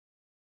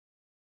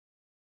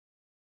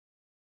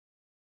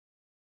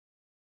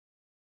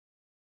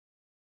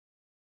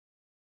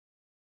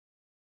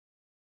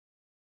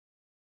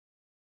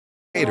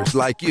Creators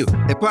like you.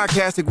 At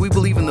Podcastic, we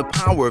believe in the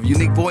power of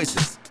unique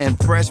voices and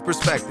fresh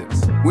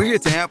perspectives. We're here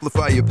to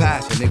amplify your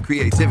passion and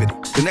creativity,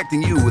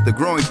 connecting you with a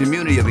growing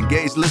community of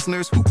engaged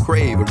listeners who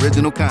crave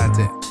original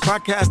content.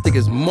 Podcastic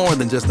is more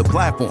than just a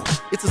platform.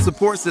 It's a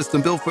support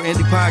system built for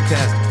indie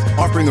podcasters,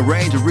 offering a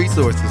range of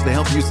resources to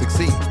help you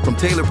succeed. From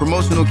tailored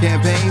promotional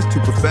campaigns to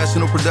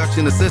professional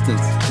production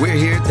assistance, we're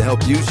here to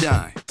help you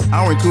shine.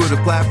 Our intuitive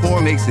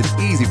platform makes it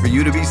easy for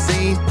you to be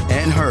seen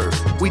and heard.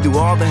 We do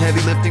all the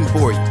heavy lifting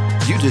for you.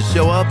 You just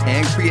show up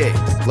and create.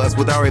 Plus,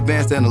 with our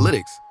advanced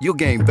analytics, you'll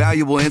gain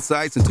valuable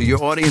insights into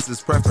your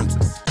audience's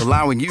preferences,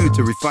 allowing you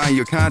to refine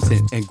your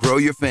content and grow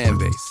your fan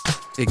base.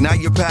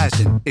 Ignite your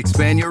passion,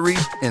 expand your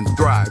reach, and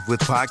thrive with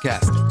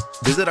podcasting.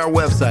 Visit our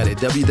website at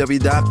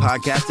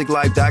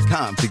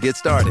www.podcasticlife.com to get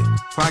started.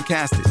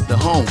 Podcastic, the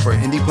home for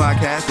indie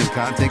podcasts and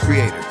content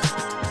creators.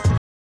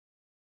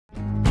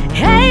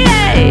 Hey,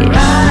 hey!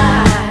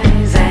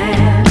 Rise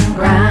and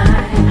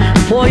grind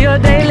for your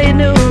daily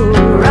news.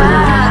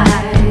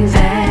 Rise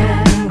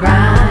and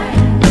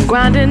grind,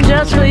 grinding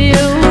just for you.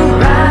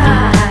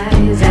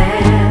 Rise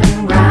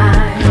and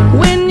grind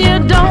when you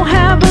don't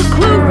have a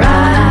clue.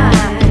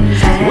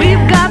 Rise,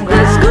 we've got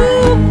the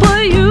scoop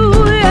for you.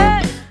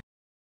 Yeah.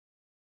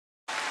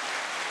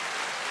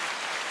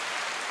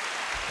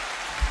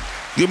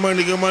 Good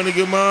morning, good morning,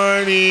 good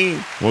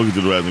morning. Welcome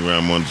to the Rising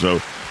Ground Morning Show.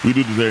 We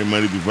do this every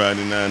Monday through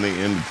Friday, 9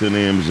 a.m. to 10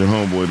 a.m. It's your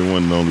homeboy, the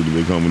one and only, the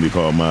big homie they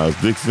call Miles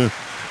Dixon.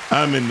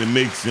 I'm in the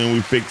mix and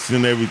we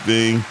fixing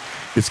everything.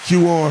 Is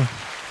QR?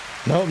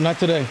 Nope, not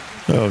today.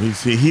 Oh,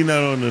 he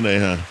not on today,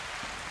 huh?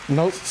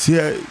 Nope. See,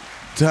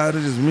 Todd,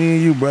 it's just me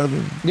and you,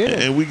 brother. Yeah.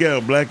 And we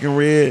got black and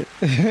red.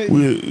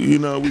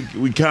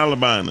 we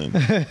Columbine.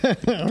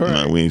 Right.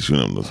 No, we ain't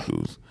shooting up no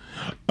schools.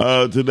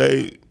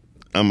 Today,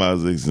 I'm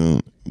Miles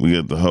Dixon. We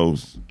got the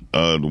host.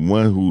 The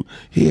one who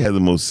he had the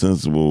most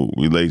sensible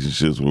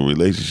relationships,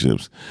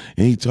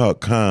 and he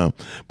talked calm.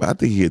 But I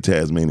think he a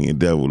Tasmanian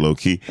devil, low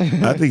key.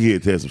 I think he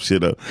had tear some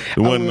shit up.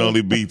 The one and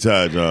only B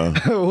Todd, y'all.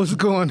 What's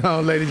going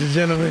on, ladies and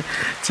gentlemen?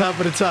 Top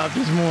of the top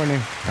this morning.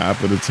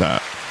 Top of the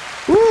top.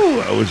 Woo!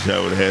 I wish I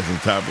would have had some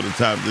top of the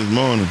top this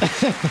morning.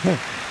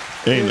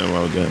 Ain't nothing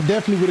wrong with that.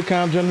 Definitely would have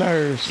calmed your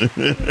nerves.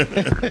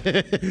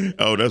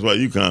 Oh, that's why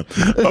you calm.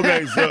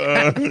 Okay,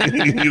 so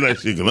you like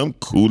shit, because I'm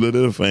cooler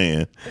than a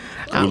fan.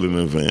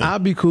 I'll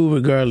be cool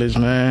regardless,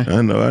 man.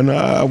 I know.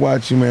 I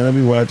watch you, man. I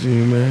be watching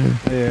you, man.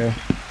 Yeah.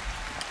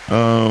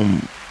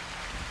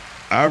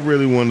 I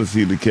really want to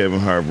see the Kevin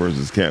Hart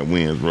versus Cat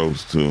Williams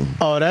roast too.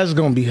 Oh, that's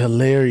gonna be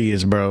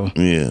hilarious, bro.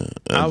 Yeah,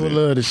 I would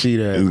love to see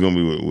that. It's gonna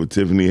be with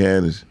Tiffany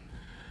Haddish.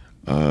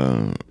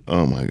 Oh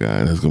my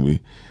God, that's gonna be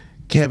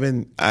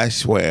Kevin. I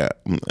swear.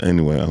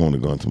 Anyway, I don't want to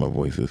go into my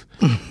voices,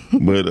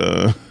 but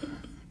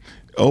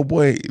oh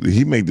boy,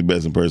 he make the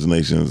best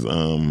impersonations.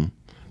 The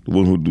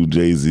one who do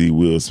Jay-Z,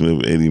 Will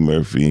Smith, Eddie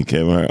Murphy, and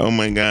Kevin Hart. Oh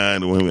my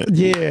God, the one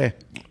Yeah,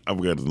 I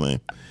forgot his name,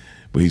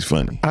 but he's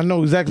funny. I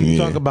know exactly what you're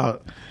talking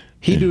about.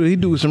 He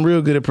do some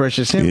real good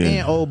impressions. Him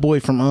and old boy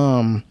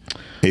from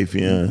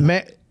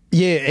Afion.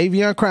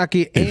 Avion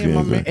Crockett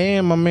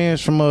and my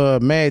man's from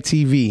Mad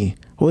TV.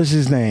 What's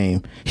his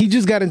name? He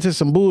just got into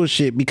some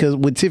bullshit because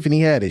with Tiffany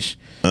Haddish.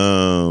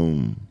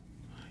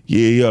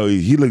 He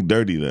looked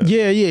dirty though.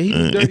 Yeah, he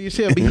looked dirty as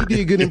hell, but he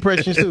did good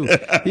impressions too.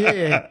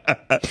 Yeah.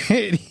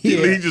 He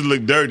just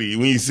looked dirty.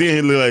 When you see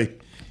him, he look like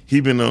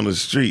he been on the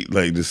street,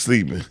 like just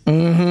sleeping.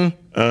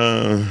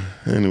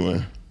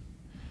 Anyway.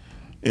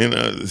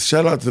 And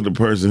shout out to the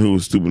person who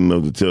was stupid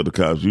enough to tell the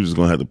cops, you just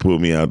gonna have to pull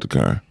me out the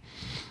car.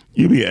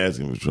 You be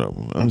asking for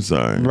trouble. I'm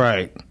sorry.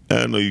 Right.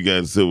 I know you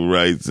got civil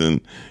rights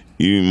and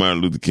you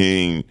Martin Luther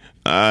King.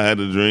 I had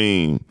a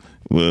dream.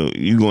 Well,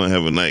 you gonna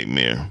have a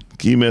nightmare.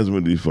 Keep messing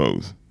with these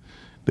folks.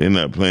 They're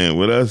not playing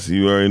with us.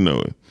 You already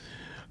know it.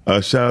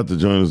 Shout out to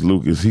Joyner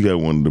Lucas. He got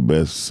one of the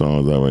best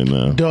songs out right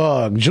now.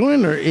 Dog,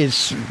 Joyner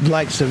is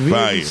like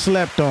severely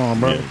slept on,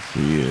 bro. Yes,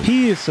 he is.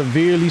 He is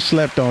severely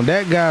slept on.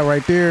 That guy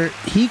right there,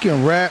 he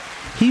can rap.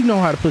 He know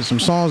how to put some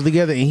songs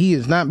together, and he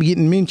is not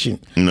getting mentioned.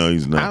 No,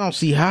 he's not. I don't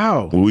see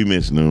how. Well, we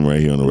mentioned him right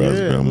here on the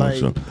Rising Ground Morning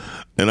Show.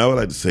 And I would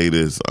like to say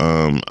this.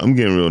 I'm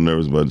getting real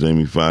nervous about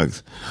Jamie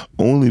Foxx,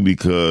 only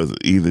because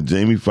either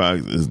Jamie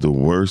Foxx is the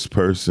worst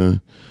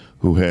person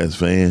who has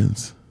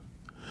fans,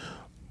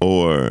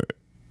 or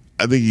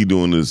I think he's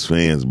doing his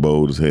fans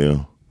bold as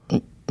hell.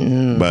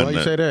 Why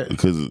you say that?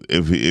 Because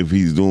if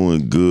he's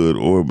doing good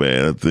or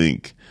bad, I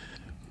think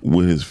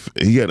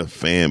he got a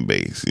fan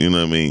base, you know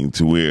what I mean,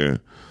 to where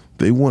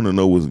they want to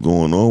know what's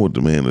going on with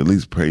the man, at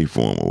least pray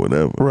for him or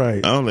whatever.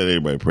 Right. I don't let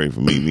everybody pray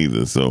for me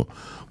neither. So,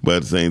 but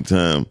at the same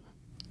time,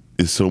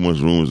 it's so much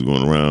rumors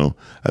going around.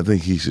 I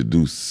think he should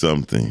do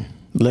something.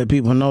 Let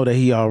people know that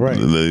he all right.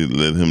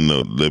 Let him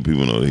know. Let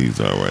people know that he's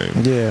all right.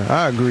 Yeah,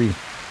 I agree.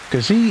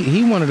 Because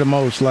he one of the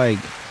most, like,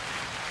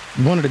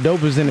 one of the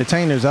dopest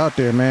entertainers out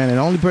there, man. And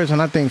the only person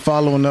I think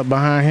following up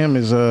behind him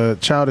is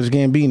Childish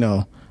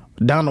Gambino.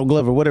 Donald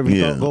Glover, whatever he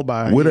go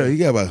by. He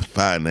got about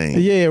 5 names.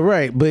 Yeah,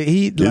 right. But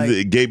he, like, is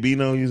it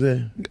Gabino, you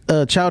said?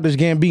 Childish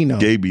Gambino.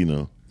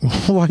 Gabino.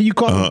 Why you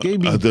call him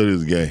Gabino? I thought he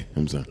was gay.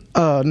 I'm sorry.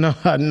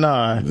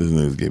 Nah. This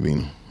nigga's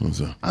Gabino. I'm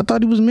sorry. I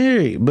thought he was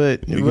married,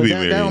 but He could that be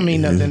married. don't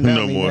mean nothing.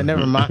 No more.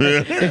 Never mind.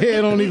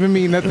 It don't even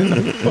mean nothing.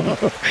 No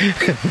more.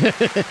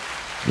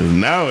 'Cause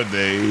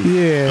nowadays,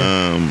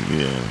 Yeah.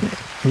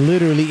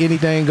 Literally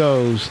anything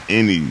goes.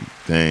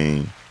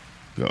 anything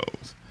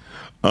goes.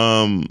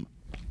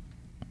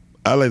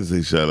 I like to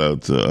say shout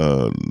out to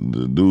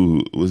the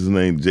dude. What's his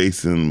name?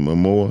 Jason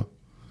Momoa.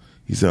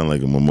 He sound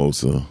like a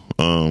mimosa.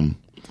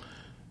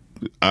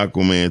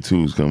 Aquaman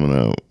 2 is coming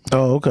out.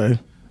 Oh, okay.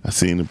 I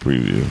seen the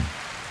preview.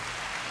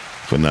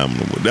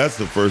 Phenomenal. That's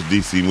the first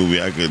DC movie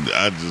I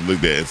just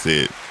looked at and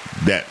said,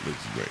 that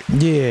looks great.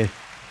 Yeah.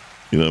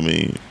 You know what I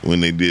mean? When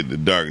they did the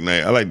Dark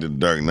Knight, I like the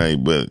Dark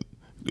Knight, but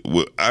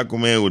with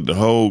Aquaman with the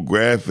whole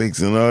graphics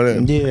and all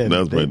that, Yeah. that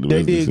was They, probably the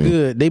they best did I've seen.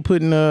 good.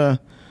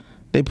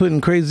 They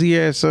putting crazy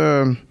ass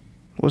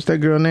what's that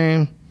girl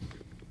name?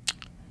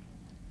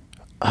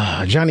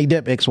 Johnny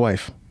Depp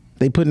ex-wife.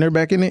 They putting her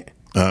back in it?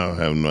 I don't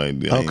have no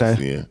idea. I ain't Okay.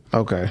 see it.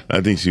 Okay.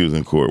 I think she was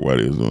in court while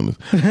they was doing this.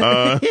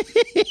 God.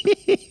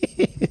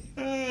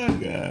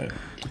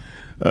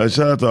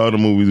 Shout out to all the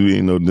movies we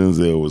didn't know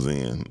Denzel was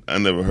in. I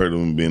never heard of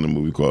him being in a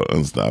movie called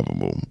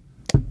Unstoppable.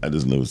 I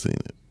just never seen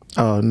it.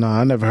 Oh no,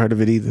 I never heard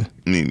of it either.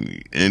 I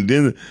mean, and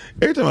then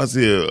every time I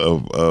see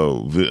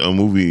a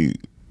movie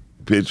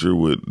picture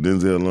with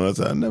Denzel on, I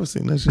say, I never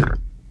seen that shit.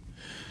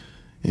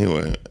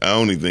 Anyway, I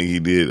only think he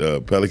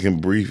did Pelican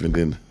Brief and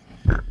then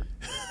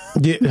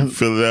Yeah.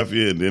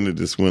 Philadelphia, and then it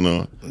just went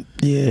on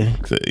Yeah.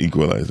 to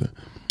Equalizer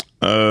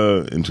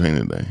and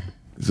Training Day.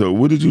 So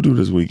what did you do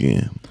this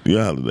weekend?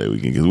 Your holiday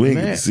weekend, because we ain't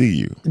get Man. to see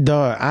you.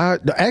 Dog,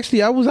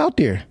 I was out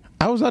there.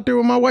 I was out there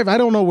with my wife. I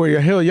don't know where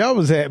the hell y'all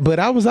was at, but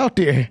I was out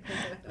there.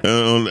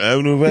 On the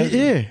Avenue of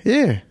Action?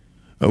 Yeah.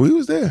 Oh, we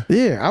was there.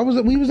 Yeah,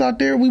 we was out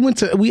there.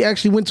 We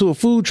actually went to a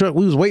food truck.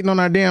 We was waiting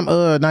on our damn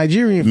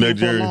Nigerian food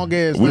for a long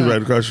ass We was time.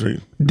 right across the street.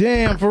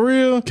 Damn, for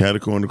real?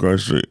 Catacorn across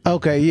the street.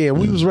 Okay, yeah,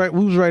 we was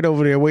right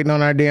over there waiting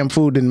on our damn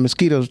food, and the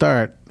mosquitoes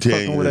started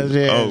fucking with us.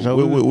 Yeah, Oh,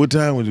 so what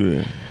time was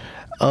you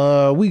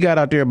there? we got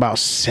out there about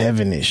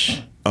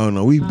 7ish. Oh,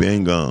 no, we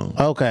been gone.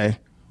 Okay,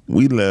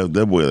 We left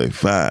that boy like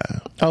 5.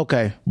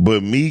 okay.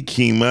 But me,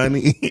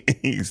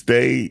 Kimani,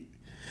 stayed.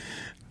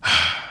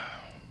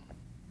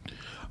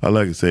 I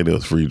like to say there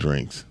was free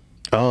drinks.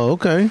 Oh,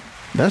 okay.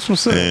 That's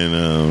what's up. And,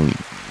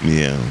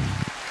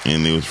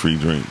 and there was free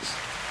drinks.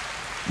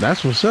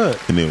 That's what's up.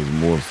 And there was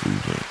more free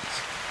drinks.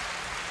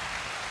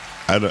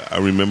 I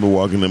remember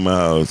walking in my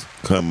house,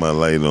 cutting my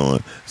light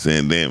on,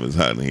 saying, damn, it's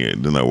hot in here.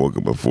 Then I woke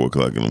up at 4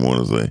 o'clock in the morning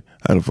and say,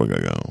 how the fuck I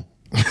got home?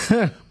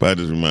 But I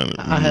just reminded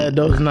I had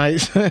those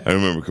nights. I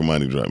remember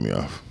Kamani dropped me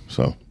off.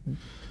 So,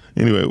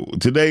 anyway,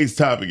 today's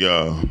topic,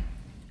 y'all.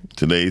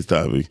 Today's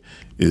topic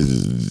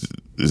is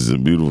a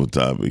beautiful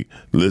topic.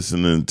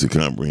 Listening to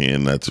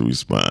comprehend, not to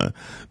respond.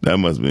 That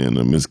must be in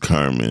the Miss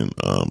Carmen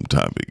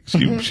topic.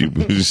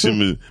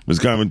 Miss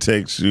Carmen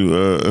texts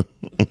you.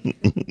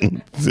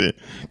 Said,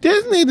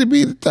 this need to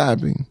be the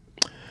topic.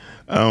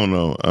 I don't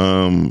know.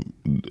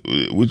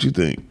 What you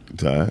think,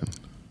 Todd?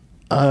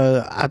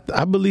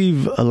 I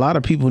believe a lot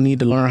of people need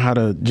to learn how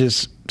to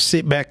just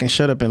sit back and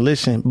shut up and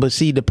listen. But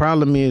see, the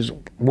problem is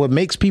what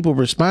makes people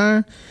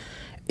respond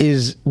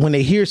is when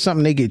they hear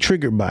something they get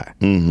triggered by.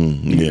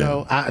 Mm-hmm. Yeah. You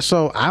know,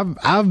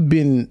 I've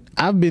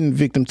been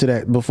victim to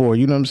that before.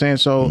 You know what I'm saying?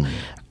 So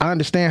I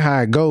understand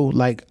how it go.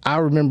 Like I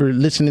remember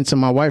listening to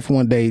my wife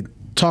one day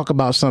talk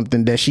about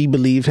something that she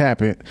believed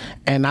happened,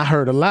 and I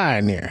heard a lie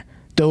in there.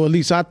 Though at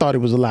least I thought it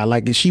was a lie.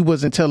 Like she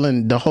wasn't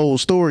telling the whole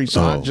story,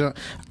 so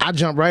I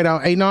jumped right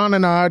out. Hey, no,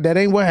 that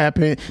ain't what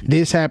happened.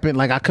 This happened.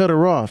 Like I cut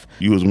her off.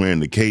 You was wearing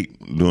the cape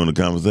during the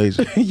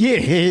conversation.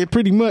 Yeah,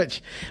 pretty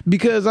much.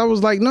 Because I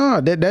was like,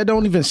 nah, that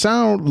don't even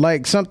sound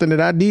like something that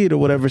I did or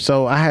whatever.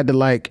 So I had to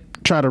like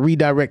try to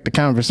redirect the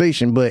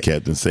conversation. But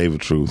Captain Save a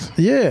Truth.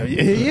 yeah.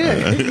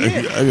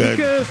 I got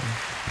Because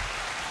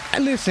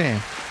listen,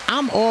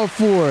 I'm all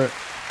for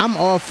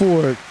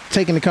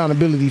taking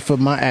accountability for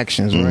my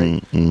actions,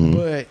 right?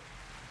 But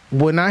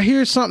when I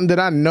hear something that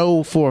I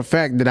know for a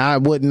fact that I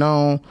wasn't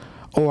on,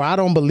 or I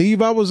don't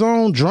believe I was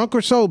on, drunk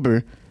or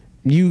sober,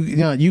 you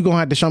gonna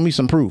have to show me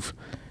some proof.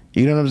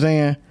 You know what I'm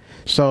saying?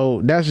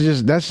 So that's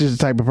just the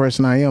type of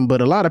person I am.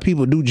 But a lot of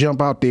people do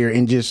jump out there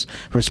and just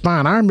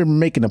respond. I remember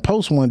making a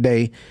post one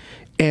day,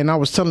 and I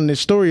was telling this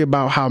story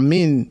about how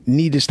men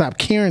need to stop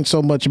caring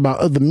so much about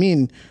other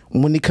men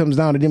when it comes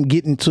down to them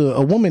getting to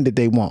a woman that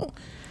they want.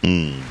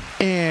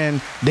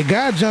 And the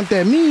guy jumped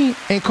at me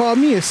and called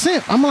me a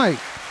simp. I'm like,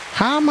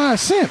 how am I a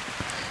simp?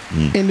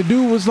 And the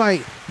dude was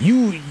like,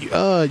 you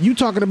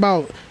talking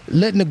about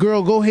letting the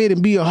girl go ahead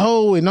and be a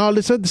hoe and all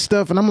this other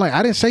stuff. And I'm like,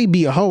 I didn't say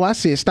be a hoe. I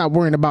said stop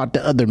worrying about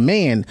the other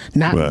man,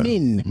 not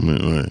men.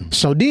 Right.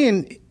 So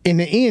then in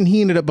the end,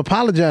 he ended up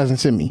apologizing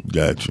to me.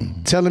 Got you.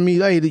 Telling me,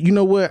 hey, you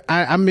know what?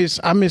 I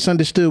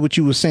misunderstood what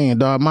you were saying,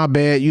 dog. My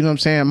bad. You know what I'm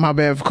saying? My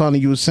bad for calling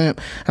you a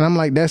simp. And I'm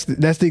like, that's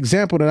the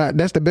example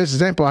that's the best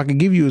example I can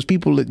give you is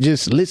people that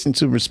just listen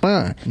to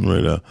respond.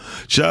 Right out.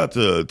 Shout out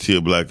to Tia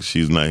Black.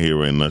 She's not here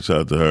right now. Shout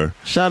out to her.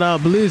 Shout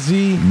out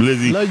Blizzy.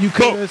 Love you,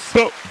 cuz.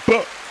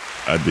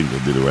 I think I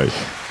did it right.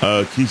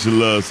 Keisha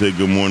Love said,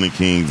 "Good morning,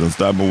 Kings.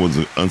 Unstoppable was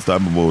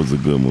a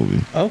good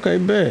movie." Okay,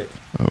 bet.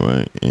 All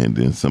right, and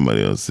then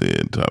somebody else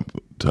said top.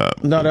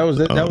 No, that was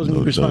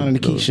me responding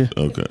to Keisha.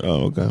 Okay.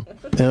 Oh, okay.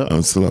 Yep.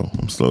 I'm slow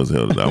as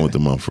hell today. I went to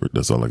Mumford.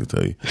 That's all I can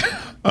tell you.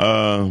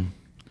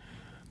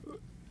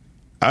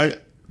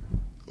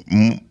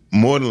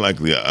 More than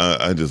likely,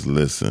 I just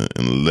listen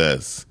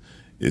unless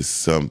it's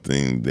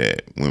something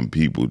that when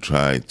people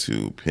try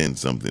to pin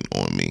something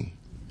on me.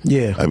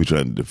 Yeah. I be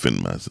trying to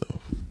defend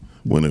myself.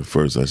 When at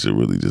first I should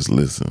really just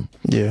listen.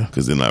 Yeah.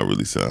 Because then I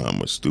really sound how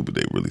much stupid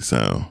they really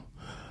sound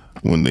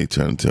when they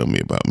trying to tell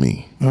me about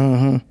me.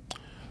 Mm-hmm.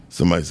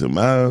 Somebody said,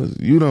 Miles,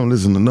 you don't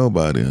listen to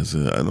nobody. I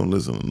said, I don't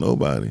listen to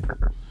nobody.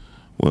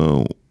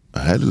 Well,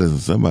 I had to listen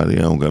to somebody.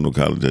 I don't got no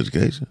college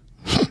education.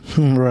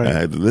 Right. I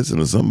had to listen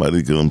to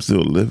somebody because I'm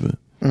still living.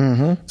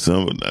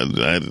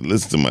 Mm-hmm. I had to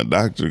listen to my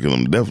doctor because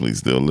I'm definitely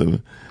still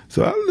living.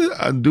 So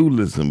I do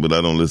listen, but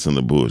I don't listen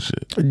to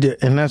bullshit.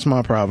 And that's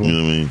my problem. You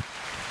know what I mean?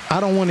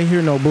 I don't want to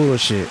hear no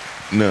bullshit.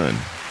 None.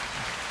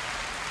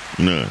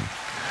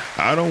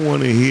 I don't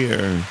want to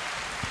hear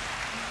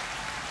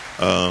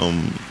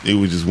it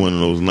was just one of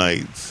those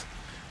nights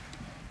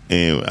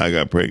and I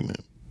got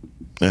pregnant.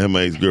 I had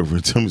my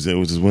ex-girlfriend tell me, it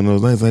was just one of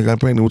those nights I got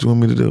pregnant. What you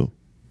want me to do?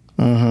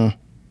 Mm-hmm.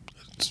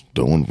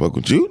 Don't want to fuck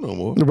with you no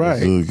more. Right.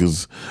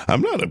 Because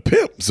I'm not a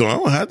pimp, so I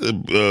don't have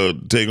to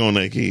take on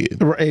that kid.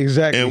 Right,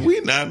 exactly. And we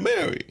not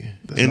married.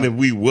 If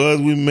we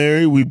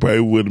married, we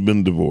probably would have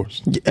been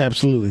divorced.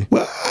 Absolutely.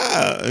 Well,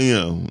 I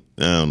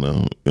don't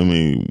know. I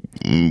mean,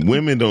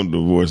 women don't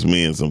divorce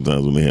men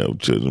sometimes when they have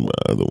children by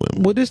other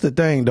women. Well, this the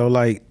thing, though.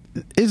 Like,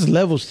 it's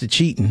levels to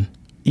cheating.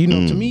 You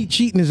know, to me,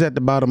 cheating is at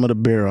the bottom of the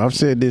barrel. I've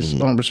said this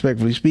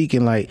respectfully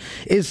speaking. Like,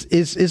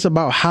 it's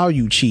about how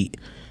you cheat.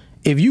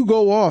 If you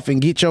go off and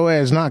get your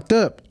ass knocked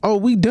up,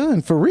 we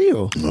done for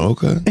real.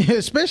 Okay.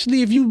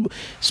 especially if you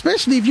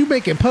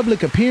making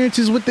public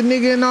appearances with the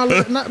nigga and all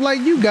that. Not like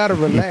you gotta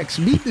relax,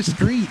 beat the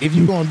street if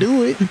you gonna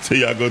do it. So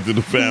y'all go to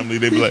the family,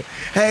 they be like,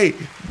 "Hey,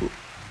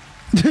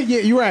 yeah,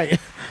 you're right.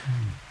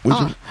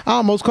 I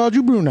almost called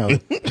you Bruno."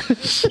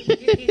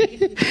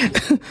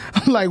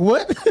 I'm like,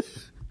 what?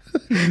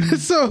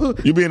 So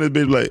you be in this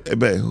bitch like, "Hey,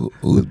 babe,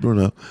 who is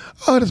Bruno?"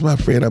 "Oh, that's my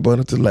friend. I brought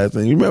him to the last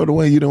thing. You remember the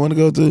one you didn't want to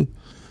go to?"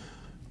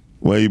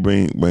 Why you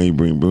bring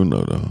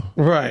Bruno though?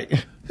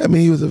 Right. I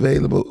mean, he was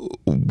available.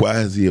 Why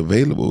is he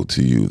available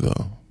to you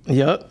though?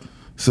 Yep.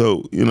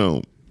 So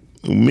men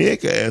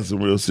can ask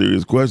some real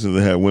serious questions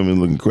and have women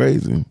looking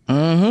crazy.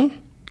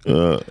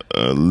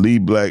 Lee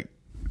Black,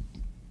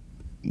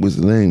 what's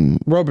the name?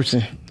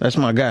 Robertson. That's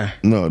my guy.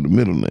 No, the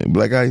middle name.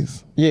 Black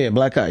Ice? Yeah,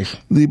 Black Ice.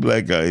 Lee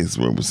Black Ice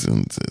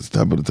Robertson says,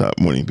 top of the top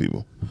morning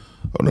people.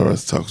 Oh no,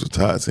 that's Talks with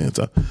Todd saying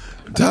top.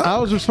 I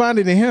was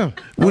responding to him.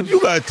 When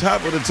you got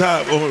top of the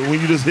top, or when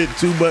you just hit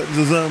two buttons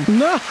or something?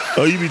 No.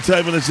 Or you be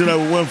typing that shit out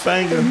with one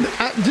finger?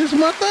 Just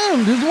my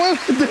thumb. Just one.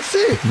 That's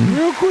it.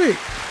 Real quick.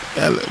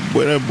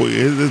 Boy, that boy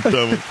is his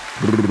thumb.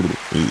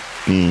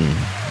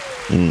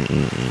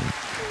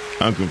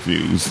 I'm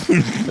confused.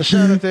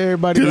 Shout out to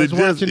everybody that's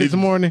watching this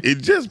morning.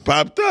 It just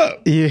popped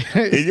up. Yeah.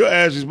 And your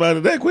ass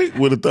responded that quick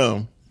with a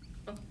thumb.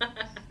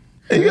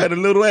 And you got a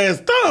little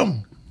ass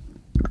thumb.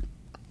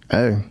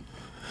 Hey.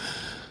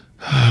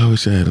 I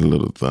wish I had a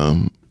little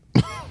thumb.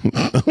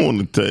 I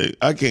want to text.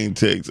 I can't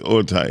text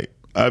or type.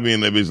 I be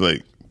in that bitch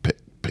like, pick.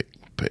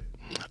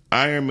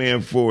 Iron Man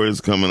 4 is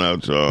coming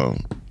out, y'all.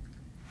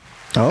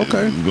 Oh,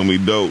 okay. It's going to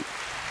be dope.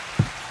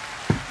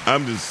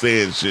 I'm just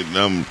saying shit and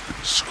I'm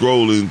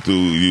scrolling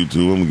through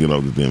YouTube. I'm going to get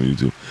off the damn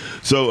YouTube.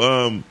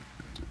 So,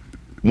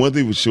 one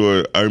thing for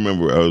sure, I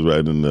remember I was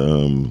riding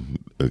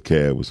a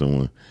cab with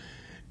someone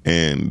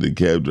and the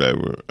cab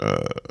driver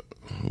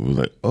was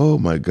like, "Oh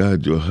my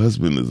God, your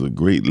husband is a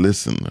great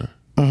listener."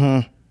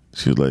 Mm-hmm.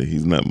 She was like,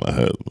 "He's not my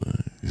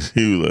husband."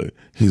 He's like,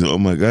 "Oh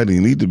my God, he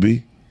need to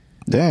be."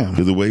 Damn.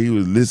 Because the way he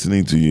was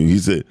listening to you, he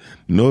said,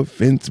 "No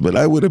offense, but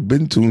I would have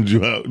been tuned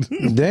you out."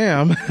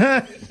 Damn.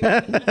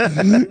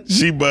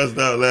 She bust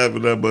out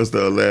laughing, I bust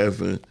out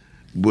laughing.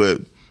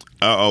 But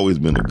I always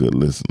been a good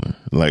listener.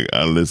 Like,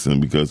 I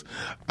listen because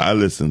I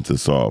listen to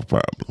solve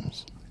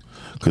problems.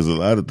 Because a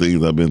lot of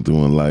things I've been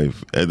through in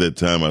life, at that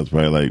time I was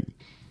probably like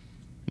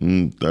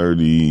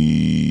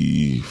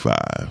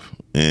 35.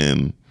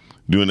 And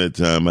during that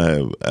time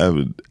I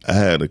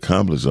had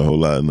accomplished a whole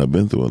lot and I've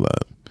been through a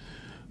lot.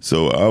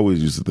 So I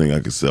always used to think I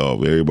could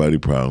solve everybody's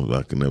problems.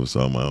 I could never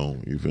solve my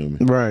own. You feel me?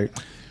 Right.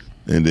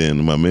 And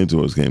then my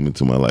mentors came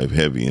into my life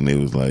heavy and they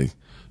was like,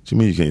 "What you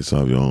mean you can't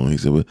solve your own?" He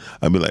said, "Well,"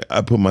 I'd be like,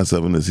 "I put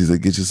myself in this." He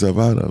said, "Get yourself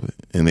out of it."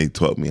 And they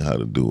taught me how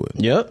to do it.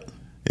 Yep.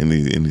 And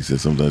he said,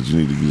 "Sometimes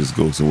you need to just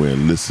go somewhere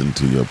and listen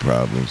to your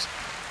problems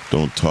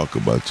don't talk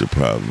about your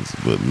problems,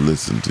 but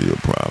listen to your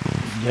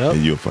problems,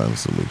 and you'll find a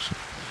solution.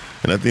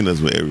 And I think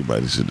that's what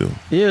everybody should do.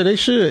 Yeah, they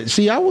should.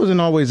 See, I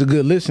wasn't always a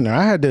good listener.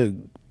 I had to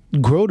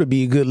grow to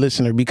be a good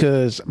listener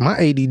because my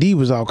ADD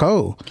was all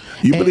cold.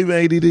 You believe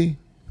in ADD?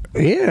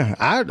 Yeah,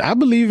 I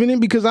believe in it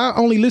because I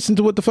only listened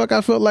to what the fuck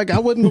I felt like I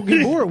wasn't gonna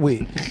get bored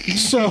with.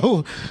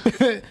 So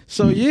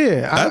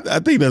yeah, I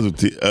think that's what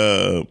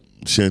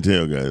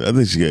Chantel got. I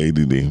think she got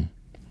ADD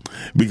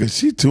because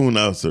she tuned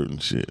out certain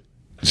shit.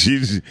 She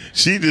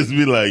just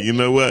be like, you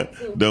know what?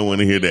 Don't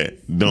want to hear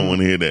that. Don't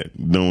want to hear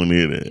that. Don't want to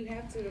hear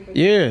that.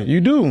 Yeah, you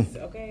do.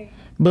 Okay.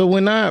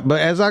 But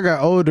as I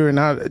got older and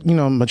I,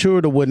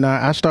 matured or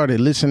whatnot, I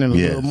started listening a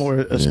little more,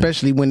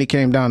 especially when it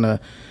came down to.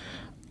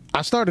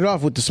 I started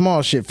off with the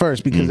small shit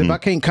first because if I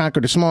can't conquer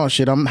the small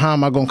shit, how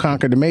am I gonna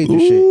conquer the major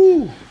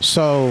shit?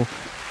 So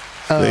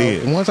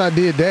once I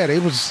did that,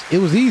 it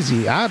was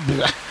easy.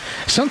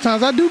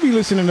 Sometimes I do be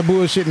listening to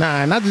bullshit now,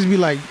 and I just be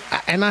like,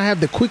 and I have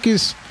the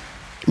quickest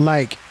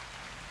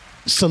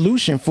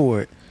solution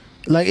for it.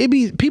 Like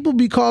people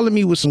be calling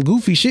me with some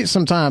goofy shit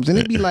sometimes, and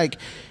it be like,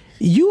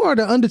 you are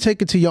the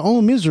Undertaker to your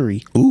own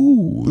misery.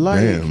 Ooh,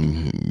 like,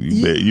 damn,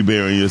 you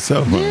burying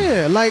yourself. Huh?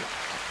 Yeah, like,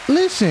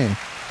 listen.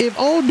 If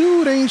old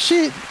dude ain't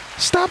shit,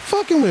 stop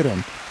fucking with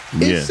him.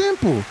 It's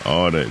simple.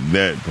 All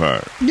that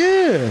part.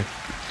 Yeah.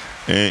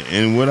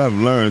 And what I've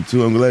learned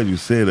too, I'm glad you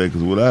said that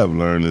because what I've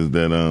learned is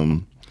that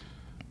oh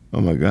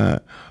my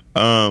God,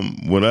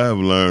 what I've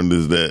learned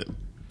is that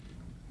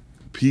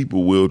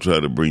people will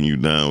try to bring you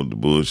down with the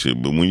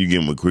bullshit, but when you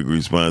give them a quick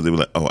response, they be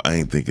like, "Oh, I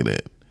ain't thinking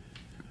that."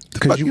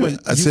 Because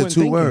I said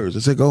two words. I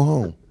said, "Go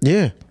home."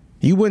 Yeah,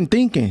 you wasn't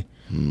thinking,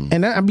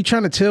 and I be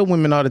trying to tell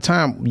women all the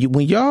time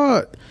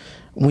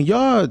when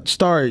y'all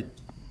start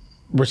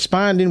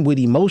responding with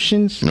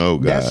emotions,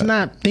 that's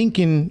not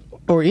thinking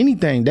or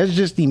anything. That's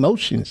just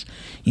emotions.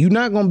 You're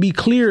not going to be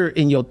clear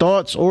in your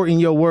thoughts or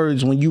in your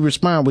words when you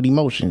respond with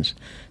emotions.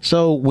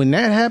 So when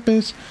that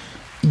happens,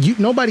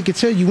 nobody can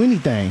tell you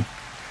anything.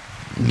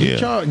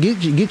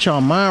 Get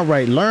your mind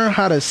right. Learn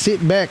how to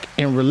sit back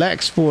and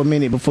relax for a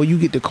minute before you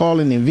get to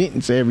calling and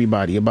venting to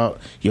everybody about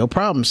your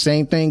problems.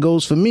 Same thing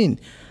goes for men.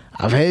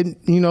 I've had,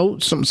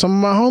 some of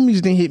my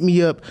homies didn't hit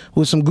me up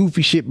with some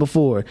goofy shit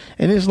before.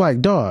 And it's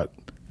like, dog,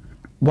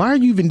 why are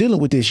you even dealing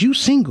with this? You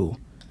single.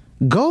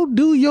 Go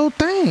do your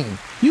thing.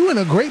 You in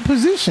a great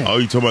position. Oh,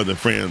 you talking about the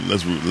friend?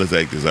 Let's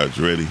act this out.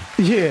 You ready?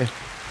 Yeah.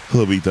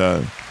 Hubby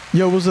time.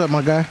 Yo, what's up,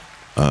 my guy?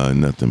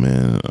 Nothing,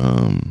 man.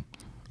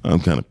 I'm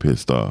kind of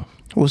pissed off.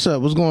 What's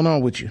up? What's going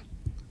on with you?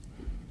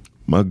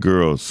 My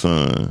girl's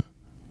son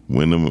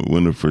went in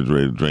the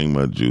refrigerator, drank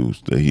my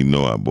juice that he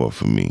know I bought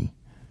for me.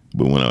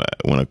 But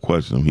when I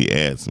questioned him, he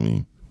asked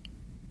me.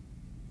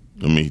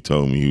 He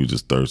told me he was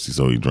just thirsty,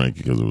 so he drank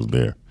it because it was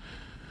there.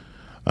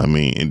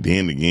 And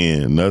then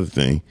again, another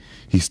thing,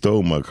 he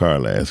stole my car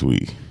last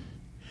week,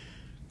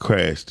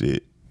 crashed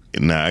it,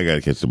 and now I got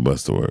to catch the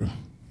bus to work.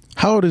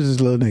 How old is this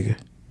little nigga?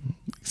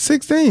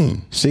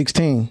 16.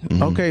 16.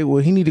 Mm-hmm. Okay,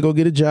 well, he need to go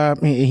get a job,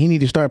 and he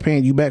need to start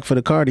paying you back for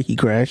the car that he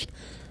crashed.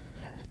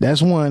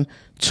 That's one.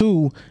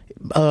 Two,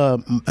 I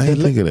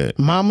didn't think of that.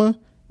 Mama,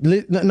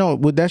 no,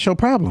 well, that's your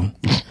problem.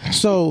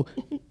 So,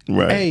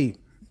 right. Hey,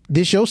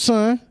 this your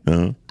son.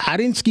 Uh-huh. I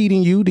didn't skeet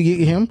in you to get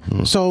him.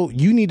 Uh-huh. So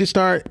you need to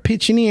start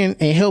pitching in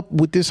and help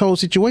with this whole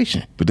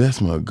situation. But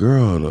that's my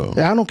girl,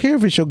 though. I don't care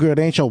if it's your girl.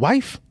 That ain't your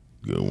wife.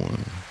 Good one.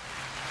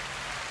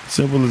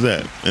 Simple as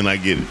that. And I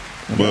get it.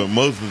 Okay. But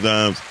most of the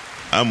times,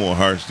 I'm more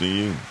harsh than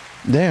you.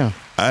 Damn.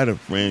 I had a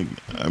friend.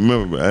 I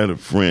remember I had a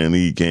friend.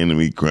 He came to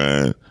me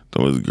crying.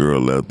 Told his girl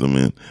left him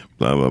and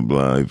blah, blah,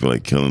 blah. He felt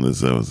like killing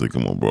himself. I said,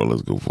 come on, bro,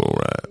 let's go for a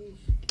ride.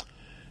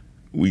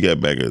 We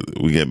got back,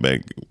 we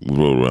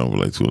rode around for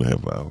like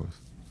 2.5 hours.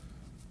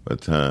 By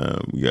the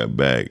time we got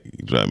back,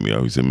 he dropped me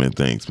off. He said, man,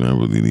 thanks, man. I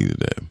really needed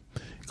that.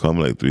 He called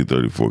me like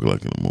 3:30, 4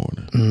 o'clock in the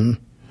morning.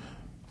 Mm-hmm.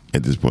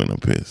 At this point, I'm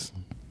pissed.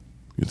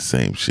 It's the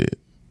same shit.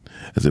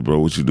 I said, bro,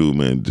 what you do,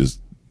 man, just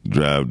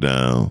drive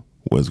down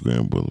West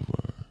Grand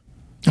Boulevard.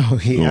 Oh,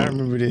 yeah, I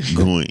remember this.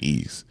 Going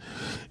east.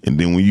 And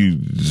then when you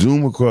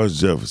zoom across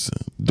Jefferson,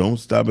 don't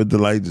stop at the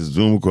light, just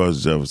zoom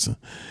across Jefferson.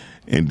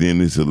 And then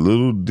it's a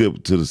little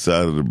dip to the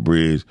side of the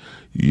bridge.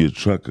 Your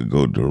truck could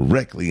go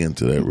directly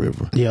into that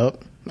river.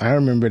 Yep, I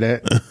remember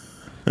that.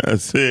 I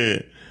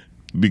said,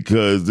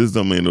 because this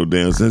don't make no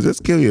damn sense.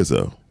 Just kill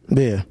yourself.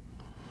 Yeah.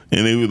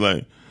 And they was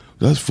like,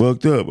 that's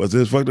fucked up. I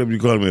said, it's fucked up you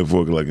calling me at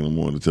 4 o'clock in the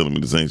morning telling me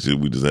the same shit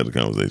we just had a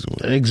conversation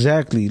with.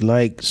 Exactly.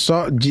 Like,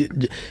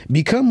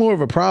 become more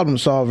of a problem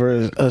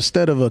solver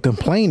instead of a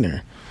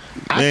complainer.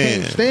 I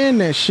can't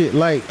stand that shit.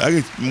 Like, I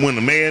guess when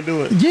a man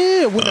do it?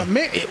 Yeah, when a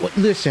man...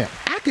 Listen,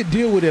 I could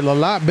deal with it a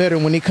lot better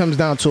when it comes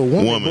down to a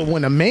woman. But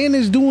when a man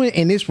is doing it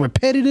and it's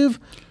repetitive...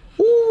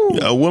 Ooh.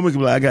 A woman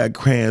can be like, I got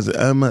cramps.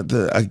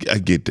 I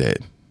get that.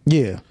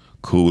 Yeah.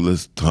 Cool,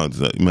 let's talk to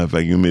that. Matter of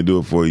fact, you want me to do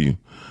it for you?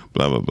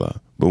 Blah, blah, blah.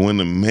 But when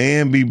the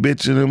man be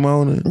bitching him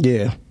on it...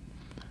 Yeah.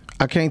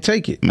 I can't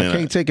take it. Man, I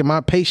can't take it.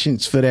 My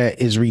patience for that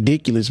is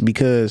ridiculous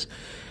because...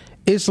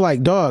 It's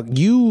like, dog,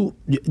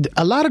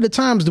 a lot of the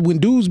times when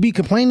dudes be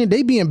complaining,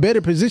 they be in better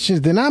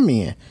positions than I'm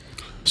in.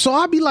 So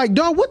I'd be like,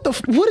 dog, what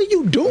are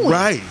you doing?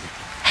 Right.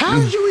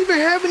 How's you even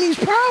having these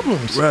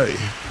problems? Right.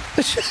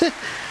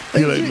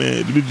 You're like,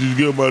 man, the bitch just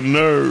get on my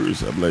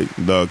nerves. I'm like,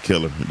 dog,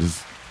 kill her.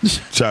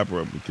 Just chop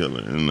her up and kill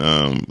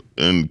her.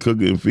 And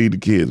cook it and feed the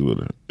kids with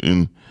her.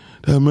 And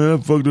that man,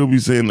 that fucked up you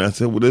saying that. I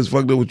said, well, that's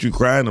fucked up what you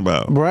crying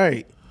about.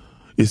 Right.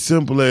 It's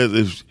simple as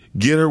if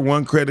get her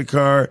one credit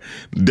card,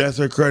 that's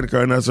her credit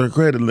card, and that's her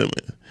credit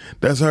limit.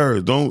 That's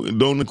hers. Don't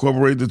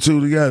incorporate the two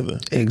together.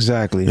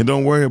 Exactly. And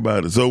don't worry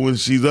about it. So when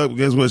she's up,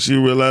 guess what? She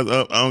realized,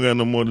 I don't got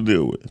no more to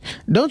deal with.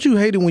 Don't you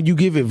hate it when you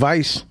give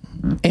advice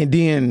and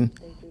then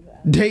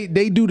they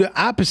do the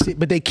opposite,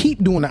 but they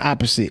keep doing the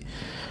opposite?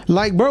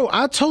 Like, bro,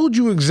 I told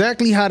you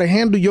exactly how to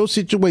handle your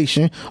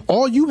situation.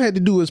 All you had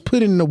to do is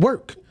put in the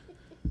work.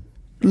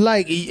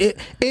 Like,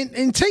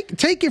 and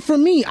take it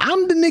from me.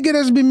 I'm the nigga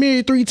that's been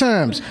married 3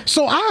 times,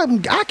 so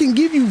I can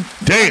give you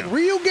like,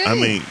 real game. I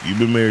mean, you've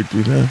been married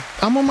 3 times.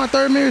 I'm on my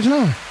 3rd marriage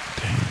now.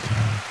 Damn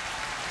God.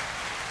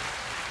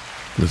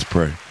 Let's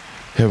pray.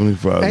 Heavenly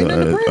Father, Ain't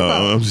nothing to pray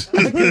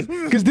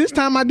about. Because this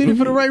time I did it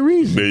for the right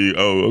reason.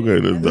 Okay,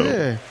 that's dope.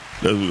 Yeah.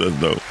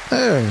 That's dope.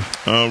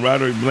 Yeah.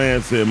 Roderick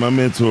Bland said, my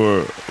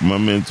mentor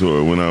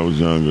when I was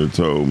younger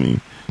told me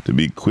to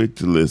be quick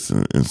to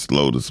listen and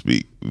slow to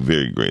speak.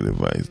 Very great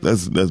advice.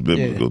 That's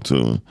biblical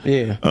too.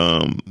 Yeah.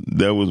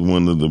 That was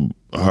one of the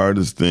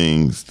hardest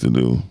things to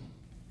do.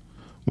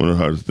 One of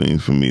the hardest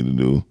things for me to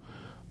do.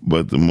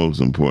 But the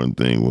most important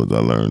thing was I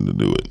learned to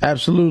do it.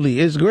 Absolutely.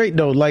 It's great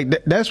though.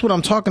 Like that's what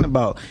I'm talking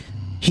about.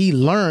 He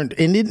learned,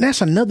 and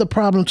that's another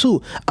problem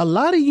too. A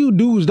lot of you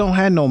dudes don't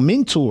have no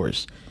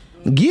mentors.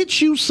 Get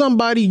you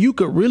somebody you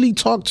could really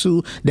talk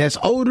to that's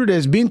older,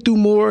 that's been through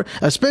more,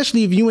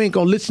 especially if you ain't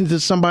gonna listen to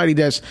somebody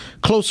that's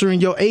closer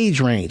in your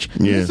age range.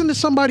 Yeah. Listen to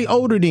somebody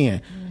older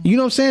than. You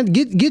know what I'm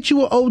saying? Get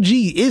you an OG.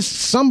 It's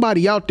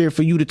somebody out there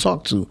for you to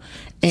talk to.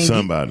 And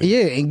somebody.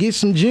 and get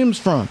some gems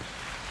from.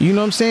 You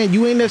know what I'm saying?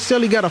 You ain't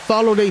necessarily got to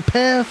follow their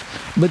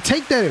path, but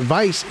take that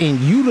advice and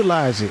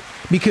utilize it.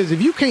 Because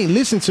if you can't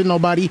listen to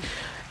nobody,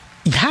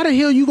 how the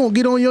hell you gonna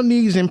get on your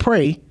knees and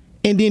pray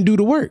and then do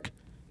the work?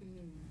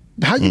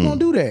 How you gonna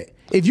do that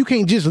if you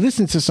can't just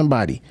listen to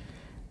somebody?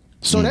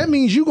 So that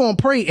means you gonna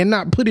pray and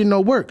not put in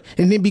no work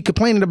and then be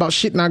complaining about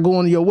shit not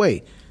going your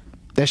way.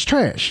 That's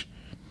trash.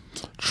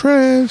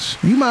 Trash.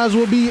 You might as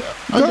well be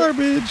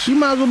garbage. You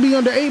might as well be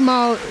under 8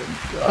 Mile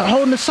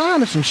holding a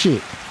sign or some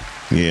shit.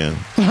 Yeah.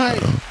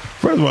 Like,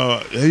 first of all,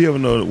 have you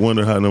ever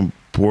wondered how them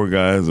poor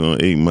guys on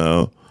 8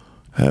 Mile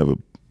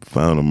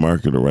found a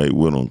marker to write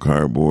with on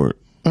cardboard?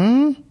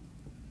 I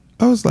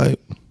was like,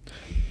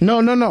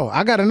 No.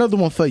 I got another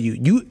one for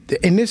you.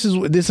 And this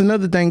is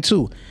another thing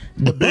too.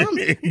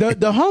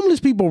 The homeless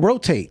people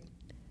rotate.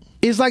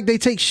 It's like they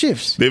take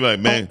shifts. They like,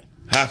 man,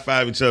 high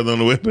five each other on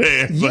the way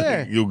past. Yeah,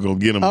 like, you're gonna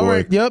get them, boy. All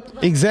right, yep,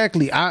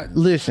 exactly.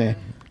 Listen.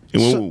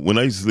 And when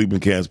I used to sleep in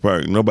Cass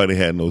Park, nobody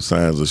had no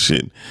signs of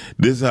shit.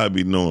 This is how I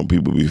be knowing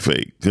people be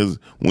fake. Because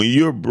when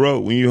you're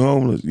broke, when you're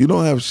homeless, you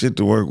don't have shit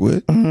to work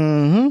with.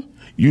 Mm-hmm.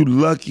 You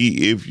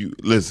lucky if you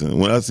listen.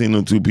 When I seen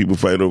them 2 people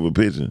fight over a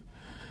pigeon.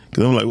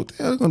 Because I'm like, what the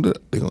hell are they going to do?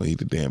 They're going to eat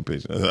the damn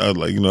pigeon. I was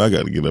like, I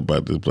got to get up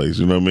out this place.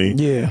 You know what I mean?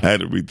 Yeah. I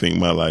had to rethink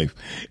my life.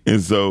 And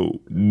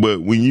so,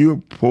 but when you're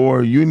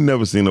poor, you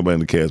never seen nobody in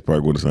the Cass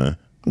Park with a sign.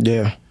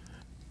 Yeah.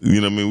 You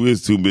know what I mean? We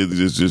was too busy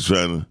just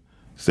trying to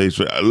stay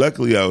straight.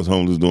 Luckily, I was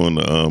homeless during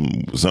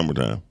the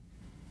summertime.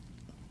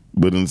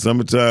 But in the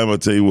summertime, I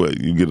tell you what,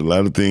 you get a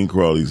lot of thin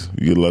crawlies.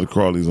 You get a lot of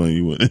crawlies on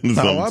you in the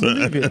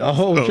summertime. I believe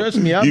it. Trust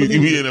me, I believe it.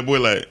 You hear that boy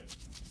like...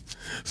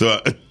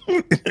 So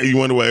you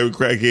wonder why every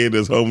crackhead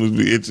that's homeless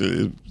be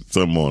itching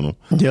something on them.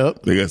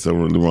 Yep. They got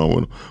something really wrong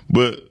with them.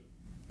 But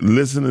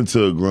listening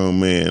to a grown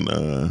man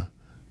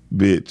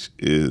bitch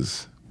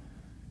is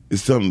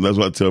something. That's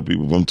why I tell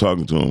people if I'm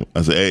talking to them,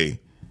 I say, hey,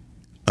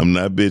 I'm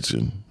not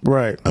bitching.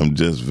 Right. I'm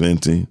just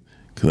venting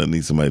because I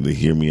need somebody to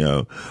hear me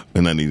out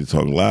and I need to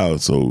talk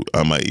loud so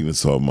I might even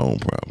solve my own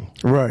problem.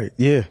 Right.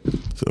 Yeah.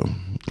 So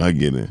I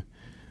get it.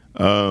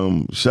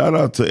 Shout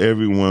out to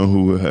everyone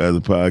who has a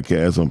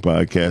podcast on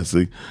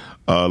Podcasting.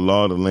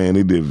 Law of the Land,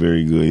 they did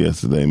very good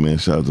yesterday, man.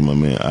 Shout out to my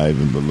man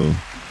Ivan Ballou.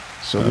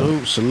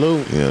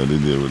 Salute. Yeah, they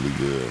did really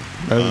good.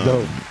 That's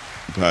dope.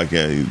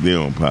 Podcast, they're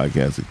on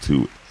Podcasting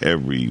too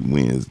every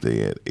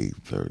Wednesday at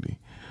 8:30.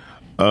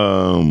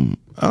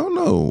 I don't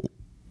know,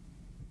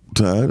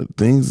 Todd.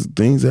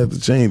 Things have to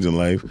change in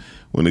life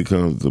when it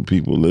comes to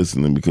people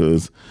listening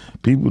because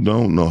people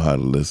don't know how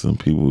to listen.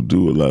 People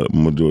do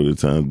majority of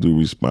the time do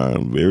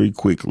respond very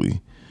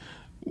quickly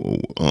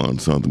on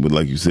something, but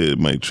like you said, it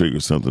might trigger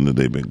something that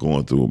they've been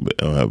going through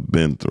or have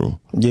been through.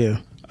 Yeah.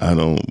 I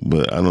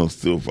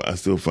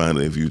still find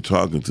that if you're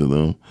talking to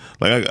them,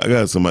 like I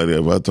got somebody,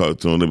 if I talk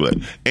to them, they be like,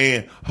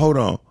 and hold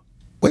on,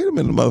 wait a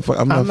minute, motherfucker,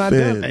 I'm not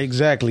fed.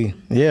 Exactly.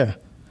 Yeah.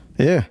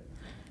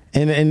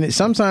 And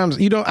sometimes,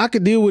 I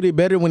could deal with it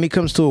better when it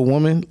comes to a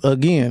woman,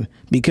 again,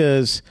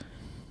 because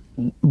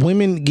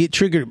women get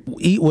triggered,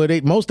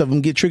 most of them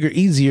get triggered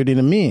easier than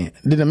a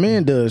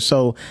man does.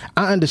 So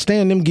I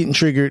understand them getting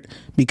triggered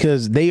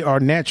because they are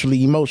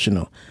naturally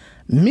emotional.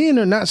 Men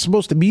are not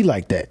supposed to be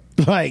like that.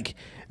 Like,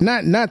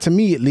 Not to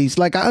me at least.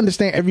 Like I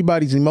understand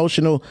everybody's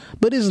emotional,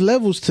 but there's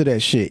levels to that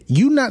shit.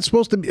 You not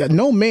supposed to be.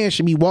 No man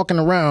should be walking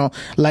around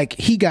like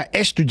he got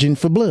estrogen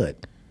for blood.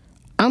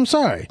 I'm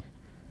sorry.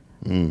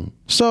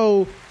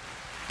 So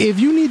if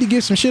you need to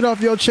get some shit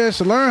off your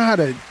chest, learn how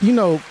to,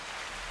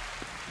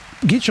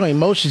 get your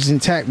emotions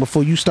intact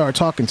before you start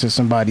talking to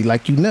somebody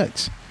like you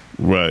nuts.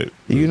 Right.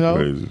 You know?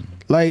 Crazy.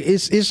 Like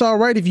it's all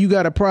right if you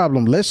got a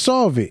problem. Let's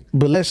solve it.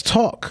 But let's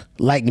talk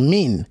like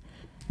men.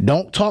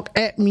 Don't talk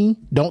at me.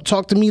 Don't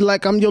talk to me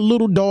like I'm your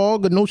little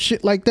dog or no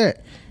shit like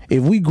that.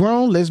 If we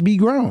grown, let's be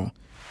grown.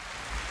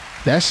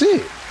 That's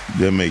it.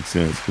 That makes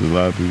sense because a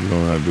lot of people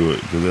don't know how to do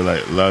it because they're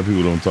like a lot of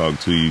people don't talk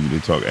to you; they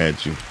talk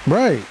at you,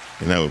 Right.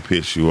 and that would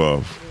piss you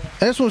off.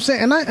 That's what I'm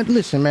saying. And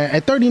listen, man,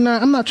 at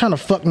 39, I'm not trying to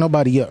fuck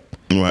nobody up.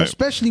 Right.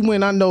 Especially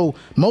when I know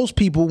most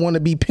people want to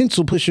be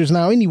pencil pushers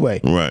now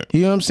anyway. Right.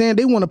 You know what I'm saying?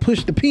 They want to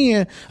push the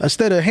pen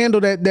instead of handle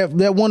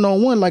that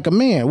one-on-one like a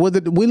man, whether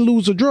win,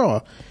 lose, or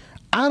draw.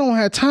 I don't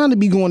have time to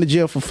be going to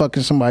jail for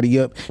fucking somebody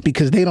up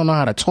because they don't know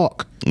how to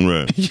talk.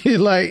 Right.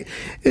 Like,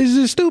 it's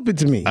just stupid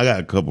to me. I got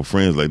a couple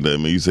friends like that.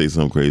 Man, you say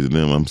something crazy to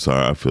them, I'm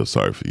sorry. I feel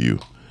sorry for you.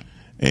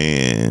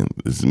 And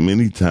as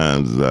many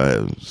times as I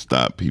have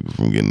stopped people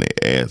from getting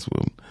their ass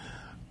whooped,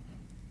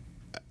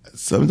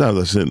 sometimes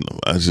I shouldn't.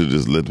 I should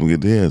just let them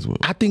get their ass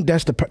whooped. I think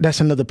that's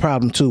another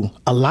problem too.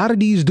 A lot of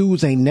these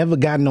dudes ain't never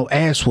got no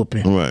ass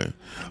whooping. Right.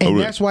 And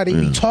that's why they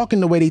be talking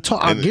the way they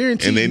talk. I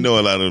guarantee. And they know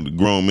a lot of the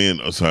grown men.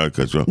 Oh, sorry, I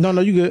cut you off. No,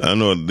 you good. I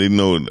know they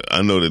know.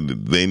 I know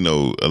that they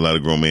know a lot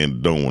of grown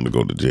men don't want to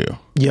go to jail.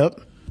 Yep.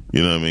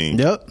 You know what I mean?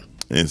 Yep.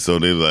 And so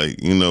they're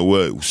like, you know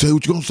what? Say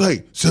what you gonna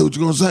say. Say what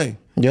you gonna say.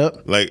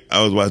 Yep. Like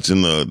I was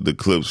watching the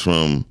clips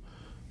from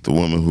the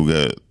woman who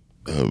got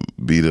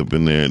beat up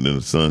in there, and then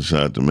the son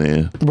shot the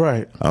man.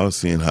 Right. I was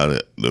seeing how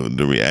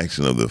the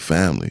reaction of the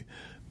family,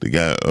 the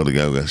guy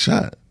who got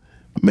shot.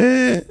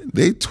 Man,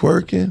 they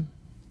twerking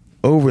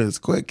over his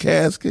quick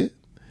casket.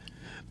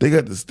 They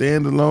got the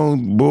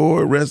standalone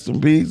board, rest in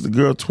peace. The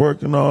girl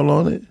twerking all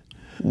on it.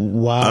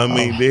 Wow. I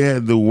mean, they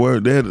had the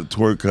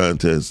twerk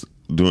contest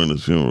during the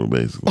funeral,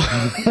 basically.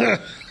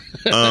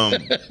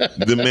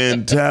 The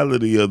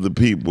mentality of the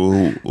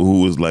people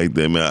who was like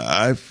that, man.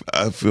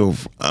 I feel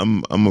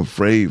I'm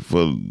afraid for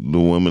the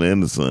woman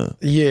and the son.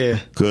 Yeah.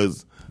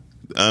 Because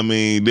I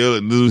mean,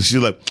 she's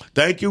like,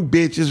 "Thank you,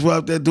 bitches, for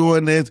out there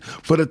doing this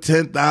for the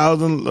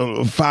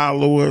 10,000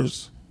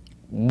 followers."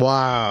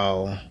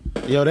 Wow.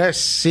 Yo, that's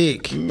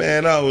sick.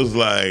 Man, I was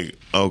like,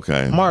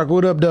 okay. Mark,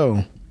 what up,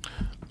 though?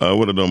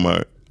 What up, though,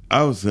 Mark?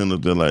 I was sitting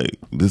up there like,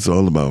 this is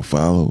all about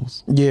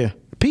follows. Yeah.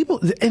 People,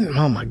 and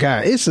oh my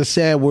God, it's a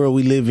sad world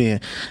we live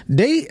in.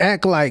 They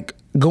act like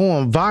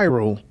going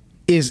viral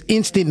is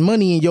instant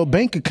money in your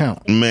bank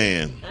account.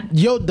 Man.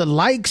 Yo, the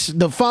likes,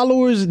 the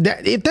followers,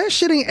 if that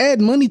shit ain't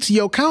add money to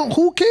your account,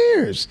 who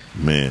cares?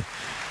 Man.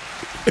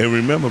 And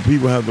remember,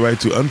 people have the right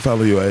to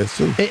unfollow your ass,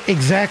 too.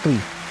 Exactly.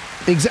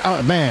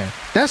 Oh, man,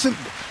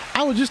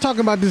 I was just talking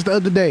about this the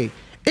other day.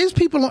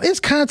 It's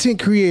content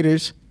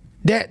creators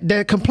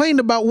that complain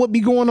about what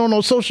be going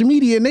on social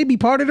media, and they be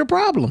part of the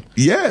problem.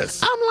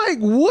 Yes. I'm like,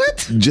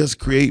 what? Just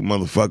create,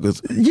 motherfuckers.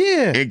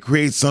 Yeah. And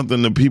create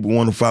something that people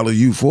want to follow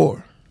you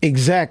for.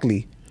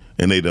 Exactly.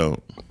 And they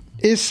don't.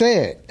 It's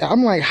sad.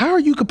 I'm like, how are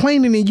you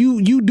complaining and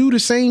you do the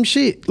same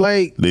shit?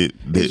 Like,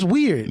 it's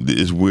weird.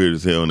 It's weird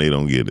as hell, and they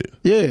don't get it.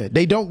 Yeah,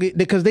 they don't get,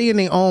 because they in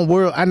their own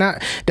world.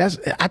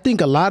 I think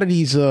a lot of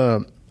these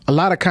a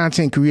lot of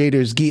content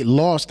creators get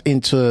lost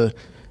into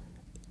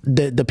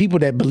the people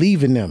that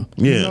believe in them.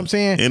 Yeah. You know what I'm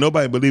saying? And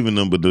nobody believe in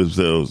them but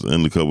themselves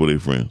and a couple of their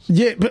friends.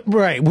 Yeah, but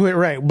right.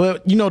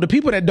 But the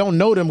people that don't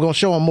know them gonna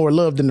show them more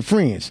love than the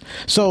friends.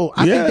 So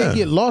I think they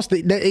get lost.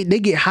 They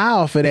get high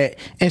off of that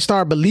and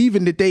start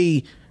believing that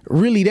they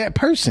really that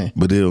person.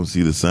 But they don't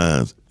see the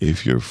signs.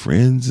 If your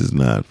friends is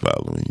not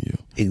following you,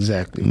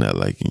 exactly, not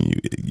liking you,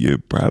 you're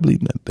probably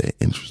not that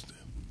interested.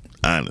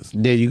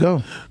 Honestly. There you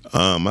go.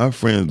 My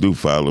friends do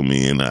follow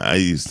me, and I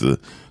used to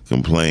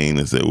complain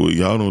and say, well,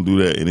 y'all don't do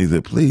that. And he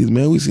said, please,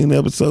 man, we seen the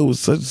episode with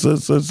such.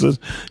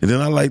 And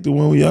then I like the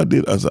one where y'all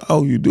did. I said,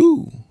 oh, you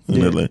do?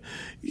 And they're like,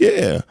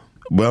 yeah.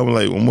 But I'm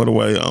like, well, what do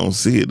I don't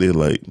see it? They're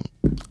like,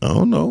 I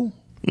don't know.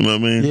 You know what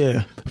I mean?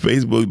 Yeah.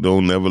 Facebook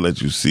don't never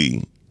let you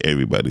see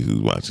everybody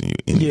who's watching you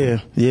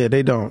anyway. Yeah,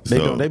 they don't.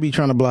 They be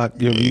trying to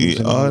block your views.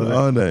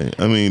 All day.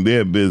 I mean,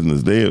 they're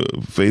business.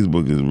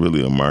 Facebook is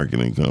really a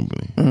marketing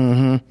company.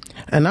 Mm-hmm.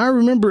 And I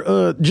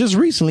remember just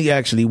recently,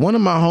 actually, one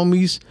of my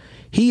homies,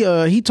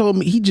 he told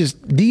me, he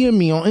just DM'd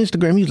me on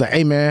Instagram. He was like,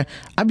 hey, man,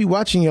 I be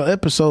watching your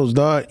episodes,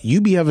 dog.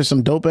 You be having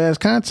some dope-ass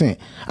content.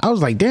 I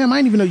was like, damn, I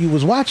didn't even know you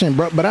was watching,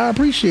 bro, but I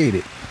appreciate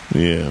it.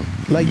 Yeah.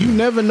 Like, you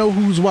never know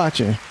who's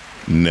watching.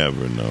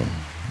 Never know.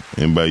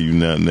 And by you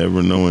not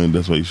never knowing,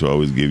 that's why you should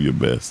always give your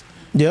best.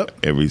 Yep.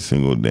 Every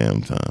single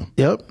damn time.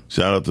 Yep.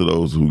 Shout out to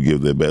those who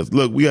give their best.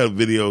 Look, we got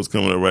videos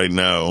coming up right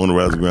now on the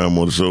Rise and Grind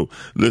Motor Show.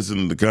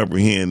 Listen to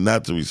comprehend,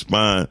 not to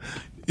respond.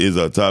 is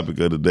our topic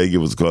of the day.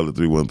 Give us a call at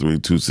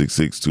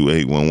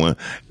 313-266-2811.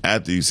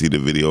 After you see the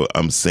video,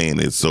 I'm saying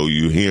it, so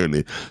you're hearing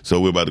it. So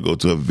we're about to go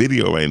to a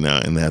video right now,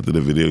 and after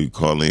the video, you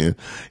call in.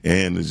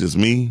 And it's just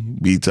me,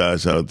 B-Ty,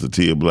 shout out to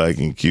Tia Black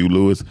and Q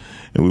Lewis,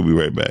 and we'll be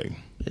right back.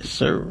 Yes,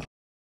 sir.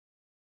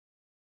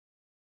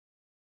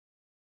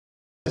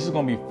 This is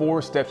going to be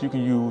 4 steps you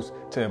can use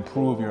to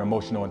improve your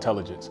emotional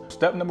intelligence.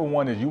 Step number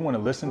 1 is you want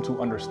to listen to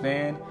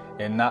understand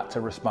and not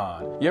to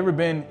respond. You ever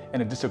been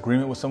in a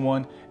disagreement with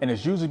someone, and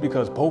it's usually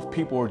because both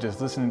people are just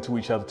listening to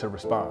each other to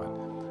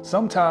respond.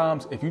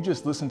 Sometimes if you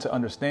just listen to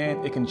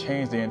understand, it can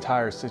change the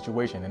entire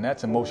situation, and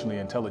that's emotionally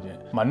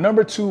intelligent. My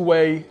number 2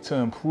 way to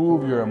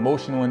improve your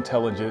emotional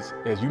intelligence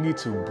is you need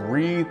to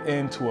breathe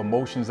into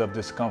emotions of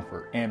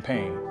discomfort and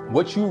pain.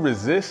 What you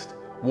resist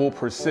will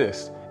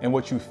persist, and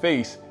what you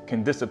face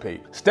can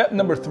dissipate. Step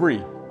number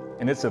 3,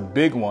 and it's a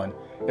big one,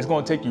 it's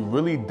going to take you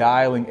really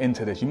dialing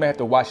into this. You may have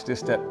to watch this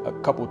step a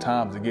couple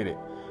times to get it,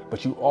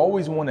 but you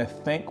always want to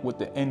think with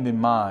the end in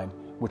mind,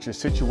 with your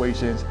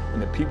situations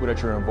and the people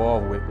that you're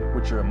involved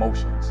with your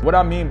emotions. What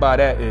I mean by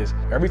that is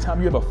every time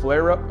you have a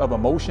flare-up of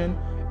emotion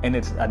and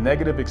it's a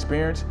negative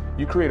experience,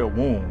 you create a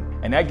wound,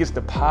 and that gets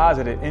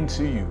deposited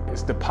into you.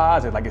 It's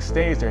deposited, like it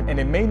stays there, and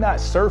it may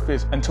not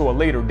surface until a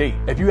later date.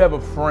 If you have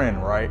a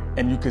friend, right,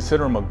 and you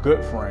consider him a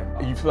good friend,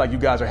 and you feel like you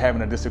guys are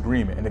having a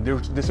disagreement, and the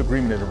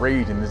disagreement is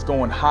raging, it's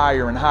going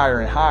higher and higher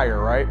and higher,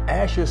 right?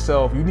 Ask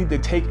yourself, you need to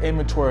take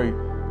inventory.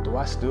 Do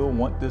I still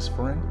want this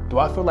friend? Do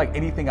I feel like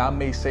anything I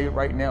may say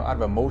right now out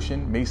of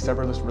emotion may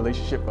sever this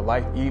relationship for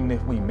life, even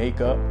if we make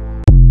up?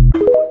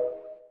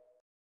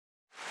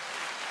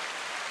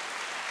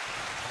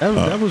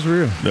 That was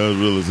real. That was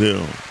real as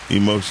hell.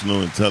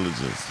 Emotional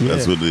intelligence. Yeah.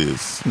 That's what it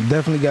is.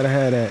 Definitely got to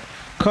have that.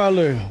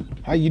 Caller,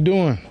 how you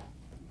doing?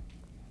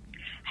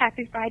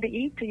 Happy Friday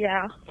Eve to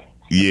y'all.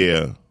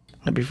 Yeah.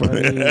 Happy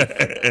Friday.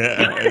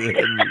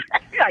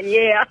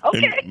 Yeah,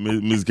 okay.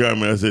 Ms.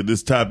 Carmen, I said,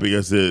 this topic,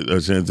 I said,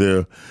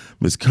 Chantel,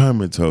 Ms.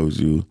 Carmen told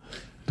you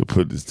to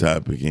put this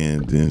topic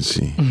in, didn't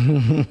she?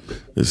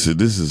 I said,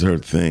 this is her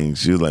thing.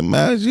 She was like,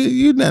 Miles,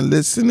 you're not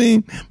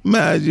listening.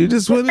 Miles, you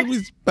just want to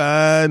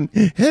respond.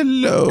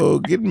 Hello,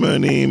 good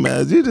morning,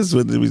 Miles. You just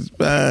want to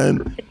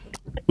respond.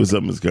 What's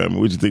up, Ms. Carmen?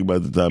 What you think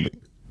about the topic?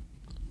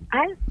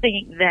 I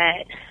think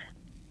that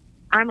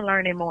I'm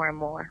learning more and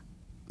more.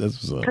 That's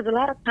what's up. Because a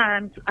lot of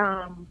times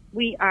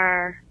we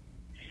are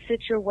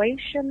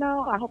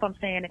situational. I hope I'm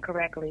saying it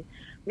correctly.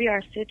 We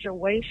are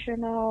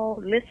situational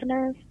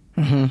listeners.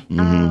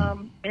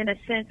 In a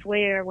sense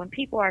where when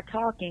people are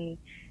talking,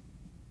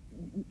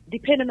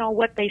 depending on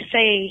what they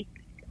say,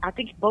 I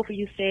think both of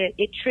you said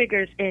it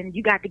triggers and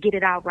you got to get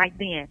it out right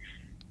then.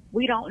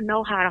 We don't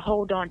know how to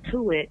hold on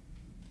to it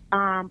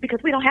because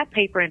we don't have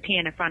paper and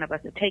pen in front of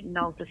us to take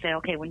notes to say,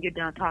 okay, when you're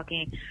done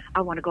talking,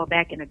 I want to go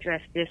back and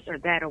address this or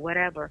that or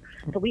whatever.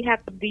 So we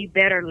have to be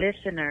better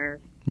listeners.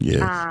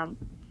 Yes.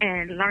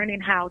 And learning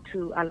how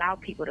to allow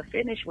people to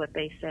finish what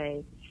they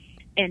say.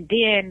 And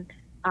then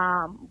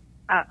an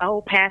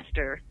old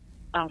pastor,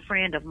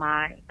 friend of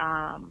mine,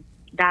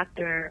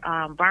 Dr.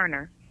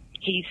 Berner,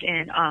 he's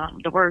in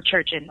the Word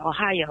Church in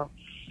Ohio.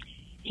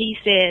 He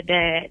said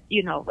that,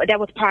 you know, that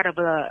was part of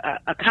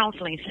a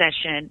counseling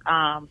session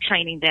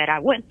training that I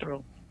went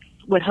through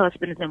with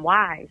husbands and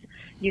wives.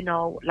 You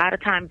know, a lot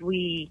of times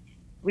we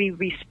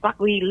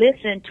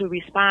listen to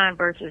respond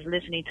versus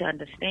listening to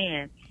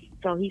understand.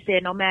 So he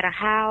said, no matter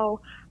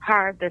how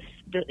hard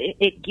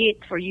it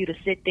gets for you to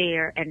sit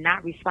there and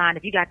not respond,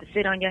 if you got to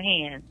sit on your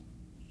hands,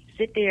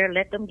 sit there,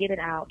 let them get it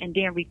out, and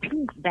then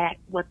repeat back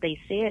what they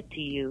said to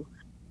you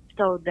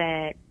so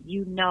that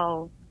you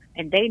know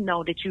and they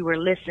know that you were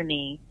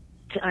listening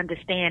to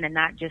understand and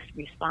not just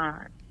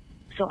respond.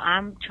 So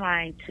I'm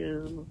trying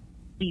to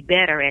be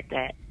better at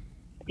that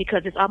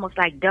because it's almost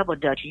like double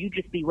dutch. You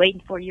just be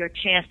waiting for your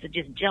chance to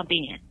just jump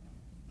in.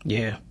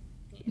 Yeah.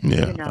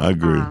 Yeah, you know, I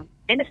agree.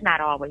 And it's not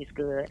always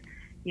good,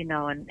 you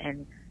know,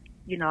 and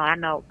you know, I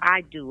know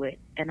I do it,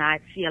 and I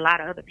see a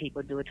lot of other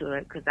people do it too,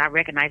 because I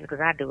recognize it because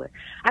I do it.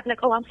 I'd be like,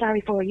 oh, I'm sorry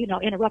for, you know,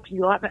 interrupting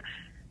you,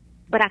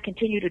 but I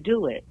continue to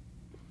do it,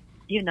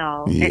 you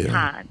know, at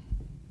times.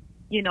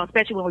 You know,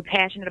 especially when we're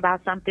passionate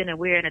about something and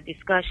we're in a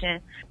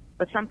discussion,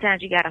 but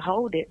sometimes you got to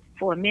hold it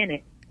for a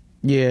minute.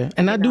 Yeah,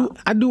 and I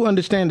do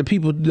understand the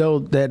people though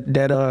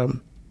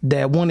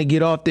that want to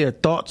get off their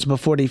thoughts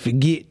before they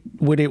forget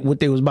what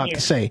they was about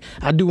to say.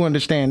 I do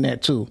understand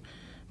that too,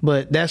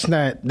 but that's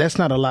not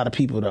a lot of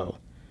people though.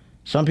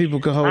 Some people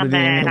can hold it in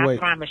and wait. I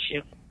promise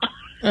you.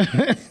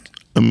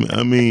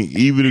 I mean,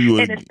 even if you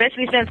and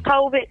especially since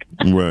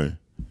COVID, right?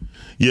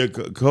 Yeah,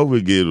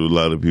 COVID gave a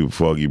lot of people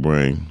foggy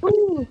brain.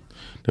 Ooh,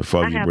 The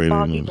foggy I have brain.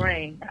 foggy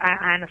brain.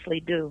 I honestly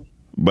do.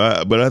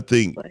 But I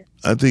think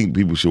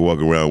people should walk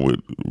around with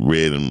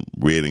red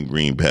and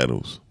green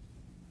paddles.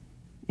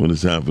 When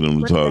it's time for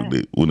them to talk,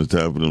 they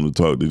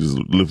just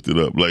lift it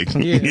up, like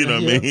you know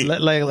what I mean.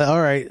 Like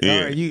all right,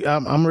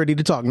 I'm ready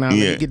to talk now. Let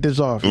me get this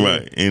off.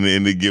 Right,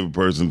 and they give a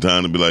person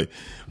time to be like,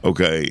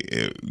 okay,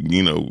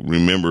 you know,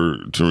 remember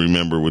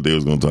what they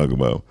was going to talk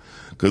about.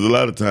 because a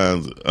lot of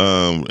times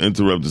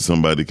interrupting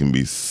somebody can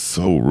be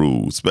so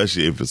rude,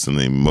 especially if it's an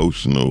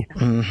emotional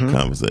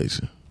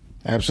conversation.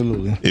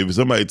 Absolutely. If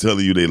somebody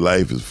telling you their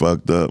life is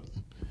fucked up,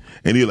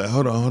 and you're like,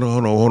 hold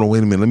on,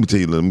 wait a minute, let me tell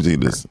you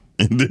this,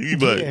 and then you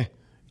like,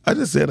 I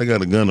just said I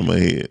got a gun in my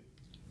head.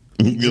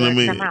 You know what I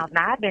mean? Now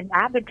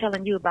I've been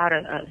telling you about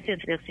a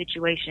sensitive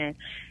situation,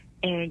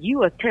 and you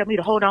will tell me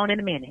to hold on in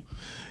a minute.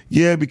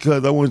 Yeah,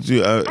 because I want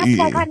you. I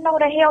know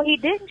the hell he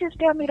didn't just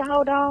tell me to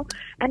hold on,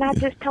 and I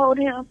just told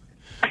him.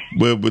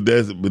 But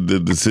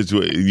the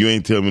situation. You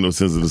ain't telling me no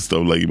sensitive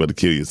stuff like you about to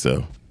kill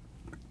yourself.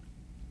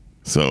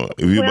 So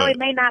if you it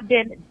may not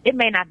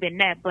been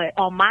that, but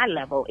on my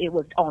level, it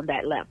was on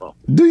that level.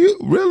 Do you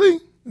really?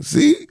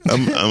 See,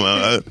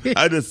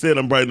 I just said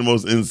I'm probably the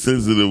most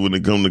insensitive when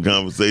it comes to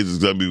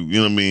conversations. I mean, you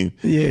know what I mean?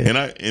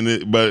 Yeah.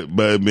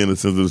 By being a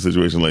sensitive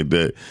situation like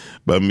that,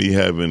 by me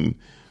having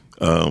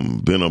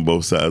been on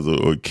both sides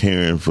or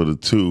caring for the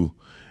two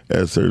at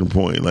a certain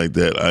point like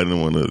that, I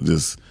didn't want to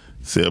just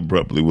say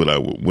abruptly what I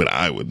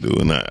would do,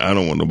 and I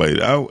don't want nobody.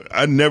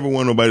 I never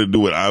want nobody to do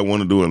what I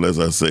want to do unless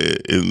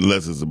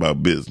unless it's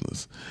about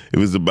business. If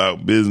it's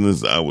about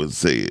business, I would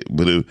say it.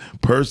 But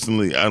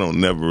personally, I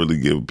don't never really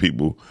give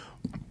people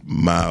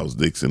Miles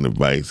Dixon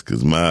advice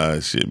because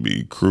my shit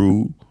be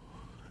crude,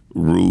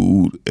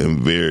 rude, and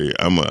very.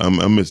 I'm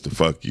Mr.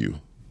 Fuck You.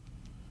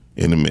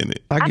 In a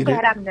minute. I'm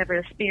glad I've never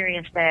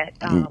experienced that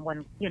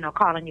when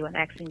calling you and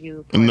asking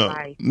you for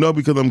advice. No,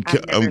 because I'm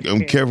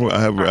careful.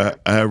 I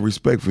have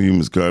respect for you,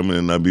 Ms. Carmen,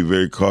 and I be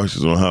very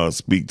cautious on how I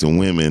speak to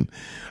women.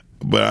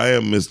 But I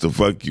am Mr.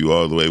 Fuck You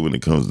all the way when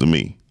it comes to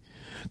me,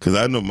 because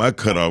I know my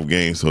cutoff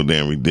game so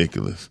damn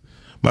ridiculous.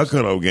 My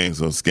cutoff game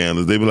so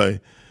scandalous. They be like,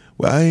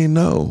 "Well, I ain't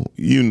know.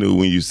 You knew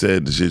when you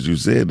said the shit you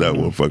said that I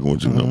wasn't fucking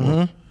with you no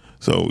more."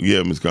 So,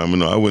 yeah, Ms. Carmen,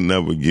 no, I would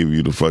never give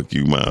you the fuck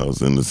you,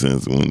 Miles, in the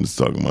sense when it's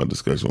talking about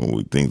discussion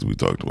with things we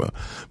talked about.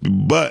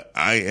 But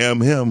I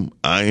am him.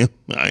 I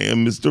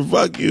am Mr.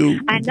 Fuck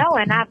You. I know,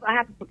 and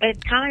I've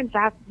at times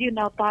I've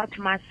thought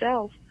to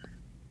myself,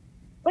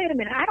 wait a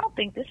minute, I don't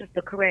think this is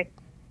the correct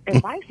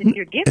advice that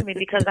you're giving me,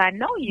 because I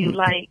know you.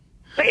 Like,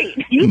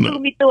 wait, you threw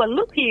me through a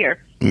loop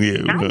here. Yeah,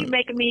 now you're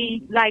making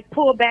me like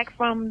pull back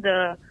from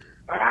the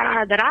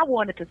that I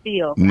wanted to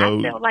feel. No.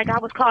 I felt like I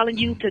was calling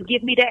you to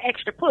give me that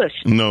extra push.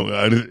 No,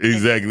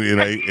 exactly,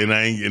 and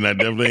I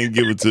definitely ain't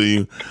give it to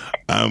you.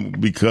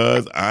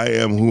 Because I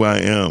am who I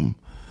am.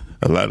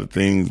 A lot of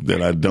things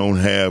that I don't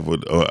have or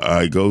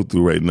I go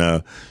through right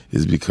now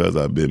is because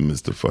I've been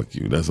Mr. Fuck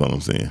You. That's all I'm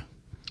saying.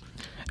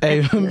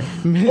 Hey,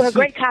 well,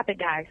 great topic,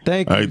 guys.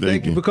 Thank you. Right,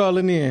 thank you for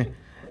calling in.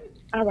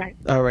 All right.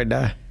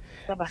 Di.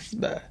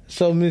 Bye-bye.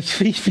 So Miss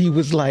Fifi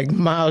was like,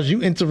 Miles,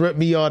 you interrupt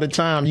me all the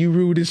time. You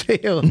rude as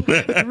hell.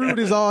 Rude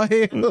as all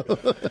hell.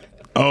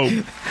 Oh.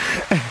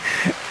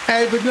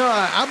 Hey, but no,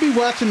 I be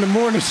watching the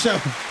morning show.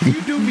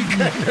 You do be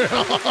cutting her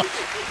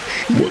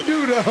off. You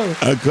do, though.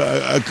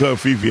 I cut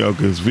Fifi out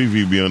because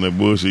Fifi be on that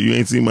bullshit. You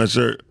ain't seen my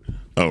shirt?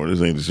 Oh, this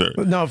ain't the shirt.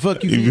 No,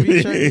 fuck you,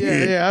 Fifi shirt.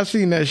 Yeah, I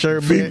seen that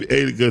shirt.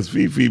 Because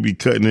Fifi be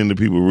cutting into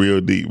people real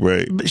deep,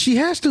 right? But she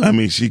has to. I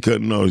mean, she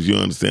cutting nose. You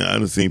understand? I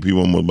done seen people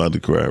almost about to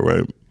cry,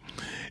 right?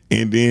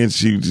 And then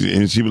she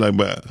be like,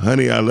 "But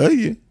honey, I love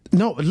you."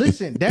 No,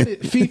 listen, that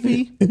is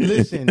Fifi.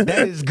 Listen,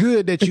 that is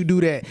good that you do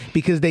that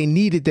because they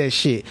needed that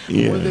shit.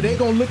 Yeah. Whether they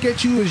gonna look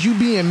at you as you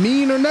being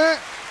mean or not,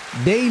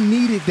 they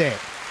needed that.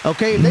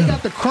 Okay, if they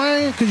got the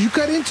crying because you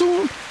cut into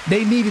them,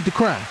 they needed to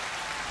cry.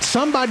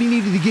 Somebody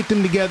needed to get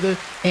them together,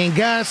 and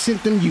God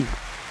sent them you.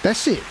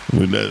 That's it.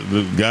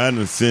 The God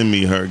didn't send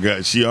me her.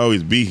 God, she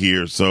always be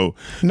here. So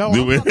no,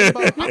 I'm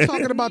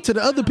talking about to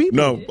the other people.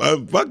 No,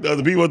 fuck the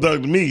other people.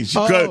 Talking to me. She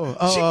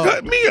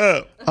cut me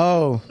up.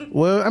 Oh,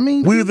 well, I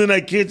mean, we was in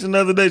that kitchen the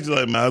other day. She's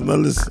like, Miles, now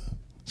listen.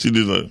 She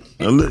did like,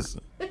 now listen.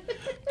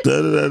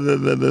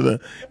 And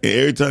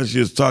every time she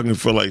was talking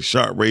for like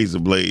sharp razor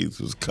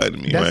blades, it was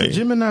cutting me. That's right? a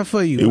Gemini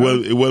for you. It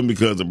wasn't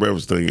because of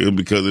breakfast thing. It was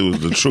because it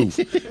was the truth,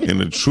 and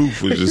the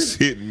truth was just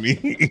hitting me.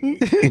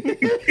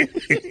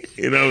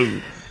 And I was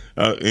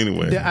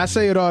anyway. I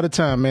say it all the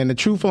time, man. The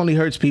truth only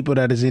hurts people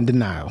that is in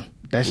denial.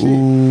 That's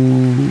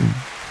it.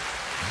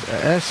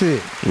 That's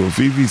it. Well,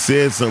 Fifi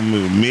said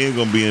something. Men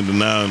gonna be in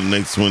denial in the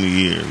next 20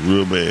 years,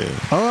 real bad.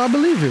 Oh, I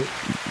believe it.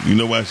 You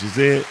know why she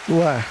said?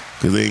 Why?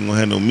 Because they ain't gonna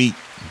have no meat.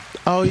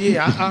 Oh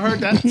yeah, I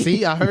heard that.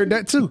 See, I heard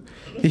that too.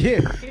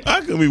 Yeah,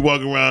 I could be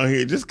walking around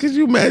here just because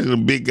you imagine a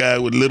big guy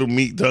with little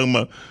meat talking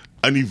about,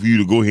 I need for you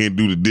to go ahead and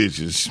do the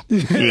dishes.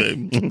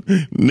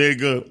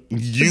 Nigga,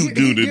 you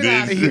do the dishes. Get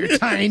out of here,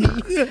 Tiny.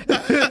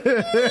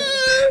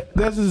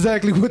 That's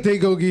exactly what they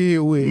go get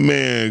here with.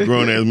 Man,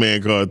 grown ass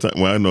man called Tiny.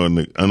 Well, I know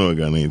a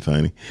guy named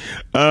Tiny.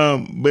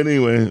 But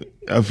anyway,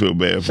 I feel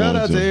bad for him. Shout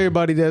out to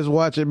everybody that's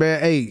watching, man.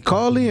 Hey,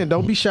 call in.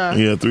 Don't be shy.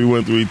 Yeah,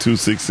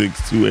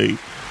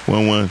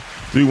 313-266-2811.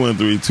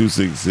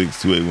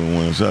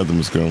 313-266-2811. Shout out to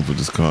Ms. Carmen for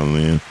just calling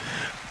in.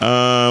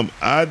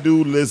 I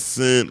do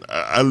listen.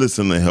 I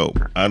listen to help.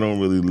 I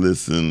don't really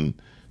listen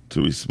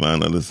to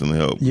respond. I listen to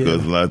help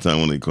because a lot of time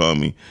when they call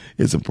me,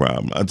 it's a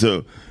problem. I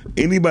tell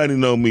anybody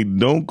know me,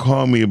 don't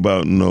call me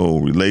about no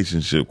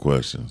relationship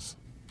questions.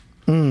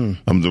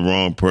 I'm the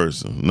wrong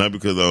person. Not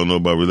because I don't know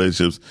about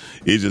relationships.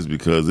 It's just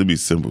because it be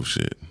simple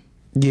shit.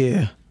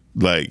 Yeah.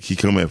 Like, he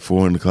come at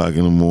 4 o'clock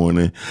in the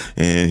morning,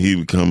 and he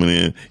be coming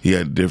in. He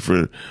had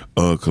different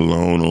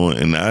cologne on.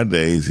 And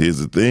nowadays, here's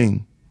the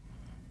thing.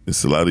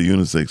 It's a lot of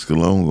unisex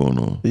cologne going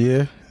on.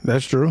 Yeah,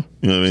 that's true.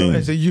 You know what I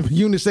mean? So it's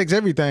unisex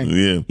everything.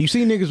 Yeah. You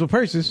see niggas with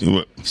purses.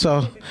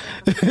 So. One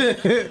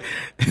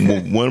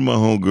of my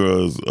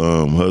homegirls'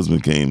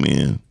 husband came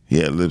in. He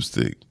had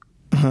lipstick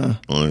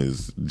on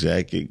his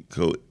jacket,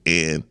 coat,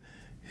 and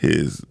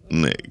his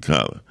neck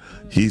collar.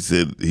 He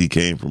said he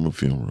came from a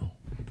funeral.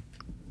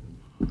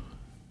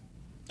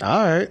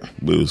 All right.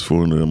 But it was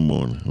 4 in the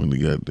morning when he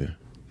got there.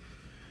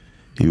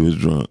 He was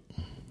drunk.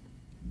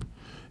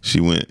 She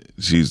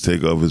was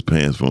take off his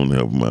pants for him to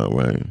help him out,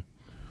 right?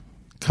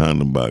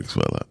 Condom box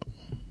fell out.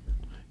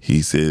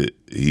 He said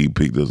he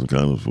picked up some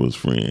condoms for his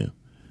friend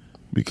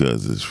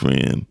because his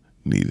friend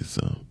needed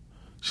some.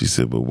 She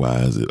said, but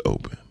why is it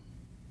open?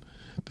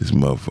 This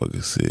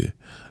motherfucker said,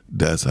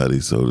 that's how they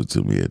sold it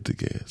to me at the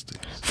gas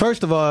station.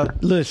 First of all,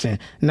 listen.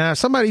 Now, if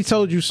somebody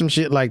told you some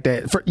shit like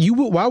that,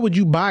 why would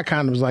you buy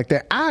condoms like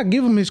that? I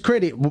give him his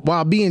credit.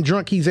 While being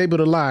drunk, he's able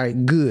to lie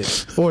good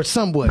or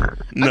somewhat. I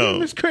give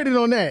him his credit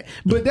on that.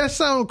 But that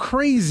sounds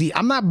crazy.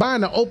 I'm not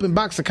buying an open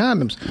box of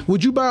condoms.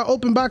 Would you buy an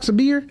open box of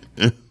beer?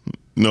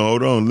 No,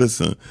 hold on.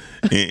 Listen.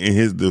 In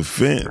his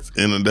defense,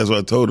 and that's why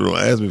I told her, don't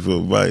ask me for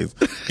advice.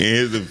 In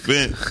his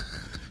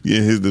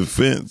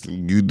defense,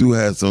 you do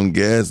have some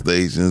gas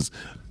stations.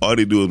 All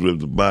they do is rip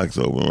the box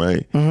open,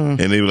 right? And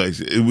they were like,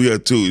 we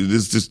got 2.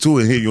 There's just 2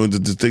 in here. You want to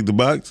just take the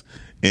box?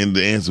 And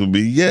the answer would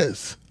be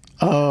yes.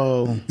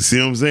 Oh. See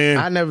what I'm saying?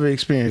 I never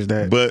experienced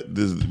that. But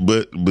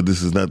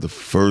this is not the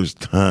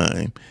first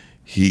time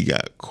he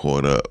got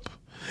caught up.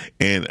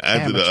 And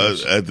after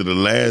the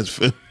last...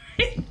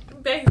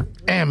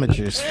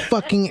 Amateurs.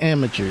 Fucking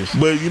amateurs.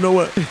 But you know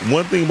what?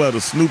 One thing about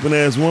a snooping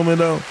ass woman,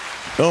 though,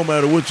 don't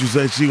matter what you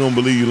say, she gonna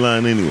believe you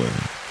lying anyway.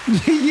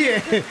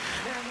 Yeah.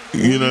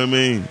 You know what I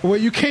mean? Well,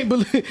 you can't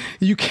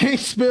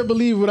spell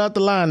believe without the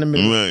lie in the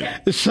middle.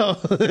 Right. So,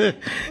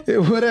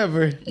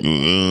 whatever.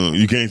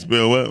 You can't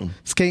spell what?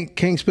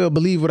 Can't spell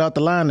believe without the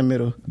lie in the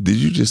middle. Did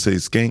you just say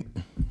skank?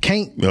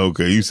 Can't.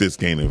 Okay, you said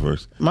skank at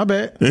first. My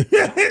bad.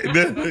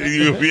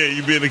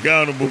 you being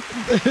accountable.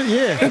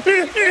 Yeah.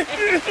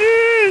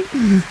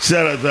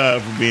 Shout out to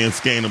her for being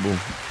scannable.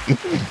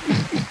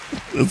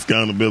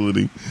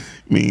 Accountability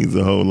means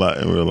a whole lot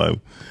in real life.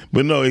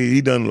 But no,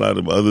 he done a lot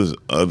of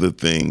other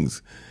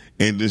things.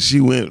 And then she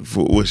went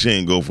for, well, she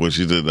ain't go for it.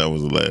 She said that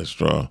was the last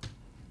straw.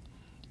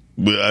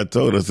 But I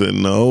told her, I said,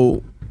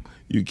 no,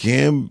 you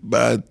can't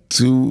buy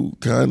 2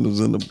 condoms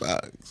in the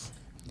box.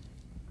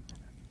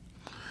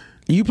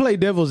 You play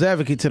devil's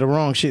advocate to the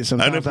wrong shit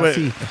sometimes. I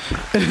see.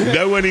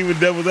 That wasn't even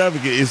devil's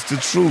advocate. It's the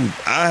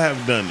truth. I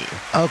have done it.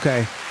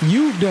 Okay.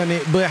 You've done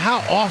it, but how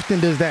often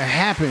does that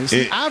happen?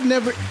 See,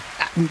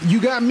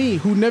 you got me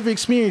who never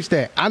experienced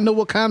that. I know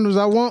what condoms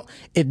I want.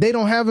 If they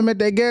don't have them at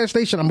that gas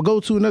station, I'm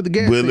going to go to another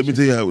gas station. Let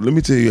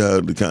me tell you how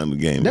the condom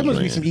game that was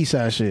must be some East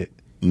Side shit.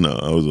 No,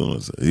 I was on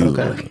the side.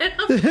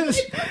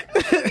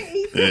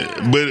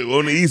 But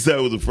on the East Side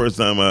was the first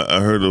time I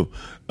heard of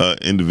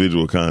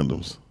individual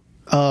condoms.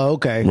 Oh,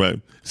 okay. Right.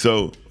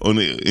 So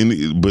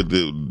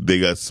they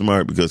got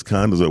smart because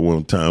condoms at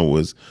one time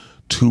was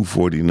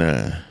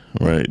 $249.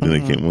 Right. Then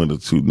they came to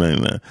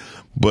 $299.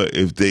 But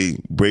if they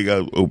break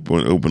out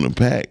open a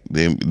pack,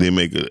 they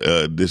make an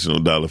additional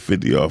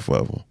 $1.50 off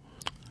of them.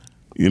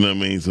 You know what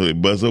I mean? So they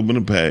bust open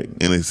a pack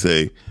and they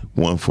say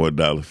one for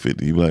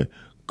 $1.50. You be like,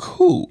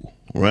 cool,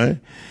 right?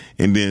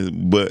 And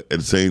then, but at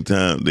the same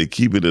time, they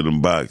keep it in a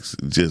box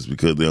just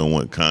because they don't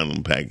want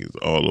condom packets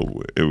all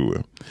over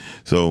everywhere.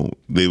 So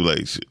they were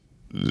like,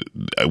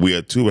 we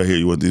got 2 right here.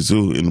 You want these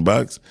 2 in the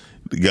box?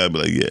 The guy be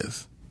like,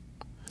 yes.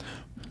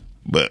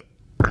 But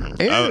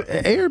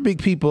Arabic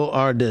people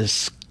are the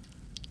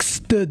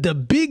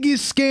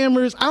biggest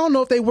scammers. I don't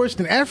know if they worse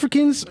than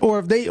Africans or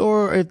if they.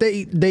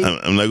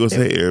 I'm not gonna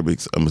say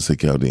Arabics. I'm gonna say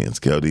Chaldeans.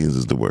 Chaldeans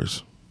is the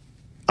worst.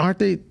 Aren't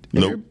they?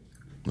 Nope.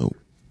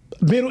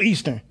 Middle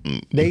Eastern.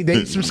 They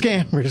some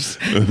scammers.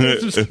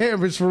 Some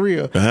scammers for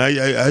real. How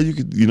you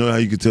could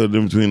tell the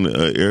difference between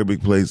the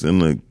Arabic place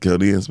and the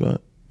Chaldean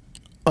spot?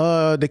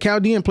 The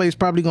Chaldean place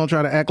probably gonna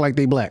try to act like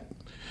they black.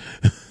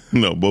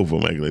 No, both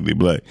of them act like they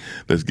black.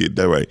 Let's get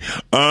that right.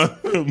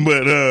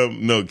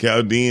 No,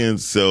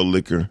 Chaldeans sell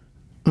liquor,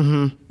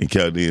 and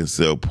Chaldeans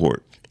sell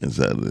pork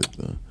inside of it.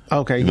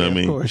 Okay, you know what I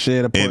mean? Of course,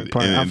 yeah, the pork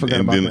part. I forgot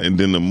about that. And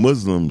then the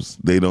Muslims,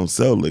 they don't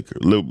sell liquor.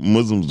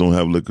 Muslims don't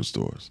have liquor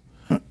stores.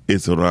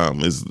 It's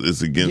haram.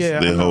 It's against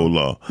their whole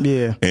law.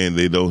 Yeah, and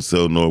they don't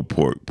sell no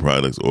pork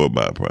products or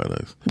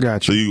byproducts.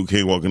 Gotcha. So you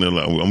can't walk in there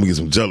like, I'm gonna get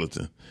some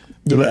gelatin.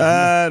 You're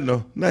like,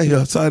 no, not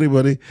here. Sorry,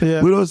 buddy.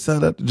 Yeah. We don't sell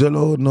that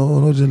Jello.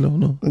 No Jello,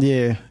 no.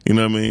 Yeah. You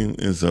know what I mean?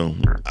 And so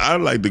I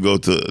like to go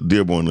to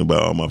Dearborn and buy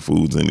all my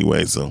foods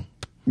anyway. So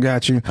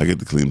got you. I get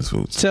the cleanest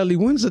foods. Telly,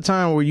 when's the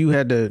time where you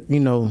had to,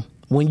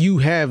 when you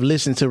have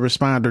listened to,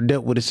 respond, or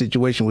dealt with a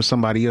situation with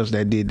somebody else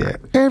that did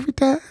that? Every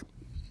time.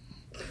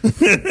 So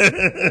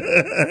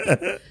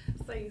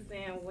you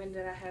saying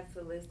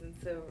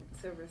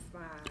to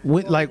respond.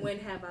 When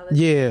have I listened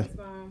to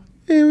respond?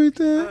 Every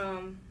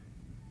time.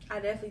 I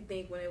definitely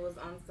think when it was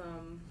on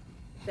some,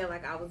 felt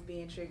like I was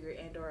being triggered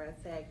and or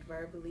attacked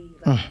verbally,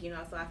 like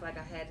so I feel like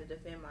I had to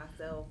defend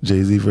myself.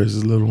 Jay-Z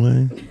versus Lil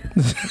Wayne.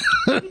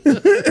 But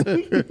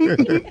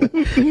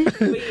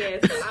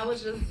yeah, so I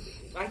was just,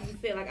 like you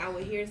said, like I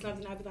would hear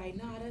something, I'd be like,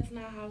 no, that's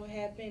not how it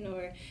happened,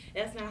 or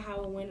that's not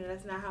how it went, or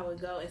that's not how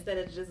it go, instead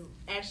of just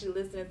actually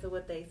listening to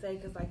what they say,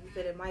 because like you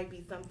said, it might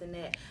be something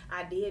that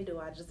I did do,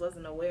 I just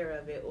wasn't aware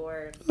of it,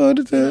 or all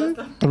the time.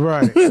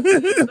 Right.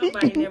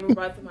 Somebody never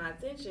brought to my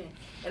attention,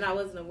 and I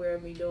wasn't aware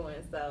of me doing,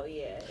 so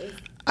yeah.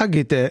 I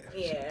get that.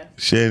 Yeah.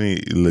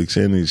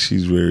 Shani,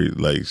 she's very,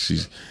 like,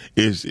 she's,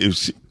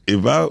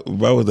 if I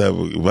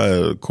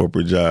had a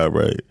corporate job,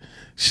 right,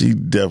 she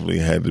definitely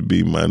had to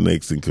be my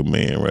next in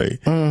command, right?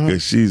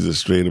 Because she's a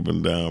straight up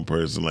and down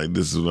person. Like,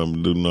 this is what I'm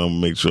gonna do. Now I'm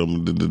gonna make sure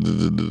I'm gonna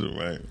do,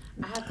 right?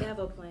 I have to have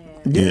a plan.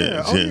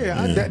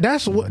 Yeah.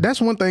 That's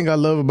one thing I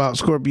love about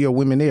Scorpio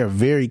women. They are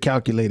very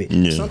calculated.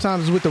 Yeah.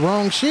 Sometimes it's with the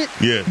wrong shit.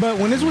 Yeah. But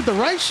when it's with the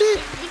right shit,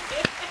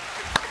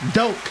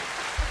 dope.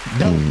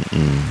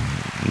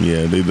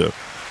 Yeah, they do.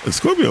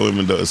 Scorpio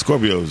women, though.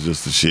 Scorpio is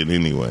just the shit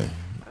anyway.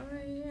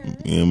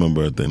 Yeah, my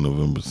birthday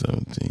November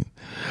 17th.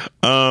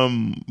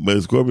 But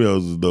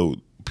Scorpios is dope,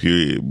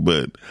 period.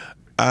 But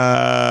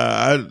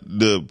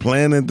the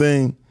planning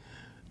thing,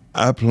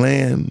 I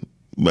plan,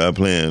 but I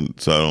plan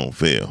so I don't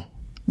fail.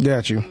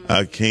 Got you.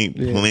 I can't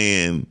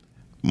plan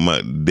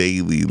my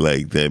daily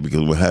like that,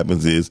 because what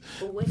happens is.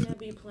 But wouldn't that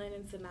be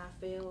planning to not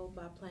fail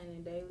by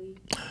planning daily?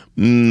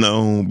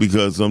 No,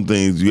 because some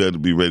things you have to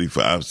be ready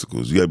for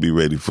obstacles. You got to be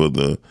ready for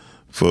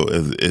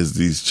as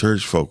these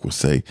church folk would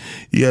say,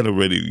 you got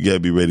to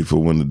be ready for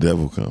when the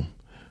devil come,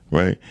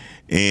 right?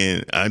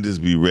 And I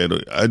just be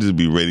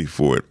ready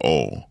for it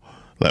all,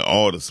 like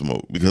all the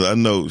smoke, because I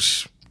know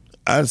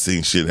I've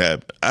seen shit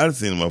happen. I've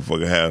seen a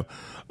motherfucker have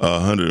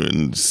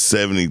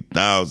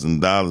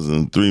 $170,000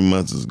 in 3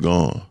 months is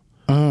gone,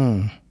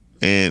 and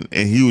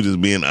he was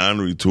just being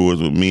honorary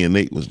towards what me and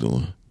Nate was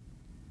doing.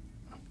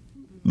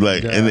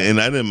 Like,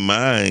 and I didn't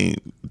mind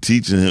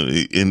teaching him,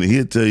 and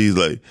he'll tell you, he's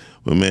like,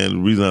 well, man, the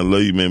reason I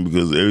love you, man,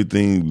 because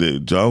everything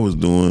that y'all was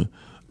doing,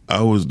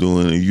 I was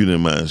doing, and you didn't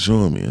mind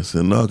showing me. I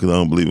said, no, because I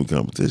don't believe in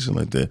competition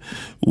like that.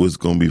 What's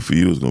going to be for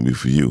you is going to be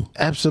for you.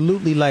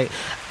 Absolutely. Like,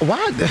 why?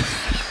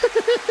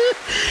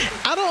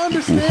 I don't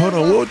understand. Hold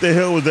on, what the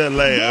hell was that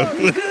laugh?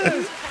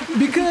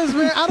 Because,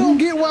 man, I don't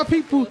get why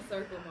people...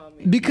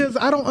 Because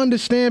I don't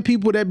understand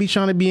people that be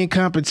trying to be in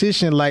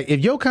competition. Like,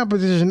 if your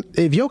competition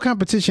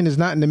is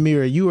not in the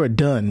mirror, you are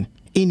done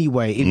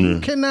anyway. If you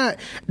cannot,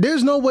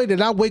 there's no way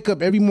that I wake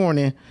up every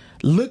morning,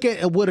 look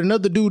at what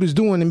another dude is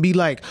doing, and be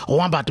like,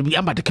 "Oh, I'm about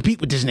to compete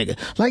with this nigga."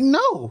 Like,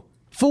 no,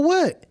 for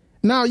what?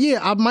 Now, yeah,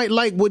 I might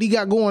like what he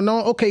got going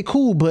on. Okay,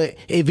 cool. But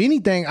if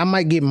anything, I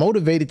might get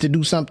motivated to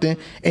do something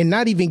and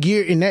not even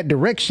gear in that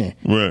direction.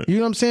 Right. You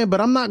know what I'm saying? But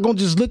I'm not going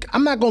to just look.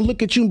 I'm not going to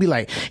look at you and be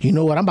like, you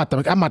know what? I'm about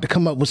to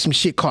come up with some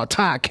shit called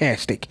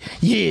Toddcastic.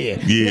 Yeah.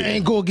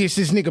 And go against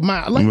this nigga.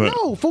 Like, right.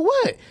 No, for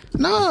what?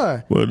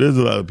 Nah. Well, there's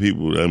a lot of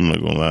people, I'm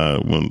not going to lie,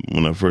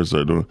 when I first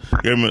started doing,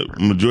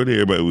 majority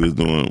of everybody was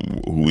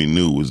doing, who we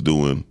knew was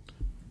doing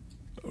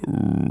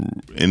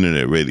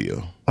internet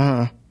radio.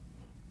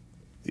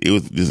 It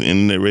was just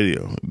internet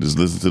radio. Just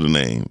listen to the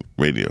name,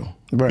 radio.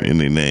 Right. In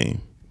their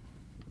name.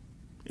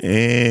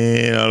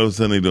 And all of a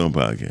sudden they're doing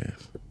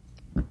podcasts.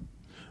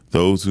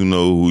 Those who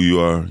know who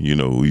you are, you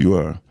know who you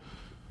are.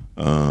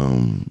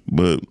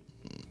 But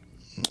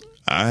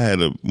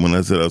when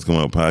I said I was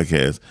coming out with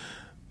podcasts,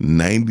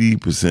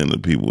 90%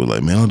 of people were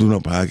like, man, I don't do no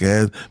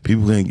podcast.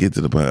 People can't get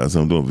to the podcast. So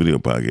I'm doing video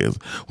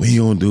podcasts. When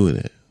you gonna do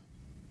it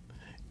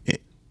at?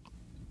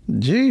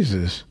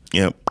 Jesus.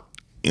 Yep.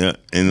 Yeah,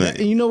 and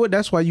you know what?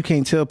 That's why you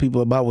can't tell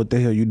people about what the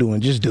hell you're doing.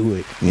 Just do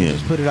it. Yeah.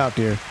 Just put it out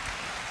there.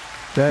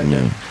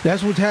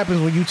 That's what happens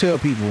when you tell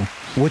people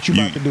what you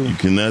about to do. You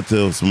cannot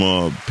tell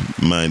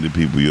small-minded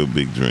people your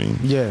big dream.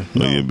 Yeah,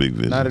 or your big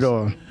vision. Not at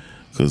all.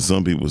 Because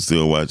some people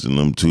still watching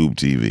them tube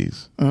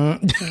TVs.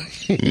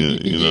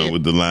 You know,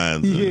 with the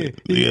lines. They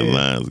got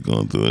lines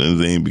going through it. And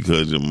it ain't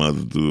because your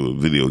mother threw a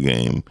video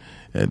game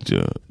at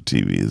your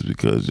TV. It's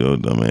because your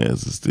dumb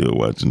ass is still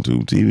watching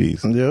tube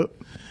TVs. Yep.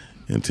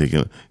 And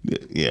taking,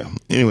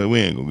 Anyway, we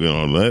ain't gonna get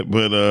on that,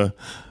 but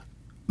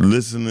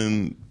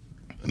listening,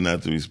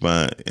 not to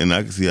respond, and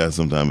I can see how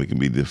sometimes it can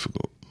be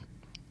difficult.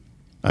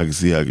 I can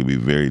see how it can be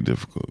very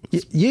difficult.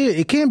 Yeah,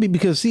 it can be,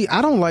 because see,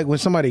 I don't like when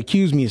somebody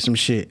accuse me of some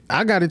shit.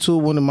 I got into it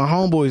with one of my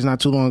homeboys not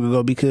too long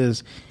ago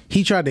because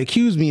he tried to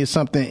accuse me of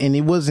something, and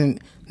it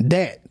wasn't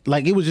that.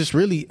 Like, it was just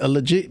really a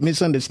legit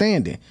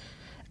misunderstanding.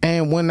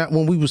 And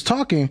when we was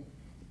talking,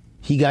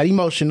 he got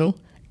emotional.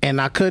 And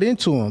I cut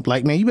into him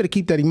like, man, you better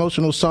keep that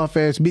emotional, soft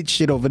ass bitch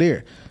shit over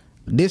there.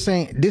 This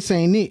ain't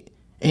it.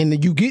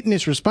 And you getting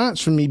this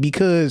response from me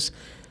because,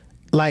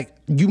 like,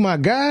 you my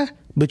guy,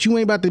 but you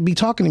ain't about to be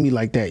talking to me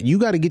like that. You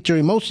got to get your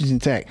emotions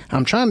intact.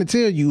 I'm trying to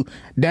tell you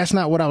that's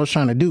not what I was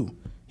trying to do.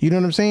 You know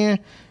what I'm saying?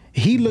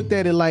 He looked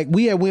at it like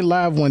we had went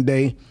live one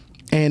day,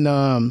 and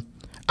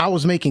I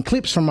was making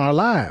clips from our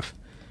live.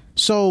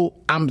 So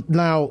I'm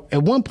now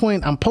at one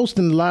point I'm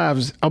posting the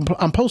lives,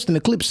 I'm posting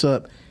the clips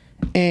up,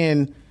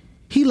 and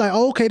he like,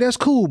 oh, okay, that's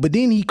cool. But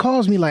then he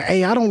calls me like,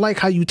 hey, I don't like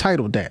how you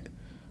titled that.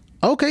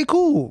 Okay,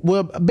 cool.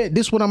 Well, I bet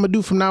this is what I'm gonna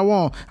do from now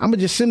on. I'm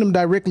gonna just send them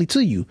directly to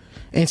you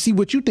and see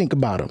what you think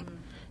about them.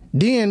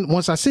 Then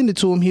once I send it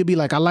to him, he'll be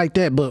like, I like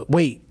that, but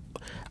wait,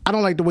 I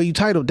don't like the way you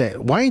titled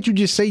that. Why ain't you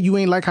just say you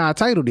ain't like how I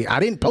titled it?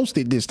 I didn't post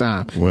it this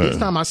time. Right. This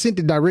time I sent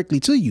it directly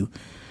to you.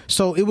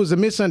 So it was a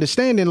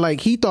misunderstanding. Like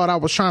he thought I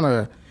was trying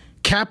to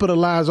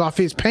capitalize off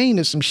his pain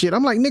or some shit.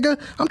 I'm like, nigga,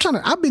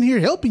 I've been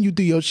here helping you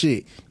through your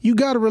shit. You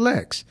gotta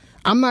relax.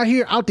 I'm not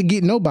here out to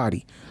get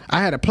nobody.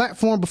 I had a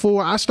platform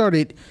before I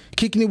started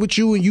kicking it with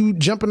you and you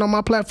jumping on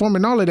my platform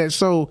and all of that.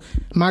 So,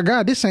 my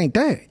God, this ain't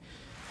that.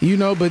 You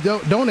know, but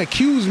don't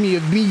accuse me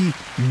of me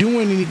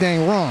doing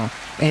anything wrong.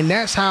 And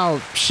that's how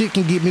shit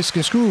can get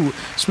misconstrued,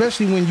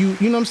 especially when you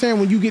know what I'm saying,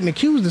 when you getting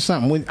accused of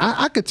something. When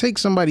I could take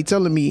somebody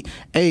telling me,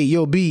 hey,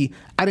 yo, B,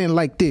 I didn't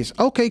like this.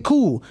 Okay,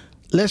 cool.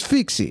 Let's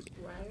fix it.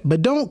 Right.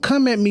 But don't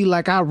come at me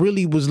like I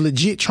really was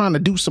legit trying to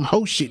do some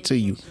whole shit to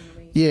you.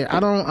 Yeah, I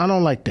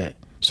don't like that.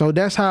 So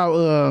that's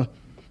how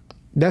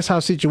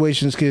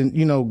situations can,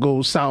 you know,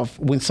 go south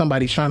when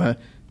somebody's trying to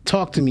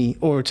talk to me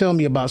or tell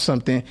me about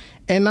something,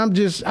 and I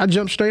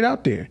jump straight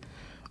out there.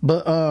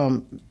 But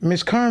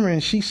Miss Carmen,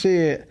 she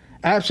said,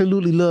 I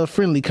absolutely love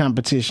friendly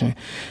competition.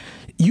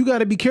 You got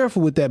to be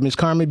careful with that, Miss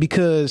Carmen,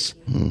 because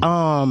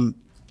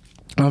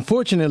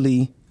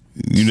unfortunately,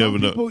 you never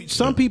know.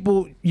 Some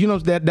people, you know,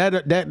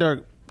 that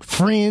are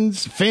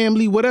friends,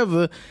 family,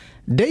 whatever,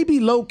 they be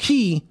low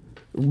key,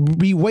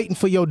 be waiting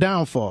for your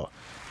downfall.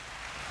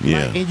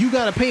 Yeah. Right? And you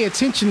got to pay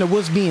attention to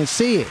what's being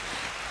said.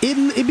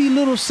 It be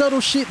little subtle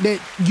shit that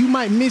you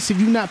might miss if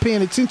you're not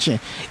paying attention.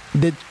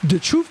 The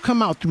truth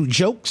come out through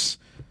jokes,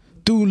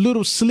 through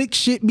little slick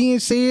shit being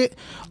said,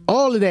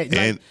 all of that.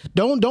 Like,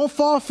 don't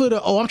fall for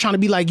the, I'm trying to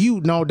be like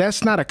you. No,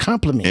 that's not a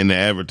compliment. And the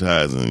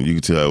advertising, you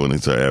can tell when they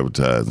start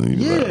advertising.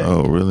 You like,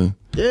 oh, really?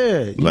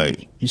 Yeah.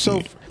 Like,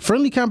 so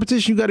friendly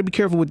competition, you got to be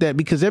careful with that,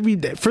 because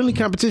friendly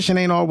competition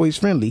ain't always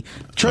friendly.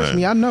 Trust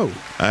me, I know.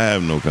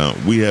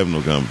 We have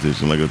no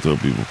competition, like I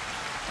told people.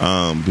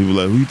 People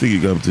like, who you think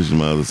your competition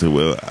miles? I say,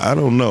 well, I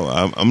don't know.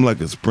 I'm like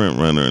a sprint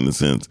runner in the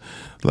sense,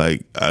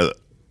 like I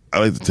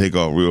like to take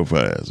off real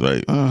fast,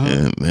 right?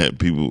 And have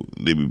people,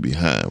 they be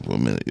behind for a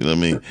minute, you know what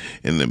I mean?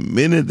 And the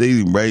minute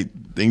they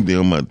think they're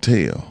on my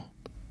tail,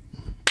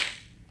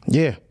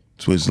 yeah,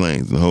 switch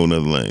lanes in a whole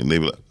nother lane. They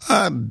be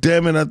like,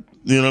 damn it,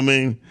 you know what I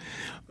mean?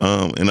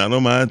 And I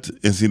don't mind.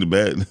 And see,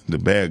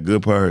 the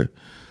good part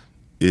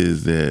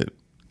is that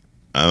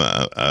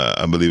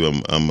I believe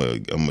I'm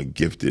a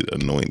gifted,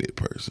 anointed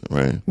person,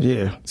 right?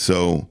 Yeah.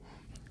 So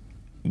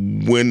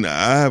when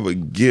I have a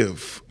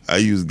gift, I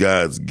use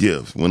God's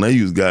gift. When I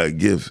use God's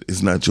gift,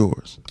 it's not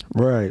yours.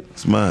 Right.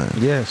 It's mine.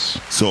 Yes.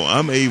 So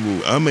I'm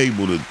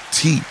able to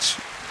teach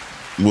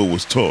what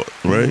was taught,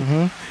 right?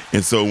 Mm-hmm.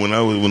 And so when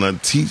I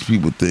teach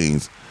people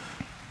things,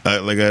 I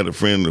had a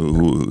friend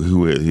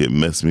who had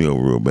messed me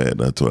over real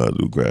bad. I told him how to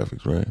do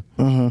graphics, right?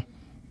 Mm-hmm.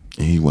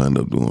 And he wound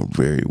up doing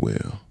very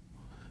well.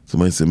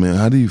 Somebody said, man,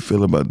 how do you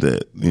feel about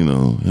that? You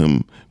know,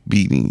 him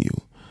beating you.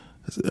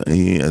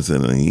 I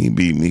said, he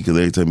beat me because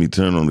every time he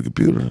turned on the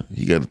computer,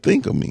 he got to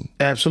think of me.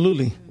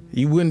 Absolutely.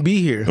 You wouldn't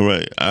be here.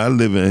 Right. I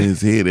live in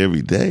his head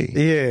every day.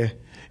 Yeah.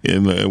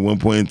 And at one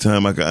point in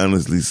time, I can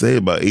honestly say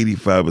about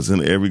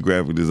 85% of every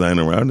graphic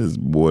designer around this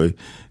boy,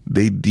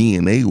 they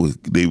DNA was,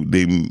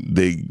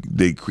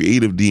 they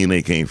creative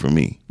DNA came from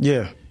me.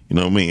 Yeah. You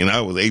know what I mean? And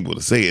I was able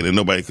to say it and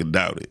nobody could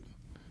doubt it.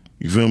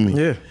 You feel me?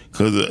 Yeah.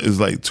 Because it's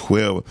like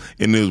 12.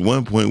 And there's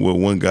one point where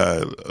one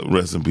guy,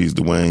 rest in peace,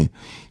 Dwayne,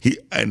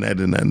 and I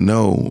did not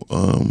know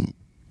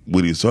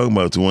what he was talking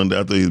about. To one day,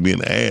 I thought he was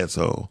being an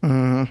asshole.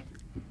 Mm-hmm.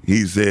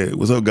 He said,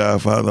 what's up,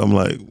 Godfather? I'm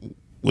like,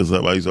 what's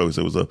up? I used to always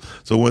say, what's up?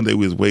 So one day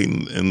we was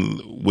waiting,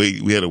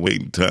 we had a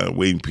waiting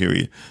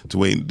period,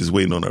 just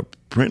waiting on our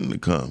printing to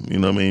come. You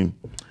know what I mean?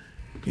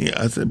 Yeah,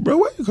 I said, bro,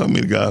 why you call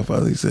me the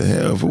Godfather? He said,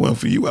 hell, if it wasn't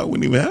for you, I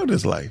wouldn't even have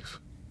this life.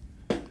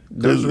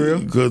 That's real.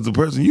 Because the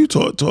person you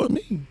taught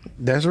me.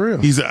 That's real.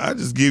 He said, I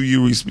just give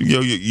you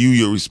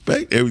your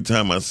respect every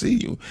time I see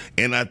you.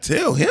 And I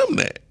tell him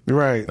that.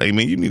 Right. Like,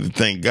 man, you need to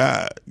thank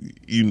God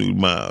you knew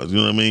Miles. You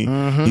know what I mean?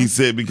 Mm-hmm. He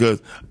said,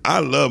 because I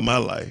love my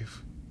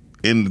life.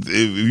 And if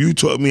you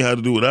taught me how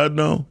to do what I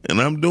know,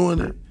 and I'm doing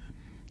it,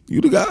 you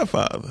the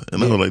Godfather.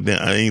 And I was like,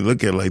 damn, I ain't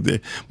look at it like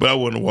that. But I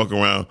want to walk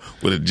around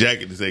with a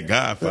jacket to say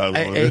Godfather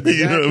on it. Exactly.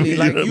 You know what I mean?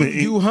 Like, you know what I mean?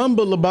 you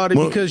humble about it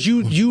because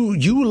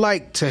you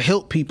like to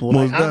help people.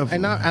 Like,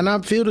 I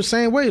feel the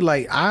same way.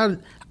 Like, I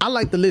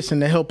like to listen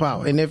to help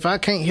out. And if I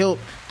can't help,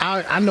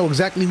 I know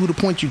exactly who to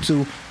point you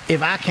to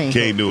if I can't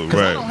help. Do it,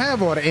 right. I don't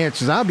have all the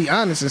answers. I'll be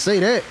honest and say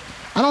that.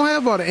 I don't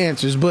have all the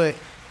answers, but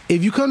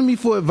if you come to me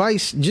for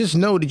advice, just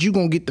know that you're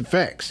going to get the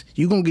facts.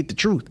 You're going to get the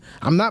truth.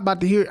 I'm not about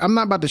to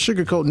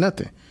sugarcoat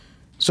nothing.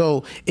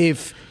 So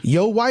if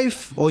your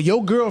wife or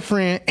your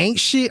girlfriend ain't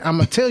shit, I'm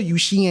going to tell you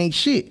she ain't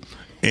shit.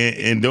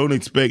 And don't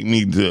expect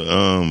me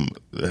to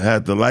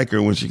have to like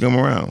her when she come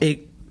around.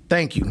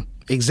 Thank you.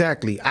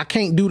 Exactly. I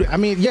can't do that. I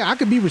mean, yeah, I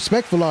could be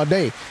respectful all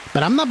day,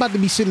 but I'm not about to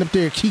be sitting up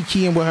there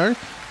kikiing with her. I'm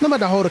not about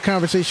to hold a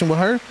conversation with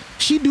her.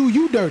 She do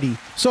you dirty.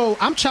 So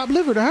I'm chopped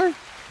liver to her.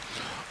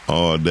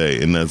 All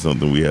day, and that's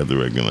something we have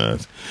to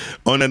recognize.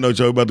 On that note,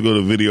 y'all, we're about to go to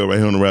a video right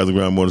here on the Rise and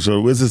Grind Morning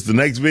Show. This is the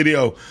next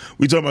video.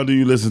 We talking about, do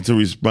you listen to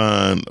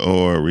respond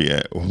or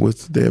react?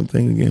 What's the damn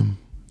thing again?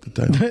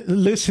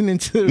 listening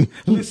to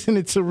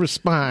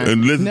respond.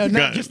 And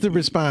not just to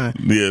respond.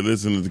 Yeah,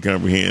 listening to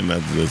comprehend,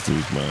 not just to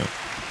respond.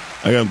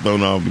 I got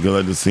thrown off because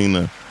I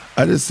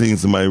just seen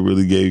somebody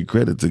really gave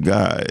credit to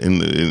God in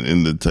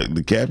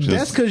the captions.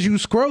 That's because you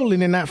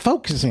scrolling and not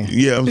focusing.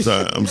 Yeah, I'm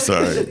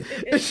sorry.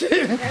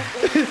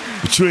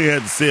 But you ain't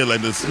had to say it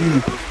like this.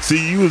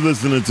 You was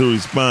listening to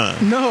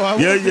respond. No, I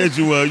wasn't. Yes,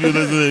 you were. You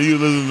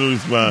listening to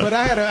respond. But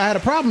I had a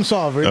problem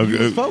solver. Okay. You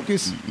was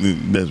focused.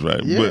 That's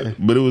right. Yeah.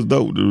 But it was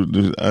dope.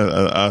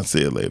 I'll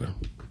say it later.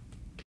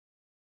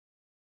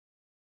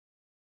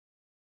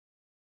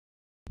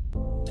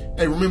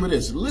 Hey, remember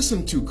this.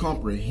 Listen to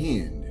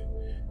comprehend,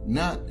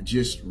 not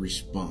just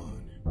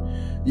respond.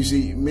 You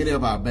see, many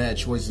of our bad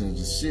choices and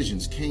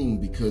decisions came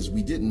because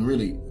we didn't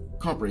really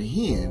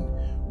comprehend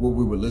what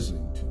we were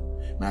listening to.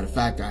 Matter of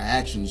fact, our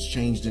actions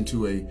changed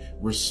into a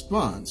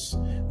response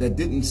that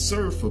didn't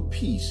serve for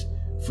peace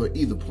for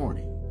either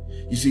party.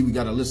 You see, we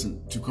got to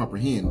listen to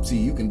comprehend. See,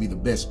 you can be the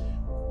best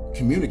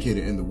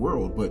communicator in the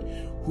world, but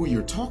who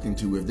you're talking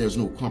to, if there's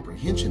no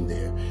comprehension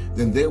there,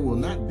 then there will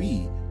not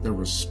be the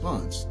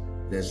response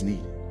that's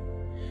needed.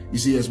 You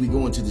see, as we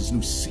go into this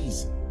new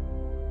season,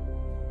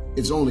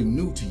 it's only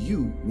new to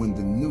you when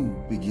the new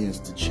begins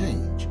to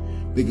change,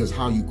 because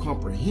how you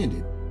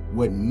comprehended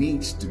what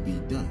needs to be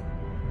done.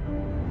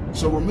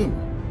 So remember,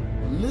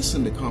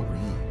 listen to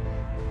comprehend,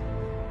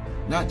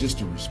 not just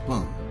to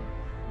respond,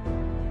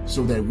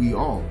 so that we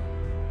all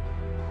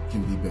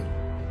can be better.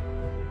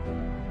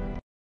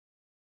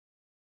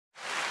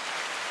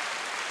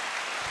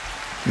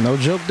 No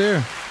joke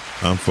there.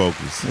 I'm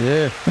focused.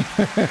 Yeah.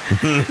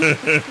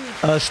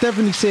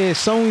 Stephanie said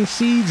sowing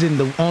seeds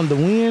on the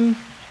wind.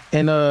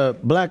 And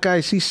Black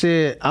Ice, he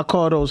said, I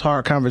call those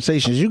hard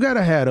conversations. You got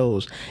to have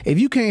those. If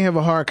you can't have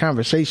a hard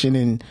conversation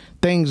and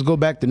things go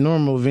back to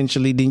normal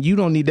eventually, then you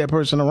don't need that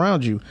person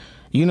around you.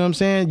 You know what I'm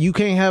saying? If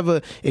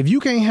you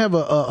can't have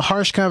a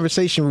harsh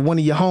conversation with one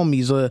of your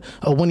homies or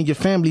one of your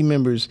family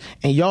members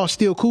and y'all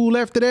still cool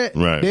after that,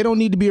 right, they don't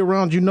need to be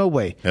around you no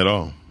way. At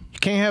all. You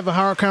can't have a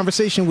hard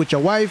conversation with your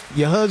wife,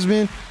 your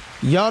husband.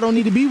 Y'all don't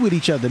need to be with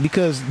each other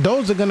because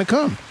those are going to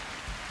come.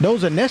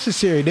 Those are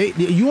necessary.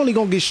 You only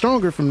going to get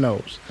stronger from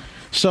those.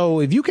 So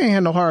if you can't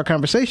have no hard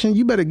conversation,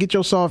 you better get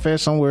your soft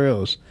ass somewhere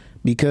else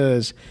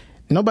because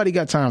nobody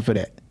got time for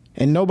that.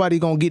 And nobody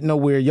going to get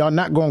nowhere. Y'all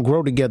not going to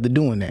grow together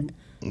doing that.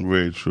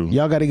 Very true.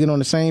 Y'all got to get on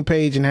the same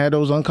page and have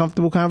those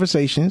uncomfortable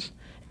conversations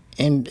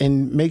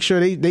and make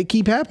sure they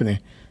keep happening.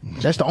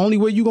 That's the only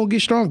way you're going to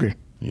get stronger.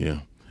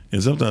 Yeah.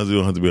 And sometimes it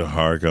don't have to be a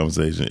hard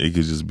conversation. It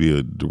could just be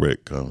a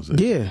direct conversation.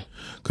 Yeah.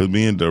 Because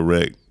being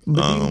direct.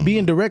 But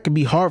being direct can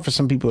be hard for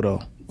some people,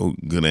 though. Oh,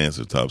 good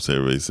answer. Top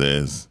Survey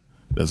says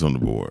that's on the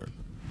board.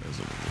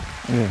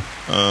 Yeah.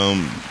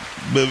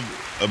 But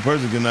a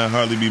person cannot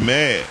hardly be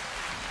mad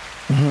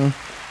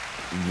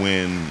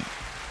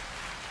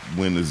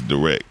when it's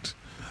direct.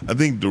 I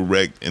think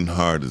direct and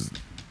hard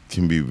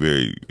can be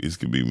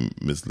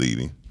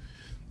misleading.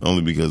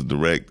 Only because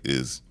direct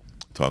is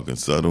talking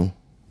subtle,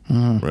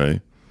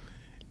 right?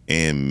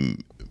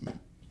 And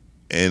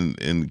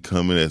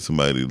coming at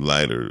somebody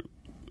lighter,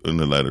 in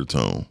a lighter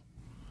tone.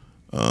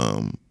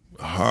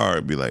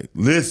 Hard be like,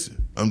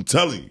 listen, I'm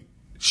telling you,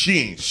 she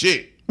ain't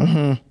shit.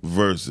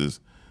 Versus,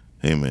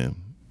 hey man,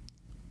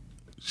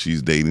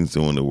 she's dating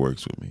someone that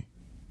works with me.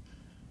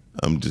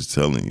 I'm just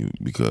telling you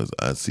because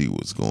I see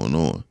what's going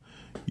on.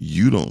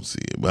 You don't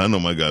see it, but I know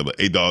my guy. But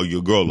hey, dog,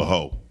 your girl a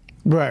hoe.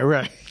 Right.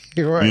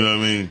 You're right. You know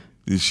what I mean?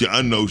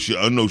 I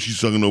know she's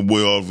sucking her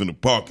boy off in the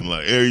parking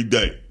lot every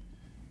day.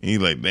 And he's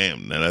like,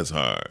 damn, now that's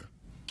hard.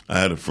 I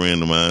had a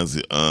friend of mine.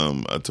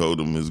 I told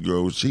him his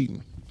girl was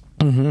cheating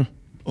on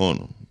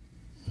him.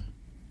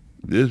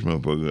 This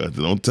motherfucker, I said,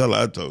 don't tell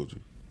her I told you.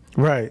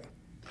 Right.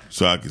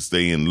 So I could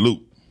stay in the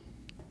loop.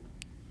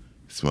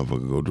 This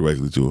motherfucker go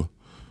directly to her.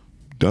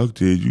 Doc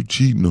said you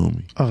cheating on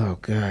me. Oh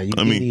God, you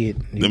idiot.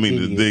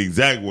 The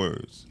exact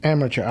words.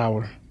 Amateur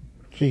hour.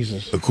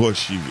 Jesus. Of course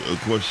she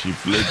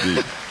flipped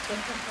it.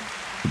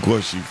 Of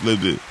course she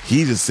flipped it.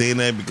 He just saying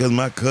that because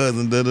my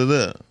cousin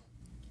da-da-da.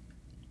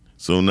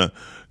 So now,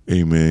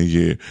 hey man,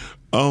 yeah.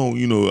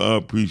 I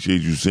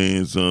appreciate you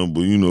saying something,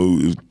 but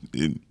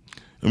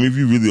if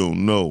you really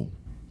don't know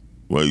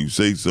why you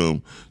say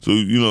something. So,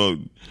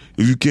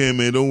 if you can,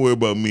 man, don't worry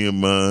about me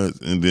and mine.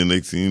 And then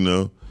next thing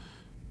you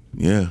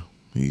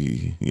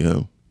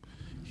know,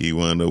 he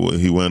wound up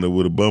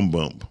with a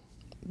bump.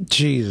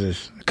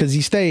 Jesus, because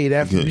he stayed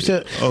after you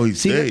said. Oh, he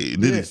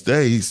stayed. Did he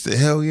stay? He stayed.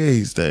 Hell yeah,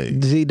 he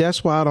stayed. See,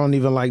 that's why I don't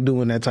even like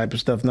doing that type of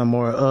stuff no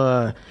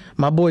more.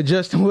 My boy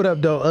Justin, what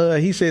up though?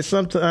 He said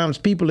sometimes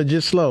people are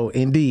just slow.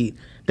 Indeed,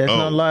 there's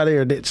not a lot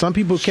there. Some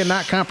people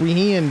cannot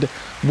comprehend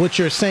what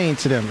you're saying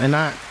to them, and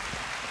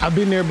I've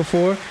been there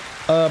before.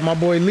 my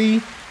boy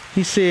Lee,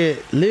 he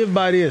said, live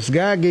by this.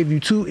 God gave you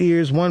 2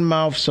 ears, 1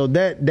 mouth, so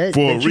that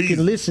you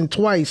can listen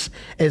twice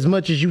as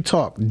much as you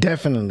talk.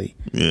 Definitely.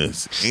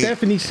 Yes.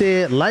 Stephanie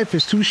said, life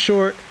is too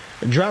short.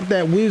 Drop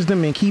that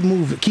wisdom and keep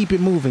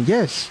it moving.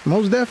 Yes,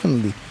 most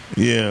definitely.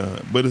 Yeah,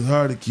 but it's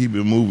hard to keep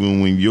it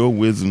moving when your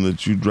wisdom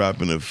that you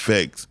drop in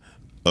affects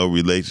a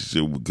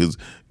relationship, because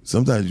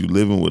sometimes you're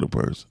living with a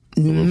person,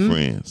 with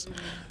friends.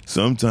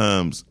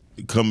 Sometimes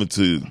coming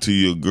to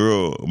your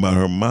girl about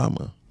her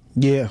mama.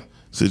 Yeah.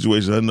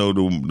 Situation, I know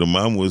the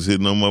mama was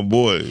hitting on my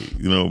boy,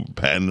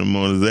 patting him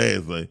on his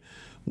ass like,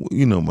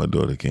 my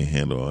daughter can't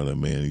handle all that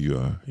man you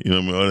are. You know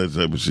what I mean? All that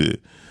type of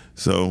shit.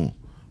 So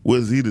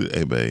was he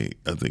hey babe,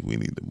 I think we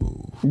need to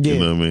move. Yeah. You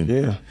know what I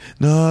mean? Yeah.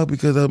 No,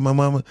 because my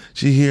mama,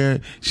 she here,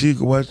 she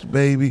can watch the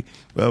baby.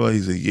 Blah, blah. He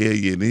said,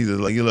 yeah. And he's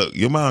just like, look,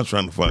 your mom's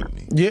trying to fuck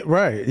me. Yeah,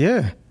 right,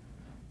 yeah.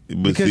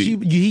 But because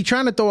he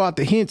trying to throw out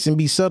the hints and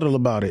be subtle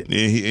about it.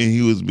 And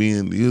he was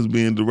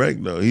being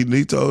direct though.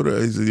 He told her,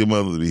 he said, your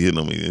mother be hitting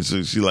on me. And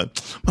so she like,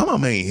 my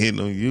mama ain't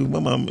hitting on you. My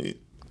mama.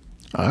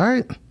 All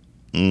right.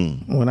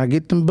 When I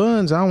get them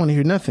buns, I don't want to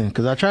hear nothing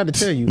because I tried to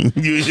tell you.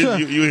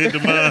 you hit the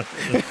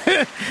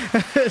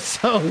bun.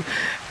 So,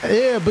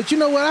 yeah, but you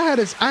know what? I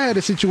had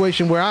a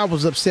situation where I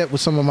was upset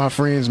with some of my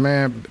friends,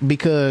 man,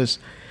 because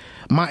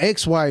my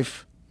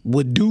ex-wife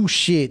would do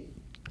shit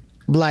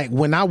like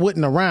when I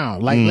wasn't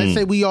around. Like, let's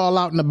say we all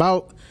out and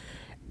about,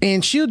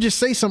 and she'll just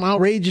say some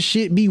outrageous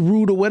shit, be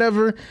rude or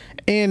whatever,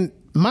 and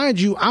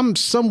mind you, I was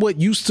somewhat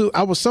used to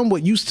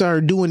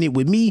her doing it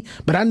with me,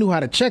 but I knew how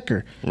to check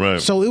her. Right.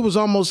 So it was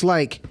almost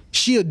like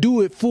she'll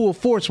do it full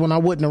force when I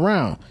wasn't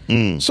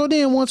around. So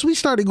then once we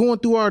started going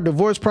through our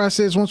divorce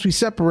process, once we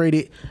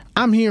separated,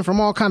 I'm hearing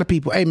from all kind of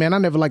people, hey man, I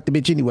never liked the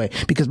bitch anyway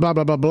because blah,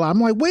 blah, blah, blah. I'm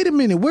like, wait a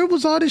minute, where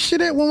was all this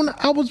shit at when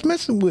I was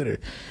messing with her?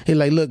 He's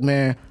like, look,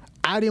 man,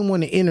 I didn't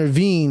want to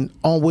intervene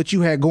on what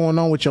you had going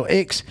on with your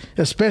ex,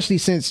 especially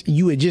since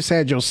you had just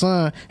had your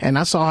son and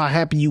I saw how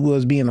happy you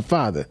was being a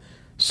father.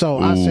 So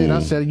I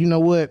said, you know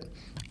what?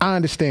 I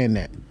understand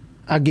that.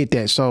 I get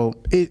that. So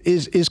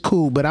it's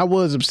cool. But I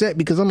was upset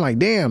because I'm like,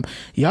 damn,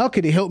 y'all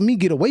could have helped me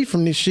get away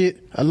from this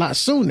shit a lot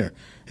sooner.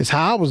 It's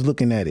how I was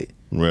looking at it.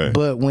 Right.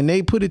 But when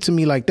they put it to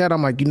me like that,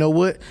 I'm like, you know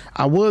what?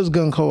 I was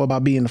gung-ho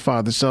about being the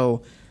father.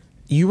 So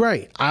you're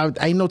right. I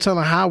ain't no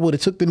telling how I would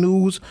have took the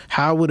news,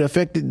 how it would have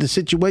affected the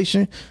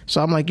situation.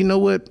 So I'm like, you know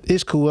what?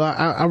 It's cool.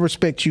 I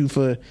respect you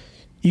for,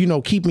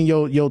 keeping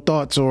your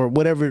thoughts or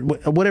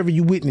whatever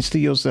you witness to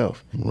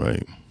yourself.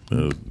 Right.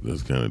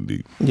 That's kind of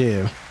deep.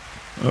 Yeah.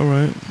 All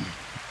right.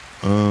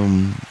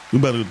 We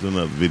about to go to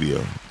another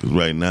video because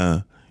right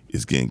now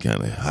it's getting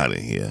kind of hot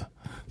in here.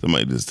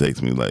 Somebody just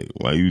texts me like,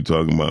 why are you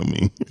talking about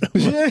me?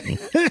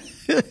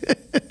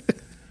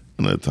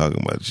 I'm not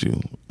talking about you.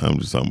 I'm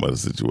just talking about the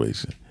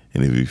situation.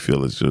 And if you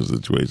feel it's your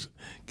situation,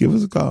 give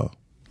us a call.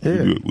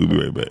 Yeah. We'll be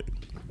right back.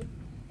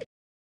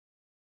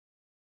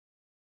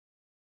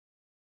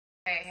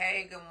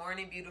 Hey, good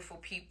morning, beautiful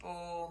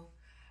people.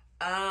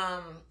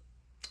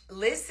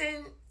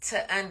 Listen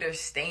to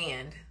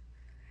understand.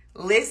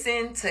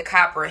 Listen to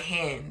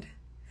comprehend.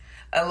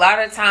 A lot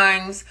of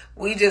times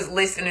we just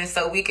listening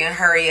so we can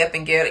hurry up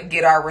and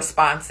get our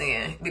response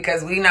in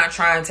because we're not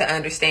trying to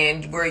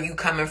understand where you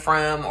coming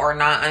from or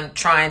not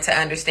trying to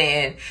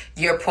understand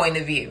your point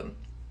of view.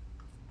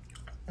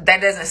 That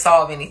doesn't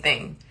solve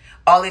anything.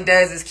 All it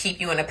does is keep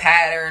you in a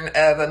pattern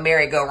of a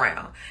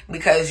merry-go-round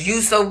because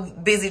you so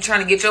busy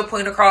trying to get your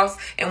point across.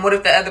 And what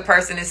if the other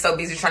person is so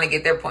busy trying to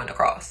get their point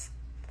across?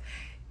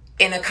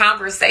 In a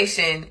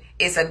conversation,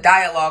 it's a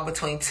dialogue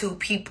between two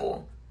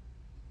people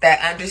that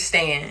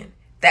understand,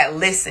 that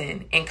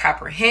listen and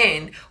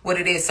comprehend what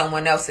it is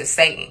someone else is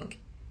saying.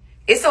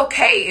 It's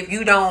okay if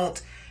you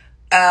don't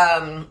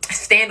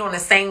stand on the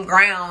same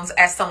grounds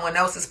as someone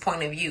else's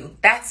point of view.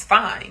 That's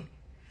fine.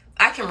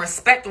 I can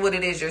respect what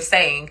it is you're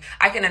saying.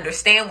 I can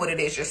understand what it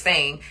is you're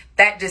saying.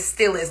 That just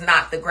still is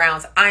not the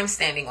grounds I'm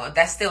standing on.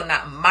 That's still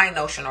not my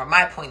notion or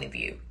my point of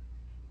view.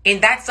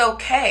 And that's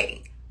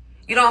okay.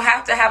 You don't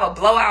have to have a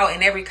blowout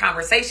in every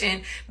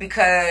conversation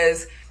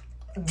because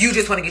you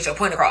just want to get your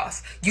point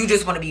across. You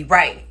just want to be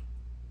right.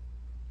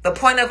 The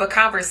point of a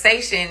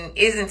conversation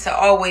isn't to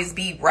always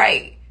be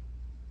right.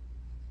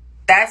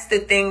 That's the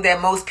thing that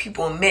most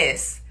people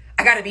miss.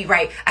 I gotta be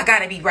right. I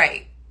gotta be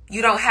right.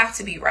 You don't have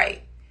to be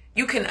right.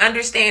 You can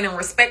understand and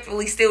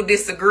respectfully still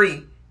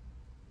disagree.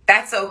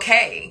 That's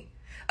okay.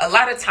 A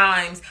lot of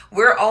times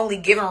we're only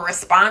given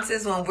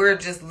responses when we're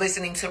just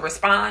listening to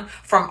respond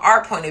from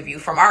our point of view,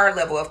 from our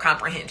level of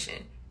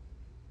comprehension.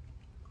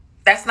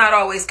 That's not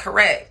always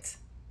correct.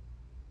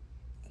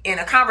 In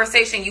a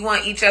conversation, you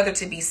want each other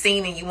to be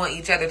seen and you want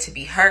each other to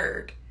be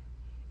heard.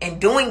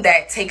 And doing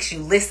that takes you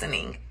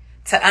listening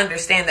to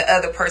understand the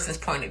other person's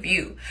point of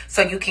view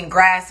so you can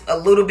grasp a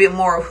little bit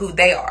more of who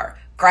they are,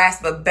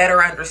 grasp a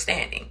better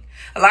understanding.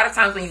 A lot of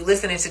times when you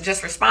listen to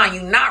just respond,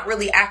 you're not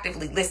really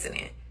actively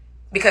listening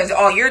because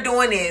all you're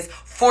doing is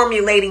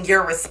formulating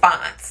your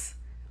response,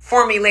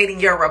 formulating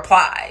your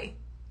reply.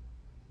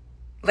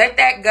 Let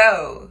that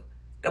go.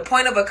 The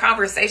point of a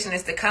conversation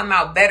is to come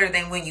out better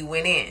than when you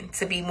went in,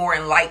 to be more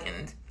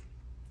enlightened,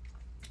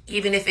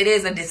 even if it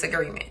is a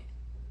disagreement.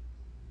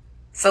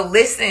 So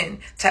listen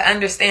to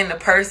understand the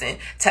person,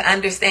 to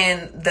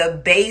understand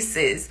the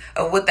basis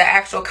of what the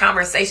actual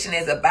conversation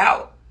is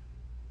about.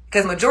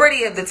 Because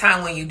majority of the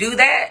time when you do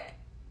that,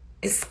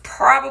 it's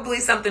probably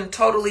something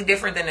totally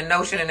different than the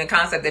notion and the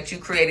concept that you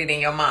created in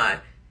your mind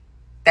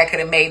that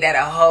could have made that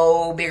a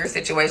whole bigger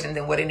situation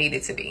than what it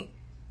needed to be.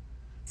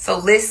 So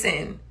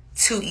listen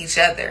to each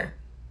other.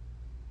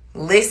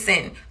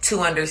 Listen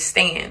to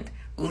understand.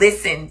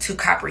 Listen to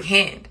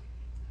comprehend.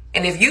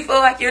 And if you feel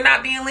like you're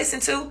not being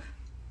listened to,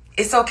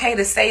 it's okay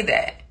to say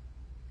that.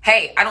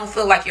 Hey, I don't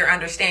feel like you're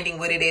understanding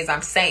what it is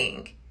I'm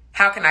saying.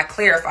 How can I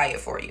clarify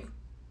it for you?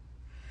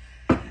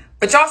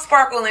 But y'all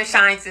sparkle and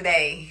shine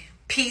today.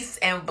 Peace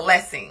and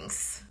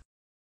blessings.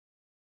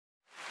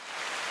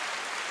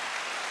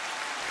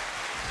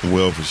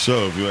 Well, for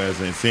sure, if your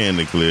ass ain't saying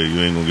it clear,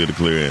 you ain't gonna get a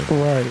clear answer.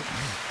 Right.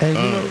 And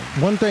you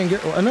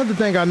know, another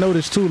thing I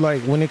noticed too,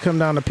 like when it come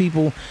down to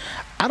people,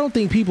 I don't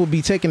think people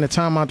be taking the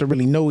time out to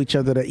really know each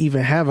other, to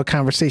even have a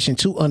conversation,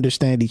 to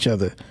understand each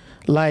other.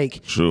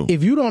 Like, True.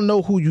 If you don't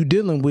know who you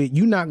dealing with,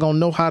 you're not gonna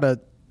know how to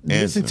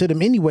listen to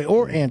them anyway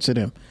or answer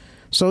them.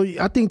 So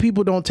I think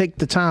people don't take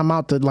the time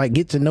out to like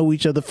get to know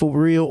each other for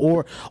real,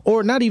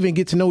 or not even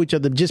get to know each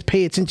other, just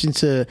pay attention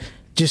to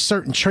just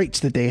certain traits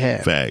that they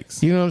have.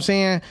 Facts. You know what I'm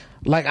saying?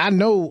 Like I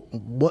know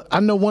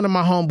one of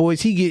my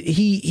homeboys,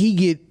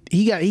 he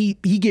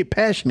get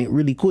passionate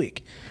really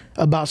quick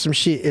about some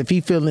shit if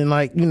he feeling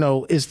like, you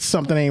know, it's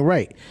something ain't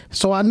right.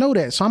 So I know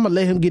that. So I'm gonna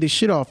let him get his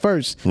shit off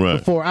first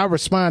before I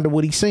respond to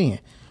what he's saying.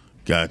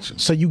 Gotcha.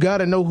 So you got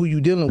to know who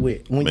you dealing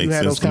with when you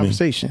have those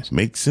conversations.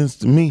 Makes sense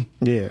to me.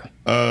 Yeah.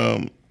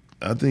 I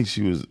think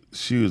she is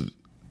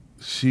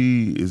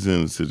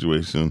in a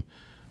situation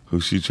who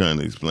she's trying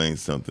to explain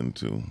something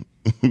to.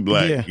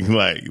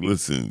 like,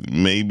 listen,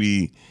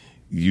 maybe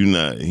you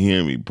not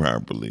hearing me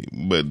properly,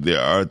 but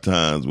there are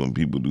times when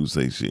people do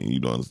say shit and you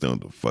don't understand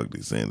what the fuck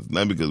they're saying. It's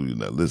not because we're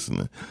not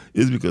listening.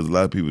 It's because a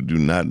lot of people do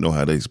not know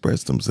how to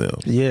express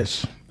themselves.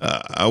 Yes.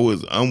 I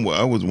was one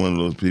of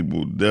those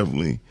people,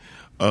 definitely.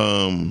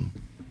 I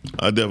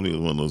definitely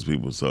was one of those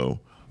people. So,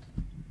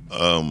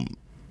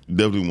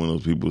 definitely one of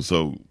those people.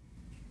 So,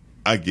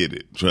 I get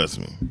it. Trust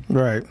me.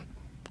 Right.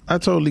 I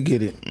totally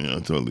get it. Yeah, I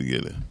totally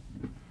get it.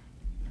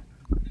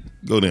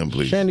 Go down,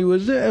 please. Shandy,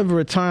 was there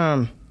ever a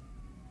time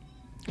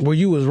where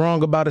you was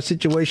wrong about a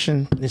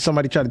situation and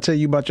somebody tried to tell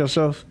you about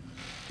yourself?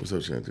 What's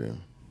up, Chantel?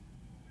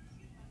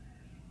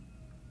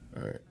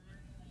 All right.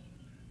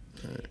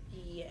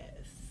 Yes.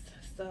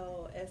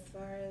 So as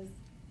far as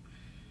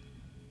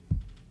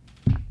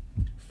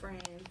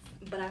friends,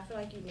 but I feel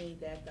like you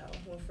need that though.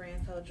 When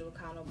friends hold you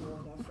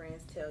accountable, when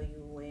friends tell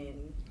you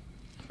when,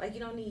 like, you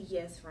don't need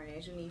yes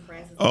friends. You need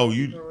friends. Yeah,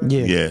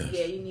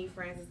 you need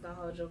friends that's gonna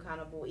hold you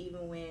accountable,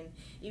 even when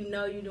you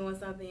know you're doing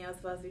something else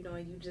supposed to be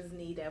doing. You just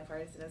need that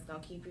person that's gonna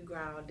keep you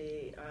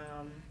grounded.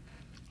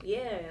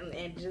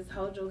 And just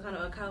hold your kind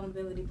of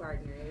accountability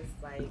partners.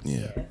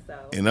 So.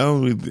 And I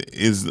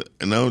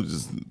don't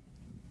just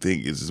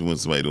think it's just when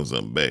somebody doing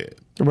something bad.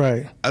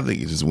 Right. I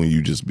think it's just when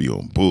you just be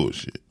on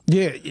bullshit.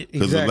 Yeah, exactly.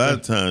 Because a lot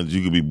of times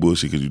you could be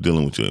bullshit because you're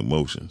dealing with your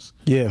emotions.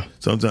 Yeah.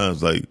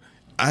 Sometimes, like,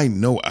 I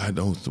know I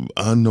do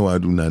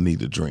not need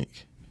to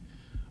drink.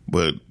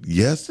 But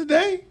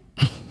yesterday,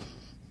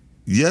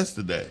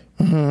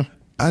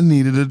 I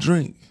needed a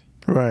drink.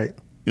 Right.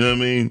 You know what I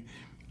mean?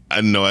 I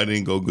know I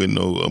didn't go get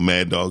a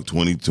Mad Dog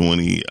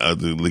 2020 out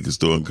the liquor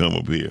store and come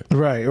up here.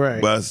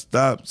 Right. But I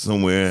stopped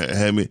somewhere and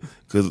had me,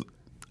 because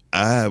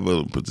I have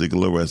a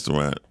particular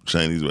restaurant,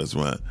 Chinese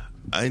restaurant.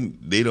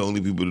 They the only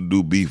people to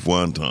do beef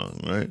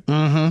wonton, right?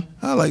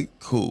 Mm-hmm. I like,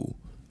 cool.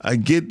 I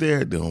get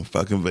there, they're on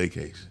fucking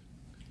vacation.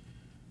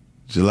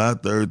 July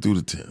 3rd through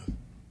the 10th.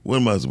 What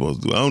am I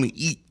supposed to do? I only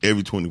eat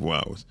every 24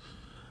 hours.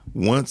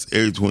 Once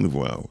every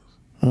 24 hours.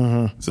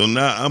 Mm-hmm. So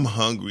now I'm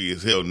hungry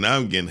as hell. Now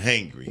I'm getting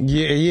hangry.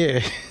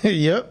 Yeah.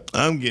 Yep.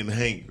 I'm getting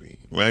hangry,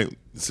 right?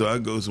 So I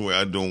go somewhere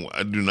I do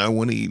not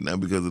want to eat, not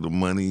because of the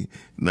money,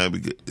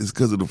 it's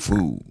because of the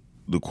food,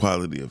 the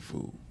quality of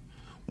food.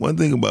 One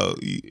thing about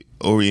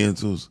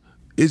Orientals,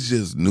 it's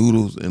just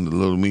noodles and the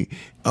little meat.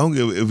 I don't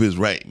give if it's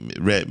rat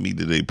meat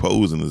that they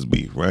posing as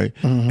beef, right?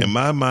 Mm-hmm. And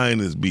my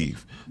mind is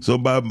beef. So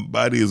my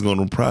body is going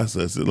to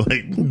process it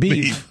like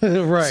beef.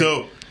 Right.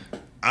 So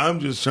I'm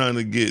just trying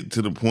to get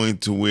to the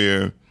point to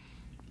where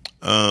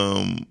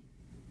I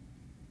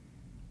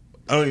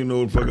don't even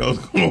know what the fuck I was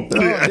going to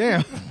Oh,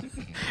 damn.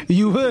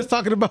 You was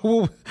talking about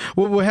what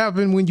will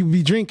happen when you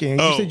be drinking.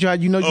 You said I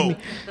know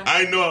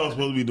I was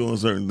supposed to be doing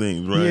certain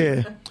things, right?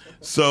 Yeah.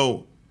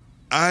 So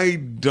I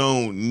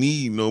don't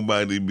need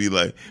nobody to be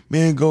like,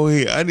 man, go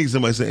ahead. I need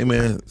somebody to say, hey,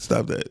 man,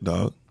 stop that,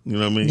 dog. You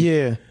know what I mean?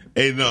 Yeah.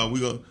 Hey, no,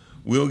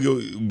 we'll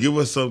give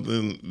us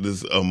something,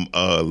 this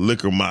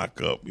liquor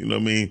mock-up. You know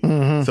what I mean?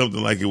 Mm-hmm.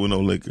 Something like it with no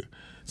liquor.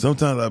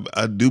 Sometimes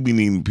I do be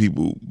needing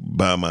people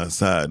by my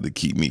side to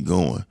keep me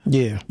going.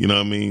 Yeah. You know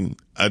what I mean?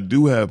 I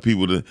do have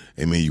people that,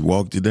 hey, man, you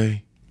walk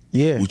today?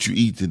 Yeah. What you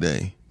eat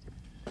today?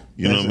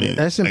 You know what I mean?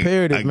 That's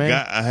imperative, man.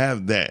 I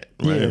have that,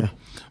 right? Yeah.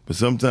 But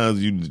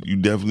sometimes you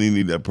definitely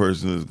need that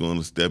person that's going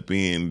to step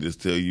in and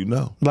just tell you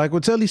no. Like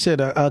what Telly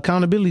said,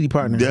 accountability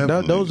partner.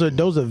 Definitely.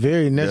 Those are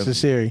very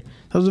necessary.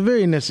 Definitely. Those are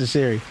very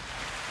necessary.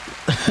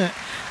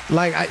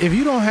 Like if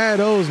you don't have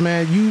those,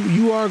 man,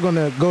 you are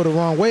gonna go the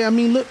wrong way. I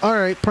mean, look, all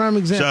right, prime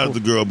example. Shout out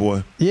to Girl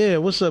Boy. Yeah,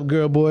 what's up,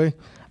 Girl Boy?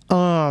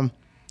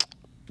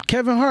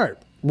 Kevin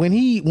Hart when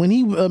he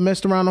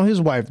messed around on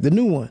his wife, the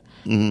new one.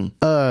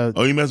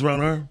 Mm-hmm. He messed around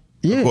on her?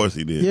 Yeah, of course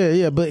he did.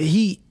 Yeah.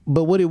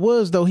 But what it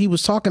was though, he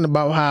was talking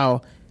about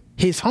how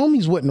his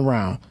homies wasn't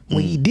around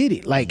when he did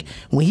it. Like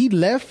when he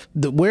left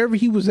wherever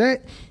he was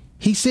at.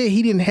 He said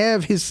he didn't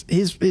have his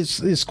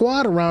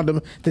squad around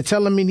him to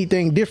tell him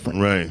anything different.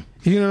 Right.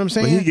 You know what I'm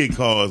saying? But he get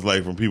calls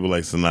like from people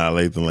like Sanaa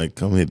Lathan, like,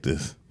 come hit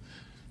this.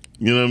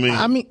 You know what I mean?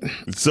 I mean,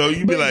 so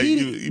you be like,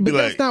 but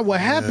that's not what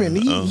happened.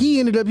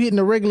 He ended up hitting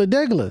a regular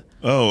degler.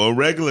 Oh, a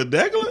regular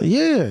degler?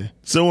 Yeah.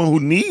 Someone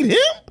who need him?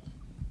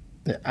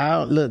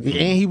 Look, and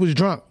he was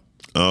drunk.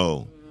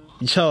 Oh.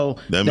 So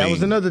that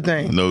was another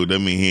thing. No, that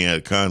means he had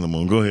a condom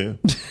on. Go ahead.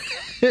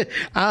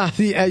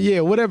 Yeah,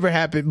 whatever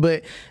happened,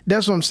 but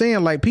that's what I'm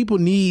saying. Like people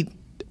need,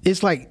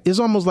 it's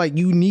almost like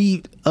you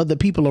need other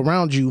people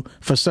around you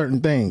for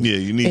certain things. Yeah,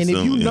 you need. And if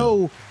you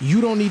know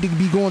you don't need to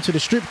be going to the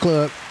strip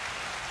club,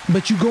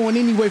 but you going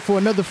anyway for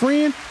another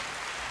friend,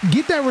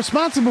 get that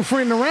responsible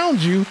friend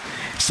around you,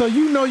 so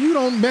you know you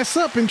don't mess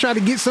up and try to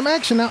get some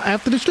action out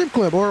after the strip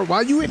club or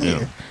while you in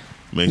there.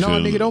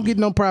 Nigga, don't get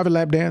no private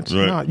lap dance.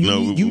 Right. We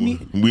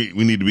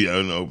need to be out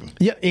in the open.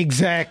 Yeah,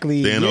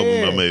 exactly. Stand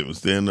open, my baby.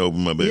 Stand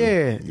open, my baby.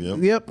 Yeah.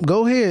 Yep.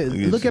 Go ahead.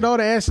 Look at all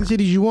the ass and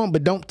titties you want,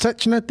 but don't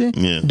touch nothing.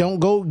 Yeah.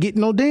 Don't go get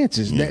no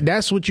dances. Yeah.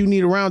 That's what you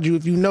need around you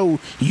if you know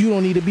you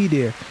don't need to be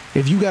there.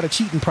 If you got a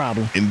cheating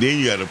problem. And then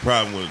you got a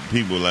problem with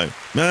people like,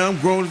 man, I'm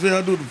grown as hell.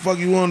 I do what the fuck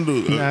you want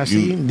to do. Nah,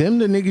 see, them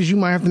the niggas you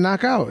might have to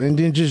knock out and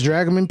then just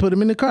drag them and put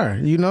them in the car,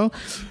 you know?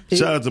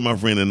 Shout out to my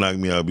friend that knocked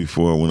me out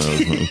before when I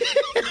was home.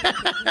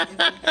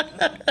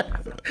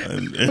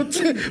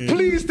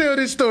 Please tell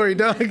this story,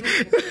 dog.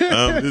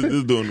 This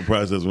is during the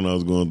process when I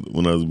was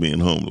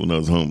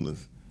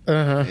homeless,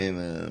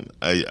 and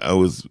I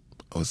was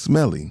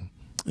smelly,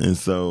 and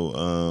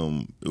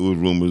so it was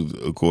rumors.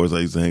 Of course, I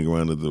used to hang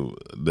around at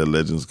the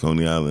Legends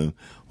Coney Island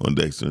on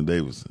Dexter and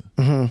Davidson.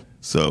 Mm-hmm.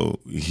 So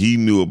he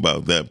knew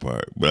about that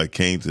part, but I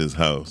came to his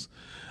house.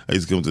 I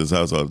used to come to his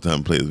house all the time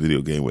and play his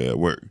video game while at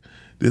work.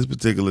 This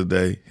particular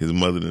day, his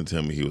mother didn't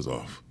tell me he was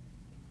off.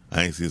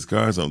 I ain't see his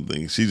car or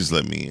something. She just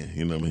let me in.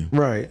 You know what I mean?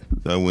 Right.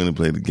 So I went and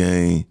played the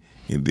game,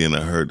 and then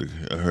I heard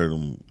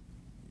him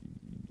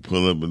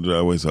pull up in the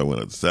driveway. So I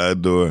went out the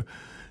side door,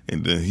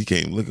 and then he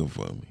came looking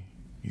for me.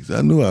 He said,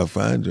 "I knew I'd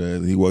find you."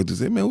 And he walked and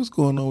said, "Man, what's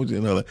going on with you?"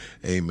 And I was like,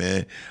 "Hey,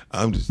 man,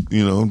 I'm just,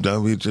 I'm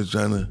down here just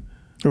trying to."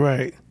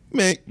 Right.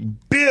 Man,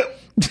 bip.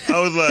 I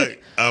was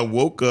like, I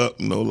woke up.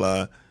 No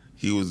lie.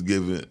 He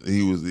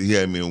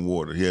had me in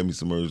water. He had me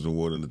submerged in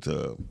water in the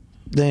tub.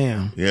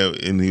 Damn. Yeah,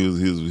 and he was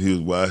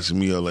washing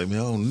me. I was like, man,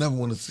 I don't never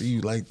want to see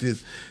you like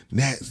this.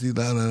 Nasty, He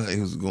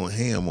was going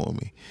ham on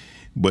me.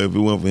 But if it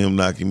weren't for him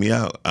knocking me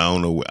out, I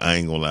don't know. I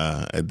ain't gonna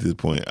lie. At this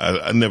point,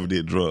 I never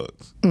did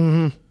drugs.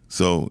 Mm-hmm.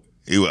 So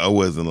I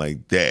wasn't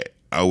like that.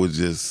 I was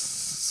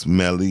just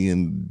smelly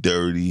and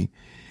dirty.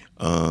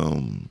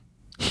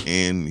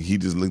 And he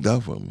just looked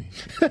out for me.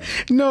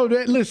 No,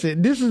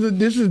 listen, this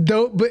is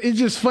dope, but it's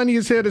just funny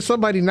as hell that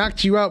somebody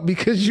knocked you out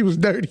because you was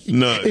dirty.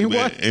 No,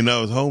 and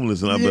I was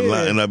homeless, and I've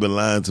been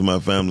lying to my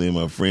family and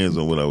my friends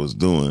on what I was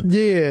doing.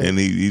 Yeah, and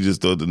he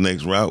just thought the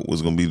next route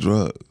was gonna be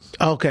drugs.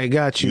 Okay,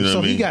 got you.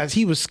 So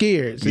he was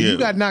scared. So you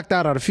got knocked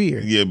out of fear.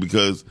 Yeah,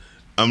 because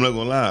I'm not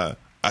gonna lie,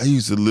 I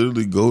used to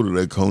literally go to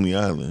that Coney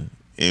Island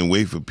and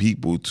wait for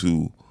people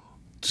to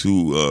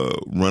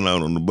run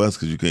out on the bus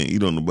because you can't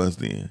eat on the bus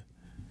then.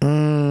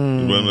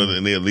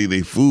 And they'll leave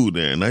their food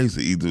there, and I used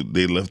to eat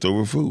their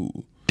leftover food.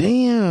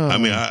 Damn. I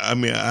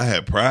mean, I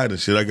had pride and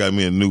shit. I got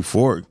me a new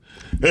fork,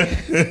 but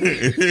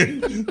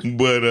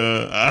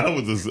I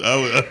was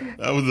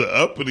an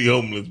uppity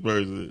homeless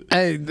person.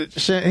 Hey,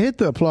 hit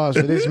the applause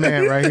for this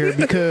man right here,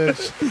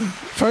 because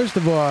first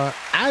of all,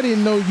 I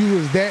didn't know you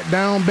was that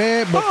down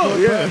bad,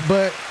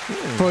 but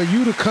for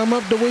you to come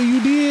up the way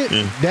you did,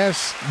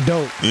 that's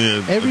dope.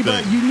 Yeah,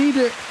 everybody, you need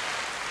to.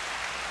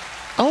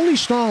 Only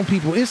strong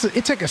people. It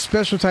take a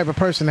special type of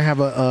person to have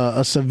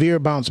a severe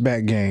bounce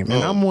back game,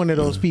 and I'm one of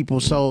those people.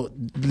 So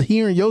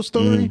hearing your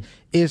story,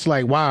 it's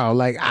like, wow,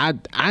 like I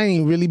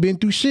ain't really been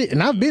through shit,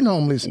 and I've been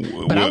homeless,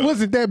 but I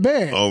wasn't that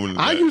bad.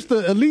 I used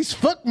to at least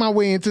fuck my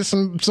way into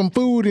some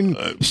food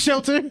and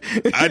shelter.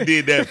 I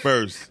did that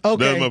first.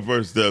 Okay, that was my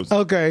first steps.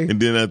 Okay,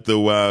 and then after a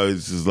while,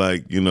 it's just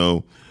like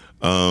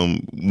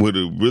what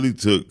it really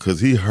took, because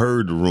he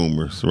heard the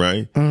rumors,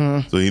 right?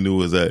 Mm-hmm. So he knew it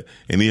was that,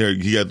 and he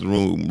got the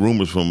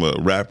rumors from a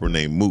rapper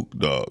named Mook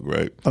Dog,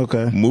 right?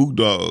 Okay. Mook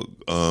Dog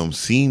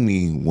seen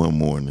me one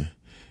morning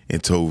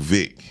and told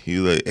Vic, he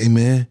was like, "Hey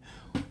man,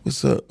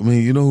 what's up? I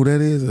mean, you know who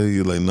that is?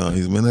 You're like, no.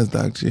 He's man, that's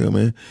Doc Chill,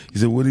 man. He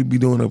said, what he be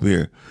doing up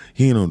here?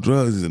 He ain't on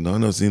drugs. He said, no, I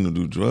never seen him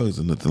do drugs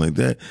or nothing like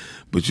that.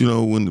 But you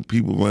know, when the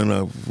people run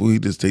out of food, he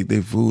just take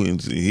their food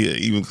and he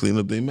even clean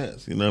up their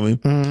mess. You know what I mean?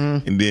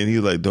 Mm-hmm. And then he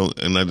was like, don't.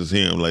 And I just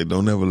hear him like,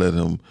 don't ever let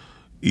him,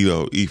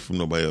 eat from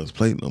nobody else's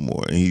plate no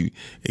more. And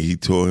he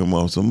tore him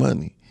off some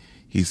money.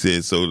 He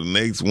said, so the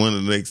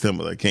next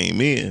time I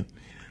came in,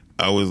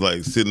 I was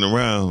like sitting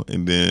around,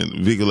 and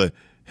then Vicky like,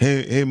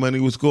 hey, money,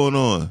 what's going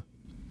on?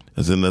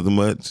 I said, nothing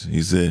much.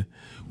 He said,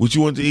 what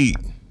you want to eat?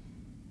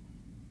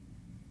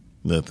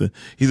 Nothing.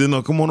 He said,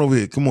 no, come on over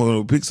here. Come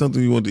on, pick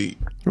something you want to eat.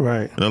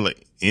 Right. And I'm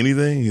like,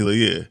 anything? He's like,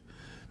 yeah.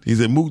 He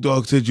said, Mook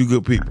Dog said you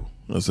good people.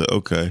 I said,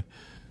 okay.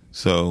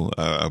 So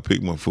I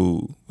picked my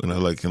food, and I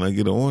like, can I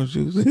get an orange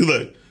juice? He's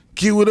like,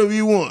 get whatever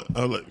you want.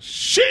 I was like,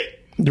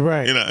 shit.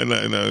 Right.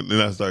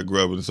 And I started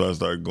grubbing, so I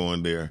started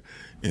going there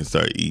and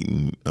started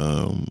eating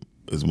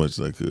as much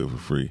as I could for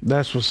free.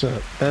 That's what's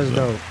up. That's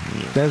dope.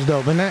 Yeah. That's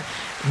dope. And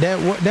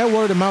that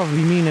word of mouth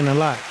be meaning a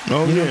lot.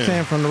 Oh, you know yeah. what I'm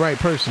saying? From the right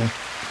person.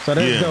 So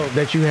that's dope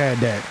that you had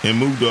that. And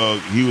Mook Dog,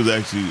 he was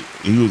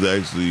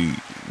actually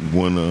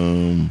one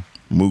of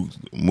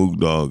Mook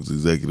Dog's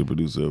executive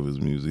producer of his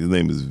music. His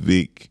name is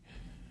Vic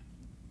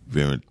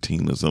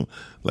Valentine or something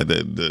like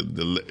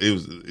that. It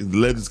was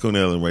Legends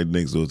Cornell right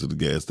next door to the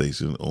gas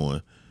station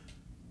on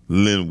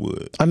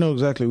Linwood. I know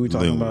exactly what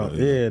you're talking about.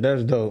 Yeah,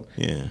 that's dope.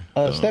 Yeah.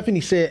 Stephanie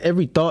said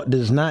every thought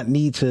does not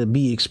need to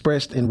be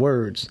expressed in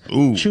words.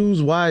 Ooh.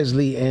 Choose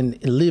wisely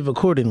and live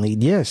accordingly.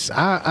 Yes,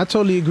 I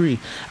totally agree.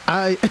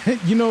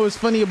 What's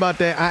funny about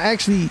that? I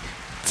actually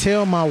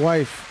tell my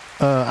wife.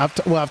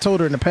 I've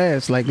told her in the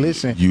past, like,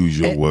 listen, use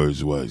your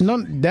words wisely. No,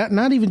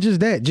 not even just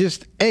that.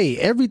 Just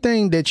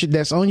everything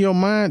that's on your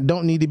mind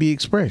don't need to be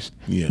expressed.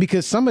 Yeah.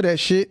 Because some of that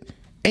shit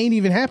ain't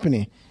even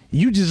happening.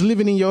 You just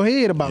living in your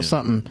head about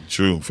something.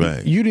 True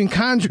fact. You done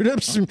conjured up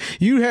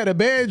you had a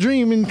bad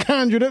dream and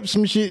conjured up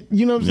some shit,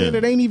 you know what I'm saying,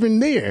 that ain't even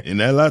there.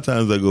 And a lot of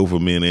times I go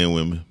for men and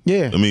women.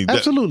 Yeah, I mean,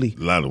 absolutely.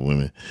 A lot of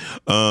women.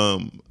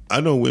 I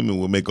know women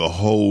will make a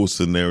whole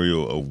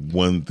scenario of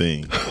one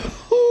thing.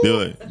 They're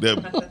like,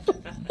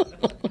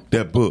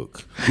 that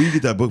book. Where you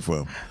get that book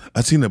from?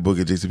 I seen that book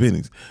at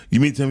JCPenney's. You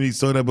mean tell me you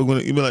saw that book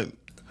when you be like,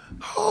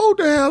 hold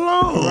the hell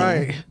on.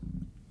 Right.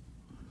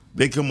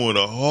 They come with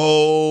a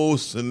whole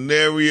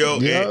scenario,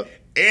 and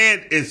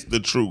it's the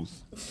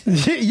truth.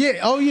 Yeah.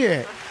 Oh,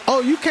 yeah.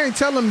 Oh, you can't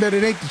tell them that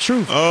it ain't the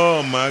truth.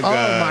 Oh, my God.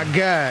 Oh, my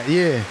God.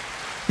 Yeah.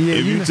 Yeah.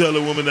 If you tell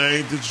a woman that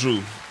ain't the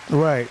truth.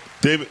 Right.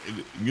 David,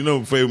 you know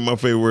my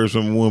favorite words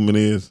from a woman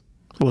is?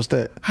 What's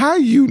that? How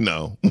you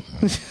know?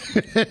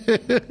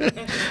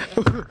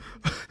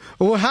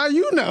 Well, how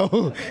you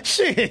know?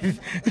 Shit.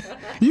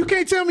 You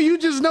can't tell me you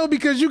just know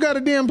because you got a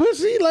damn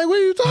pussy. Like, what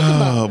are you talking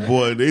about? Oh,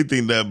 boy, they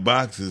think that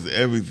box is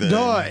everything.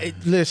 Dog,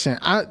 listen,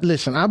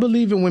 I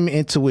believe in women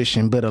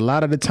intuition, but a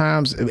lot of the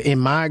times, in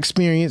my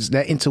experience,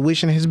 that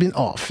intuition has been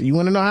off. You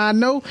want to know how I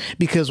know?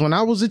 Because when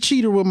I was a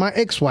cheater with my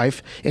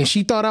ex-wife and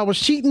she thought I was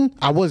cheating,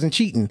 I wasn't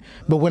cheating.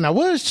 But when I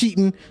was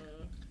cheating,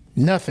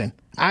 nothing.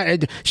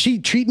 She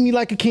treated me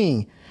like a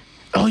king.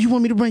 Oh, you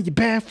want me to bring your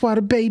bath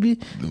water, baby?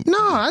 No,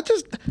 I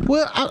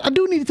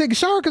do need to take a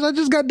shower because I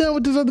just got done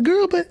with this other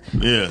girl, but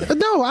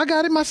no, I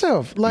got it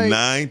myself. Like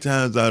 9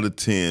 times out of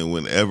 10,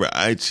 whenever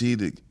I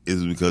cheated,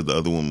 is because the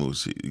other woman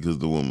was cheating. Because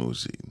the woman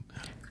was cheating.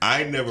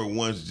 I never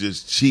once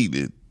just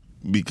cheated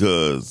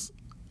because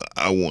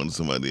I wanted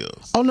somebody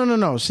else. Oh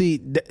no. See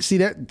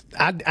that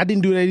I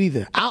didn't do that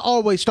either. I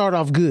always start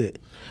off good.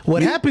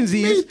 What happens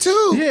is me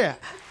too. Yeah.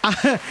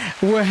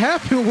 What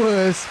happened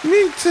was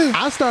me too.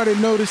 I started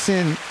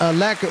noticing a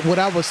lack of what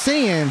I was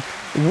saying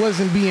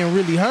wasn't being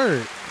really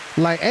heard.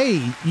 Like, hey,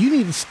 you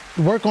need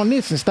to work on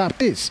this and stop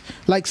this.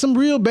 Like some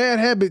real bad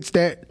habits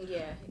that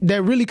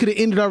really could have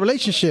ended our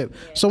relationship.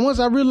 Yeah. So once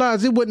I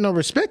realized it wasn't no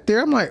respect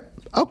there, I'm like,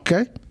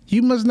 okay,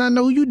 you must not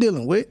know who you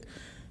dealing with.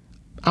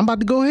 I'm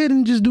about to go ahead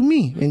and just do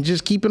me and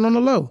just keep it on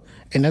the low.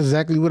 And that's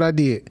exactly what I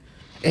did.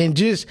 And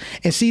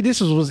see,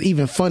 this was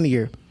even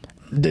funnier.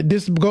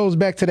 This goes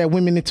back to that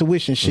women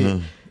intuition shit.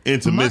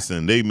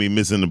 Mm-hmm. They mean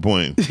missing the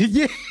point.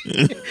 Yeah.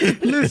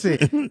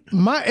 Listen,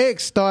 my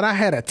ex thought I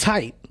had a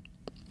type.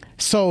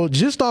 So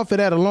just off of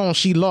that alone,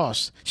 she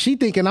lost. She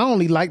thinking I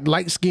only like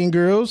light-skinned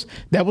girls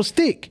that was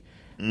thick.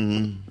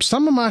 Mm-hmm.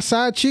 Some of my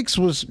side chicks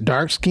was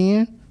dark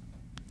skin,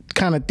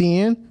 kind of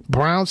thin,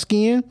 brown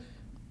skin,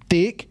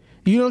 thick.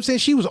 You know what I'm saying?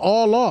 She was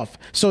all off.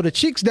 So the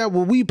chicks that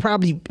we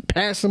probably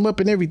pass them up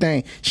and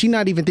everything, she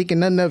not even thinking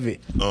nothing of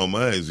it. Oh,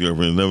 my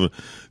ex-girlfriend never.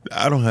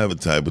 I don't have a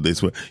type, but they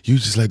swear you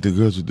just like the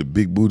girls with the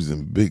big booties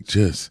and big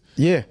chests.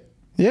 Yeah.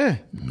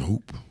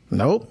 Nope.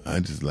 I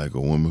just like a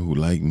woman who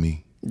like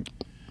me.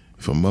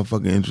 If a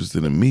motherfucker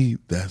interested in me,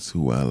 that's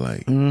who I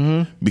like.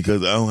 Mm-hmm.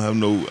 Because I don't have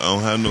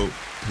no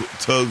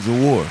tugs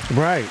of war.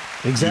 Right.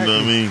 Exactly. You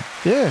know what I mean?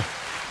 Yeah.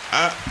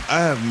 I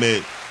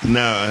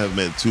have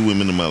met 2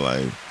 women in my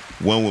life.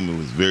 One woman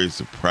was very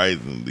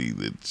surprisingly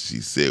that she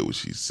said what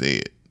she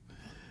said.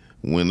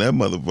 When that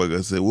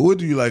motherfucker said, well, what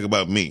do you like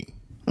about me?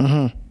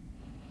 Mm-hmm.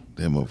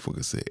 That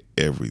motherfucker said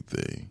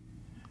everything.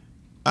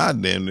 I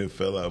damn near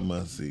fell out of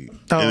my seat.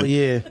 Oh,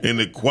 yeah. And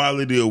the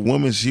quality of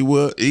woman she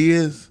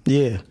is.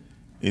 Yeah.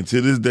 And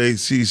to this day,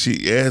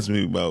 she asked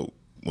me about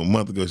a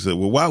month ago. She said,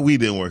 "Well, why we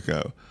didn't work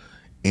out?"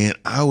 And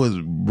I was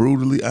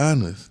brutally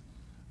honest.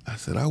 I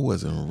said, "I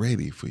wasn't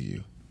ready for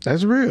you.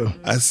 That's real.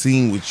 I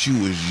seen what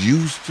you was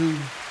used to.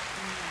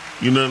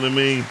 You know what I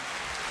mean?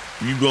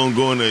 You gonna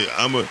go in there.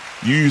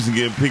 You used to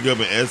get pick up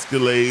in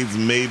Escalades,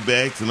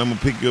 Maybachs, and I'm gonna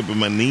pick you up in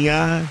my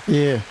Neon.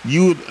 Yeah.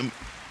 You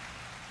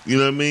know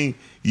what I mean?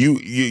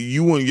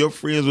 You want your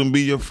friends wouldn't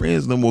be your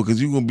friends no more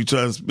because you gonna be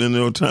trying to spend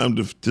your time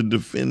to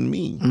defend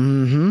me.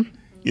 Mm-hmm.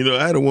 You know,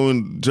 I had a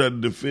woman try to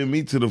defend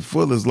me to the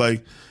fullest.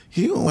 Like,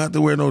 he don't have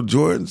to wear no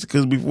Jordans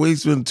because before he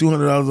spend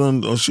 $200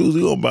 on shoes,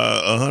 he gonna buy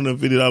a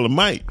 $150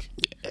 mic.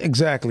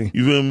 Exactly.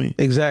 You feel me?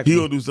 Exactly. He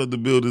gonna do something to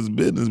build his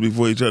business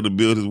before he try to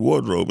build his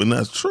wardrobe, and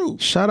that's true.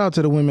 Shout out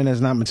to the women that's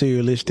not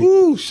materialistic.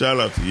 Ooh, shout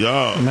out to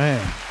y'all.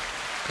 Man.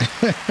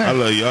 I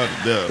love y'all to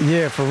death.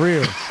 Yeah, for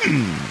real.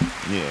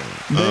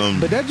 Yeah.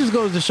 But that just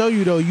goes to show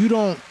you though, you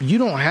don't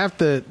have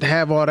to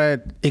have all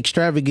that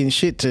extravagant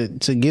shit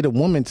to get a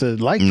woman to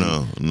like you.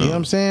 No. You know what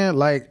I'm saying?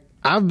 Like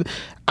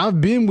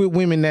I've been with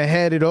women that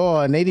had it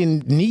all and they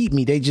didn't need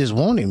me, they just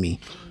wanted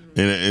me.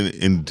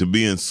 And to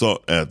being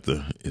sought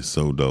after is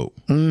so dope.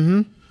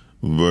 Mm-hmm.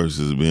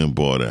 Versus being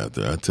bought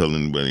after. I tell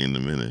anybody in a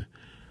minute.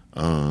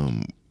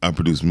 I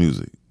produce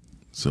music.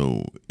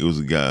 So it was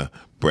a guy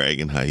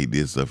bragging how he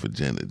did stuff for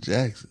Janet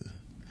Jackson.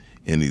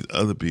 And these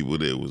other people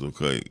that was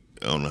okay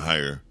on a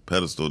higher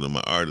pedestal than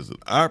my artists that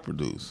I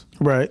produce.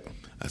 Right.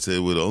 I said,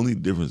 well, the only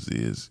difference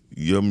is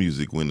your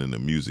music went in the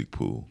music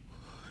pool.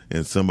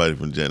 And somebody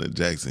from Janet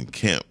Jackson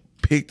can't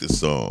pick the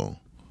song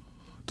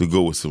to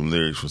go with some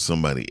lyrics from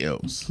somebody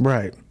else.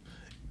 Right.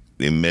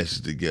 They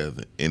meshed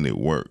together and it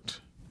worked.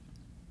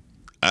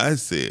 I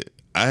said,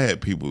 I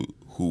had people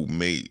who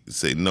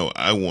say, no,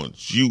 I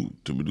want you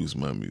to produce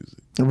my music.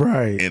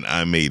 Right. And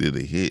I made it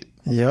a hit.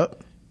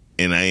 Yep.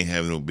 And I ain't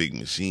having no big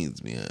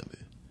machines behind it.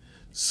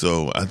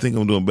 So I think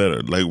I'm doing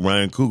better. Like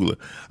Ryan Coogler.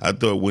 I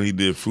thought when he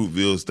did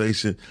Fruitville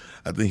Station,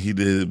 I think he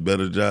did a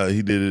better job.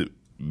 He did it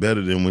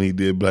better than when he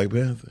did Black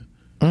Panther.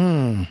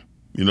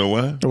 You know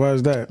why? Why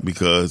is that?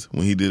 Because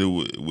when he did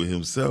it with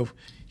himself,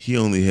 he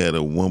only had a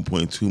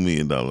 $1.2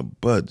 million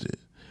budget.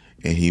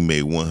 And he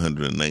made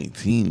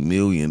 $119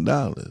 million,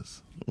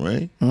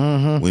 right?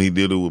 Mm-hmm. When he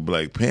did it with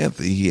Black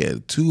Panther, he had a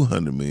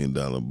 $200 million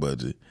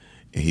budget.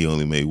 And he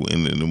only made,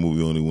 and the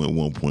movie only went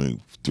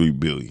 $1.3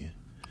 billion.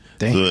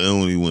 Damn. So it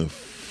only went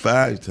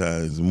 5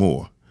 times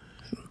more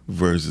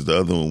versus the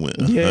other one went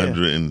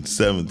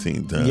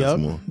 117 times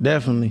more.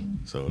 Definitely.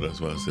 So that's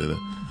why I said that.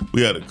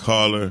 We got a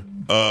caller.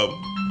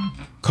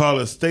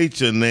 Caller,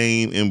 state your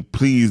name and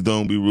please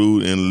don't be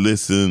rude and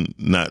listen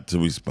not to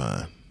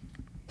respond.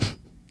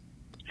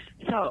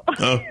 So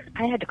I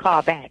had to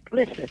call back.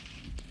 Listen,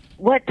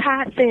 what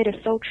Todd said is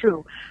so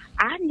true.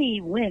 I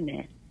need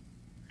women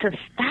to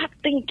stop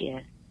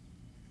thinking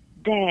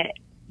that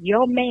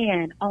your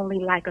man only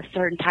like a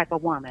certain type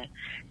of woman.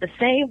 The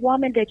same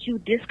woman that you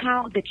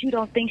discount, that you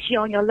don't think she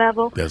on your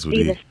level,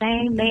 be the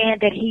same man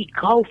that he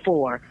go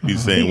for.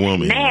 He's the same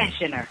woman.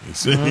 Smashing her.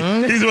 He's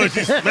what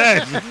she's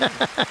smashing.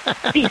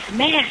 He's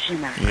smashing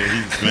her.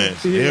 Yeah, he's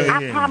smashing.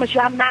 I promise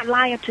you, I'm not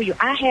lying to you.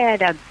 I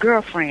had a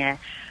girlfriend,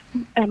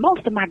 and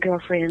most of my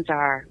girlfriends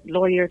are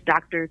lawyers,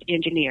 doctors,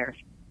 engineers.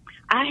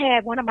 I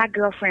had one of my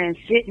girlfriends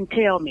sit and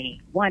tell me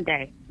one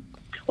day,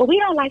 well, we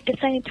don't like the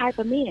same type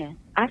of men.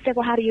 I said,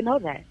 well, how do you know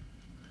that?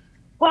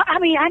 Well, I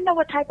mean, I know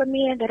what type of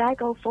men that I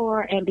go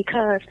for, and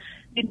because,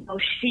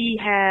 she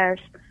has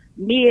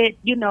mid,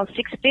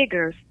 6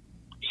 figures,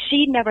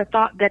 she never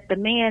thought that the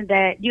men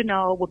that,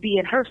 would be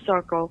in her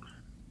circle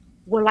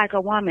were like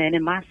a woman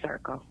in my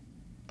circle.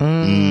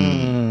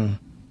 Baby.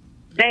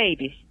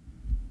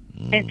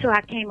 Until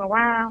I came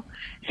around.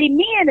 See,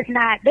 men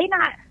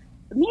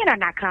are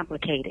not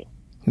complicated.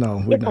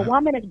 No, if a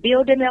woman is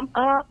building them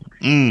up,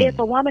 if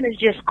a woman is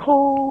just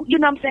cool, you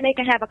know what I'm saying, they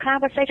can have a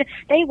conversation,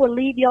 they will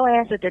leave your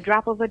ass at the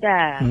drop of a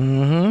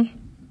dime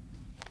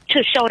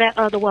to show that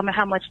other woman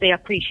how much they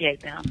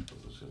appreciate them.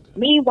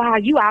 Meanwhile,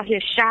 you out here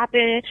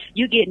shopping,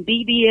 you getting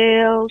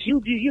BBLs,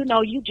 you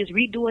just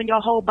redoing your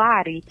whole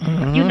body,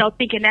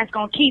 thinking that's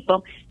going to keep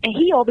them, and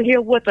he over here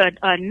with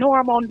a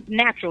normal,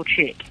 natural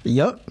chick.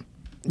 Yep.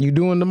 You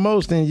doing the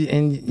most, and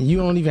you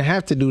don't even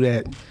have to do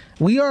that.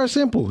 We are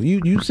simple.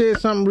 You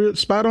said something real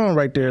spot on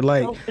right there.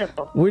 Like, so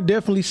simple. We're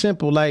definitely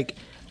simple. Like,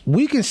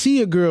 we can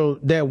see a girl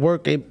that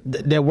work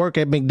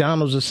at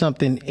McDonald's or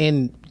something,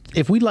 and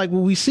if we like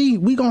what we see,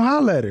 we gonna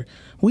holler at her.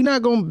 We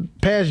not gonna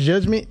pass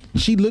judgment.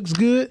 She looks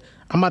good,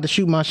 I'm about to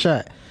shoot my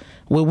shot.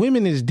 With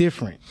women is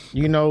different.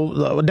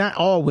 Not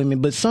all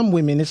women, but some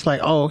women, it's like,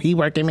 oh, he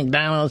worked at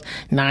McDonald's.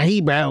 Nah, he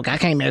broke. I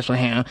can't mess with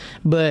him.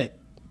 But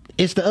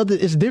it's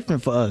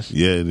different for us.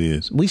 Yeah, it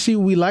is. We see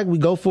what we like, we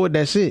go for it,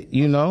 that's it,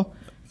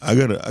 I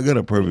got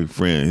a perfect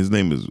friend. His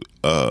name is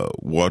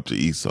Walter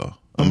Esau.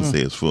 I'm gonna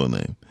say his full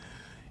name.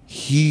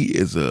 He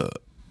is a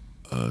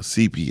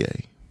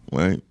CPA,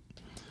 right?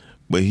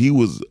 but he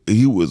was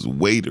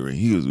waitering.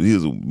 He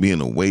was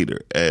being a waiter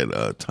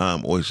at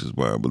Tom Oyster's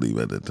Bar, I believe,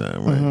 at that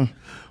time, right? Mm-hmm.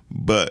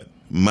 But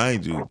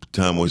mind you,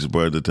 Tom Oyster's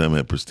Bar at the time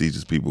had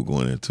prestigious people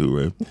going there too,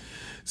 right?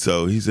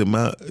 So he said,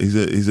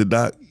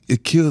 Doc,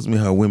 it kills me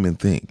how women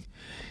think.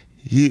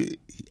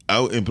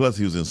 And plus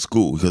he was in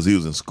school, because he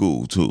was in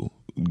school too,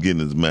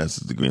 getting his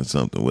master's degree in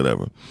something,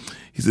 whatever.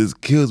 He says,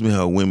 it kills me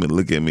how women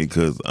look at me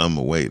because I'm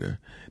a waiter.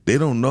 They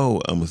don't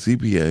know I'm a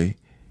CPA.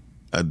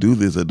 I do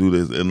this, and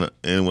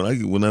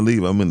when I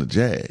leave, I'm in the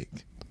Jag.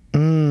 You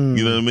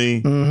know what I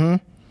mean? Mm-hmm.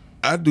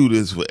 I do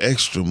this for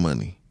extra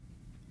money.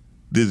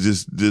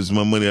 This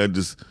my money.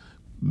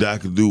 That I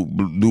could do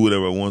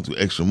whatever I want to,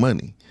 extra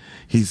money.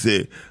 He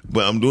said,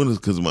 but I'm doing this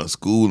because of my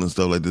school and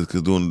stuff like this.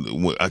 Because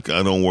I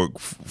don't work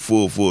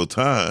full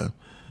time,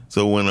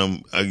 so when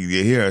I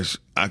get here,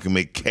 I can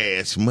make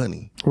cash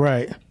money.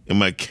 Right. And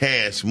my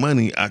cash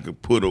money, I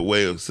could put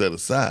away or set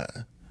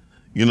aside.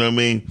 You know what I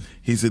mean?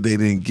 He said they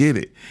didn't get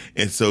it.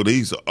 And so they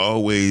used to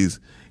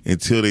always,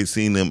 until they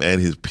seen him at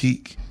his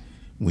peak,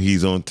 when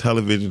he's on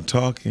television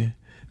talking,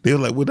 they were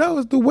like, well, that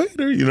was the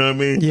waiter. You know what I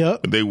mean?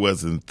 Yep. But they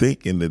wasn't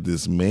thinking that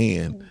this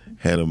man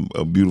had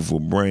a beautiful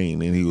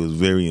brain, and he was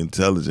very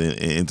intelligent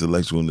and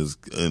intellectual in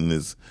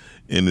his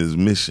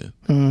mission.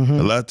 Mm-hmm.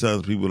 A lot of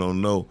times people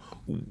don't know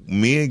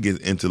men get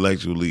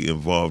intellectually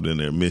involved in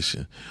their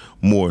mission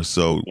more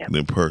so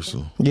than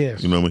personal.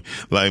 Yes. You know what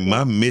I mean? Like,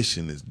 my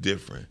mission is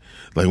different.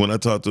 Like, when I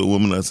talk to a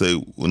woman, I say,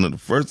 the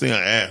first thing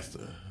I asked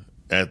her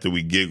after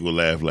we giggle,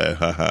 laugh,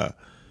 ha,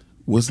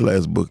 what's the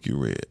last book you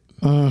read?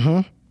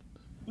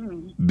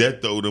 Mm-hmm.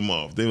 That throw them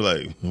off. They were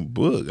like,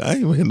 book? I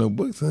ain't read no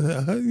books.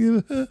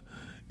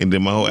 And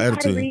then my whole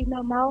attitude. Read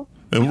no more.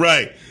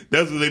 Right.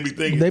 That's what they be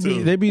thinking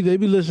too. They be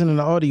listening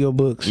to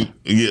audiobooks.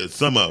 Yeah,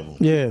 some of them.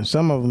 Yeah,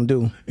 some of them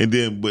do. And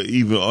then, but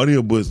even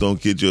audiobooks don't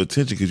get your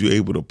attention because you're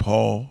able to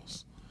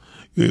pause.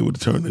 You're able to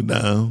turn it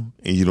down,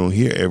 and you don't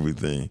hear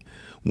everything.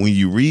 When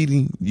you're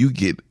reading, you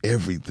get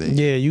everything.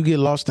 Yeah, you get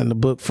lost in the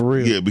book for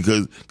real. Yeah,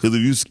 because if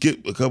you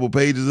skip a couple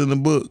pages in the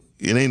book,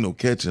 it ain't no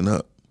catching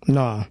up.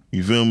 Nah.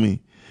 You feel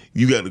me?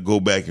 You got to go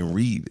back and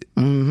read it.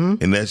 Mm-hmm.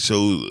 And that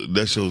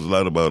shows a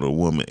lot about a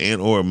woman and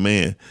or a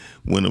man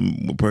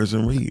when a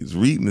person reads.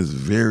 Reading is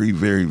very,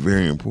 very,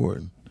 very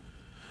important.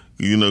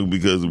 You know,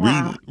 because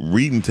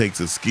reading takes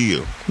a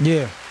skill.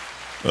 Yeah.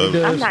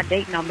 I'm not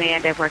dating no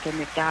man that work at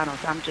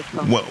McDonald's. I'm just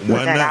going to put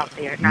that out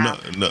there. No,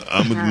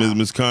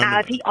 Miss Carmen. Now,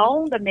 if he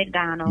owned a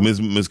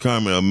McDonald's. Miss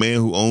Carmen, a man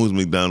who owns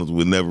McDonald's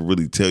would never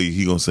really tell you.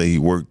 He gonna say he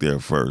worked there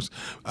first.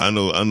 I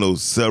know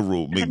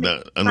several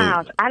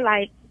McDonald's.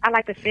 I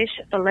like the fish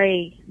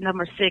fillet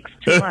number 6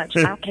 too much.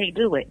 I can't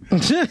do it.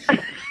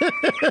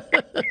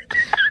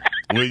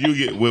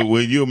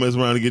 when you mess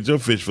around and get your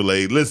fish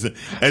fillet, listen.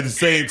 At the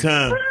same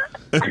time,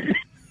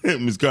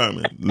 Miss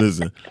Carmen,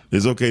 listen.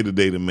 It's okay to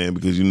date a man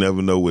because you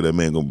never know where that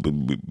man gonna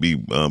be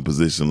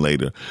positioned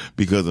later.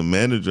 Because a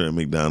manager at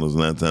McDonald's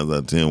 9 times out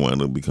of 10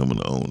 wind up becoming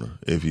the owner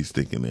if he's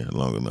sticking there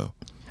long enough.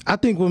 I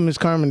think what Miss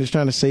Carmen is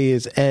trying to say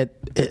is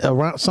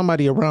around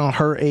somebody around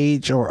her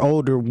age or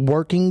older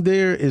working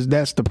there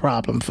that's the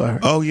problem for her.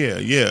 Oh yeah.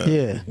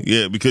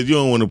 Because you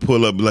don't want to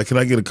pull up like, can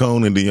I get a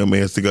cone? And then your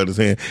man stick out his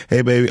hand.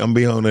 Hey baby, I'm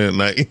be home at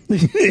night.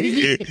 And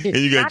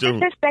you got your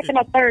second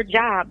or third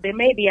job. Then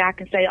maybe I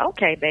can say,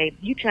 okay, babe,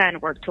 you trying to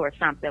work towards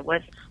something?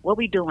 What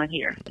we doing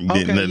here?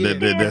 Okay,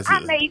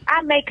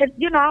 I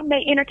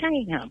may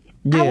entertain him.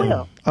 Yeah. I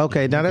will.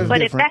 Okay, now that's but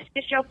different. if that's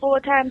just your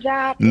full-time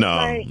job,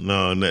 not if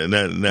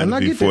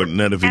he's 40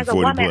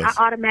 woman, plus.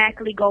 I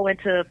automatically go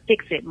into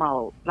fix-it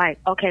mode. Like,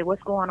 okay,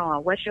 what's going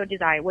on? What's your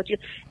desire?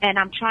 And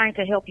I'm trying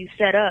to help you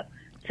set up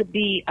to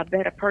be a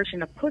better person,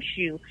 to push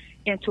you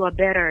into a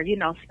better,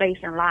 space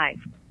in life.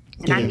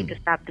 And I need to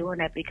stop doing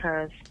that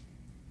because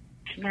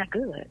it's not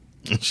good.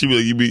 She be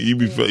like,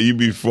 you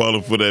be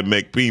falling for that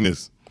Mac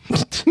penis.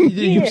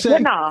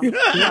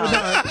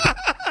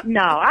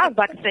 No, I was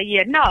about to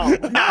say, no.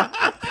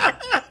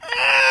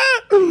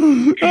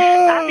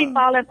 I be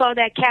falling for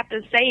that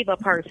Captain Saver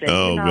person.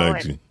 Oh,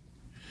 got you.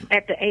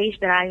 At the age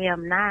that I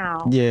am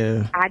now,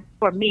 I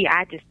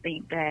just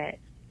think that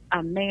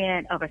a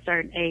man of a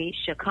certain age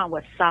should come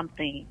with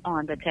something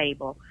on the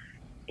table.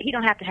 He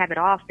don't have to have it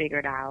all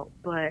figured out,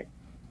 but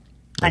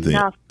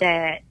enough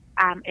that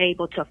I'm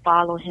able to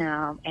follow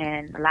him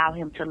and allow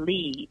him to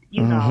lead,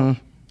 you know.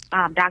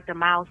 Dr.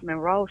 Miles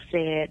Monroe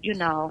said,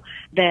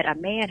 that a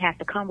man has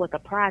to come with a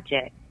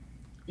project,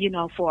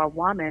 for a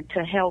woman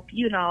to help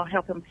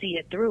him see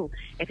it through.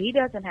 If he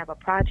doesn't have a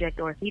project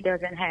or if he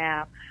doesn't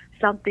have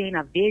something,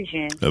 a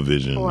vision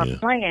or a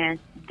plan,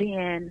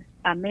 then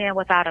a man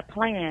without a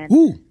plan,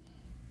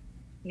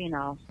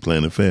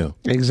 plan to fail.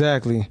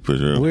 Exactly. For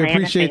sure. We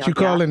appreciate you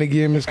calling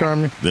again, Miss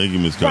Carmen. Thank you,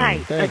 Miss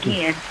Carmen. Right,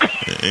 again.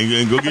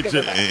 And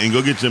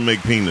go get your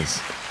make penis.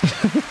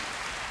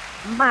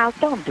 Miles,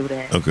 don't do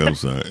that. Okay, I'm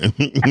sorry.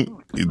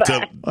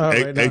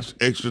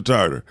 Extra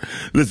tartar.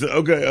 Listen,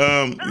 okay,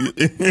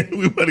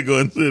 we about to go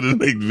into the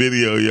next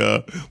video,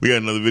 y'all. We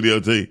got another video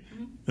to you.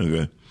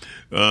 Okay.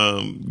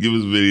 Give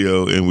us a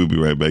video, and we'll be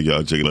right back,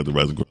 y'all. Checking out the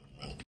Rising Ground.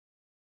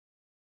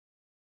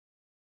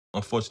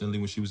 Unfortunately,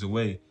 when she was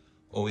away,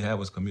 all we had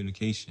was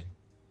communication.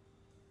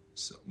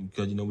 So,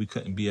 because, you know, we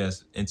couldn't be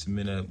as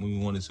intimate as when we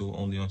wanted to,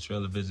 only on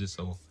trailer visits.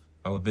 So if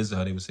I would visit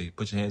her, they would say,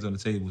 put your hands on the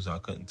table, so I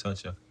couldn't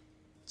touch her.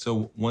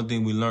 So one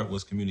thing we learned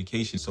was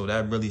communication. So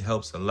that really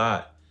helps a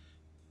lot.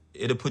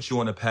 It'll put you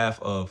on a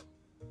path of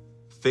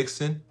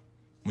fixing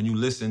when you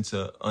listen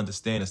to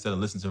understand instead of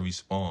listen to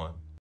respond.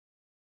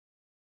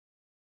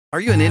 Are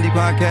you an indie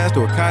podcast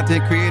or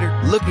content creator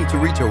looking to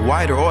reach a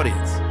wider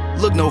audience?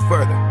 Look no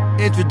further.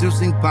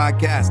 Introducing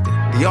Podcastic,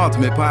 the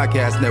ultimate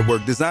podcast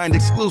network designed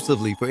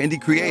exclusively for indie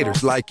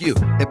creators like you.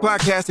 At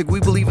Podcastic, we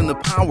believe in the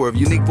power of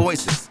unique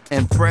voices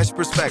and fresh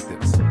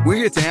perspectives. We're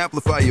here to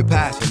amplify your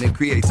passion and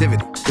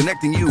creativity,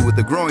 connecting you with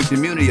a growing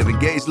community of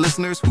engaged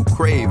listeners who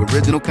crave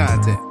original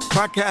content.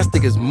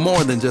 Podcastic is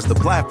more than just a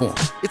platform.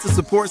 It's a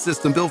support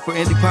system built for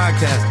indie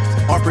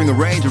podcasters, offering a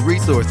range of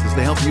resources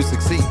to help you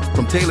succeed.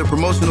 From tailored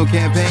promotional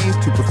campaigns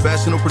to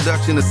professional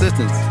production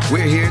assistance,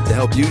 we're here to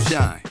help you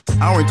shine.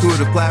 Our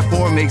intuitive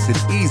platform makes it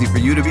easy for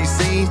you to be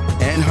seen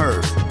and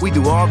heard. We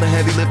do all the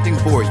heavy lifting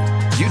for you.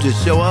 You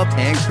just show up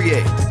and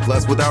create.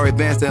 Plus, with our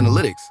advanced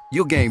analytics,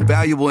 you'll gain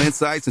valuable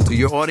insights into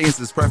your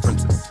audience's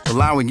preferences,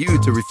 allowing you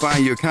to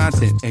refine your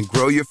content and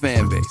grow your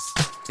fan base.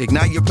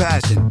 Ignite your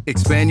passion,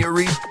 expand your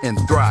reach, and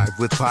thrive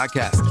with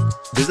podcasting.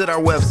 Visit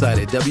our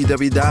website at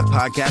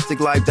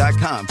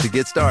www.podcasticlife.com to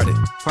get started.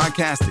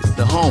 Podcastic,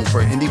 the home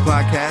for indie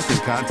podcasts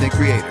and content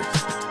creators.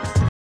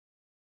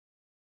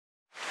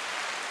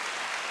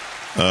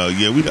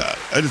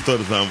 I just thought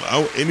of something.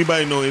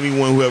 Anybody know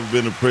anyone who ever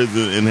been to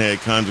prison and had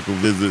conjugal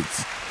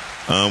visits?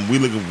 We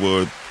looking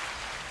for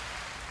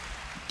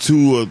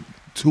two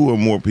or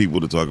more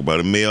people to talk about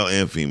it, male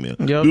and female.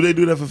 Yep. Do they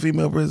do that for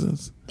female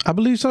prisons? I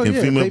believe so. In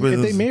yeah, female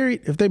prisons? if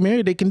they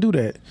married, they can do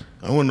that.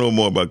 I want to know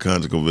more about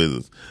conjugal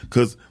visits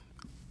because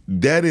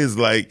that is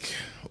like,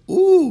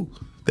 ooh.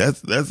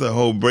 That's a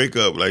whole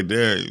breakup. Like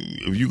there,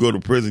 if you go to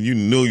prison, you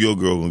know your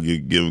girl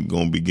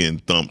gonna be getting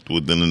thumped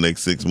within the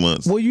next 6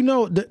 months. Well, you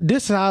know,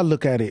 this is how I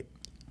look at it.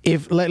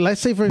 If let's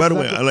say for by the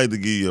way, I like to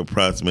give you a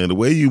props, man. The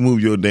way you move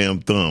your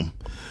damn thumb.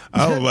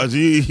 I don't know about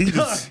you.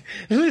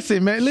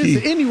 Listen, man.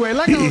 Anyway,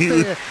 like I was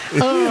saying,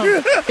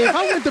 if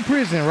I went to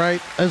prison, right,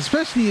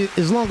 especially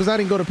as long as I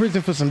didn't go to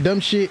prison for some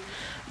dumb shit,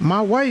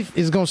 my wife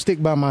is gonna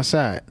stick by my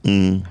side.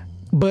 Mm.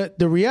 But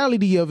the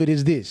reality of it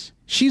is this: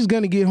 she's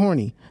gonna get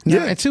horny.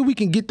 Now, until we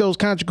can get those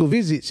conjugal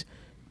visits,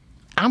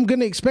 I'm going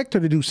to expect her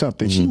to do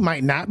something. Mm-hmm. She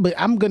might not, but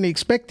I'm going to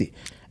expect it.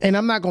 And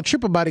I'm not going to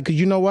trip about it because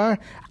you know why?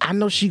 I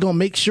know she's going to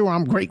make sure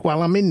I'm great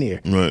while I'm in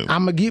there. Right.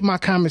 I'm going to get my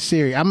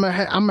commissary. I'm going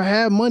to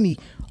have money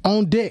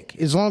on deck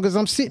as long as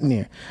I'm sitting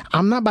there.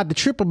 I'm not about to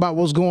trip about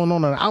what's going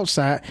on the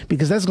outside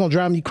because that's going to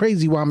drive me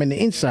crazy while I'm in the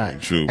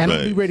inside. True, and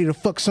I'll be ready to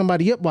fuck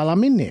somebody up while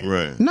I'm in there.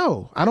 Right.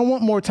 No, I don't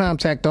want more time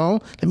tacked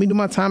on. Let me do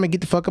my time and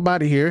get the fuck up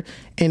out of here.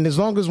 And as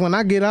long as when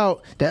I get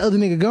out, that other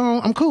nigga gone,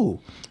 I'm cool.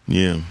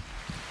 Yeah.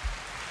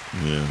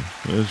 Yeah,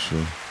 that's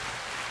true.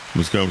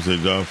 Miss Carmen said,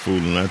 y'all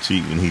fooling, I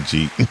cheat when he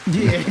cheat.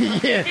 Yeah.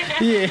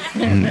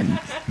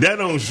 That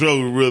don't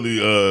show really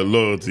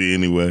loyalty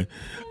anyway.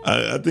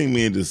 I think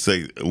men just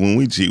say, when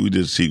we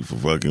just cheat for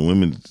fucking.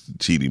 Women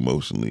cheat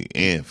emotionally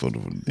and for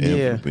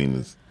the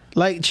penis.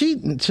 Like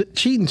cheating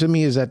to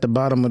me is at the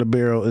bottom of the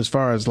barrel as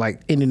far as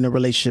like ending the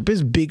relationship.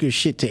 It's bigger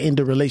shit to end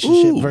a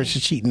relationship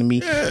versus cheating to me.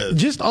 Yes.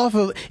 Just off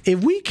of,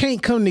 if we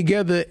can't come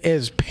together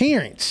as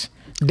parents,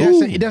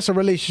 that's a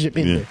relationship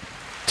ender. Yeah.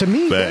 To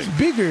me, that's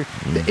bigger.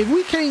 If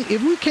we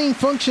can't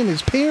function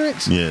as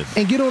parents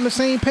and get on the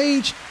same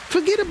page,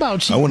 forget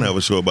about cheating. I want to have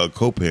a show about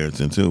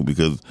co-parenting too,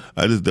 because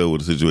I just dealt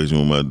with a situation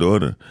with my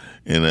daughter,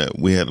 and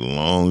we had a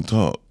long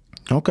talk.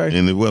 Okay.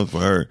 And it wasn't for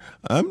her.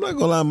 I'm not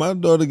gonna lie, my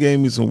daughter gave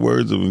me some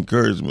words of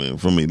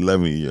encouragement from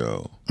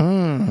 11-year-old.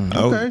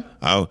 Okay.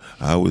 I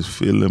was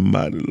feeling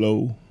mighty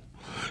low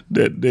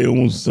that day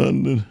on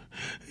Sunday.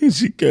 And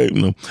she gave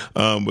them.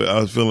 But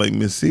I was feeling like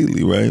Miss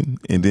Seeley, right?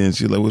 And then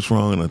she was like, what's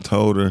wrong? And I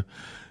told her.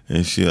 And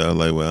I was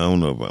like, well, I don't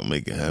know if I'll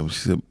make it happen. She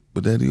said,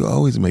 but Daddy, you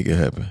always make it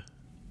happen.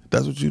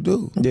 That's what you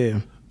do. Yeah.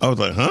 I was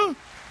like, huh?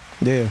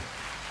 Yeah.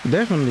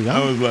 Definitely.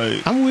 I was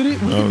like, I'm with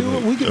it. We can do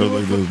it. We can do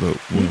it.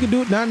 We can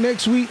do it. Not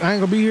next week. I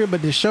ain't gonna be here,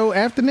 but the show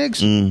after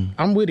next,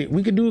 I'm with it.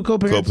 We can do a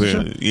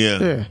co-parent.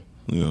 Yeah.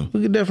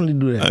 We could definitely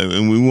do that.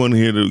 And we want to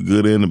hear the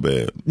good and the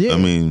bad. Yeah. I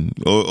mean,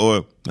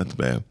 or not the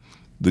bad,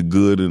 the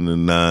good and the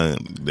non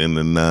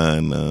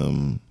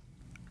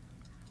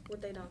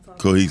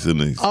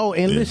cohesiveness. Oh,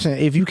 and listen,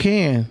 if you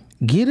can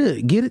get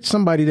it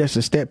somebody that's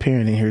a step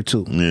parent in here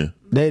too. Yeah.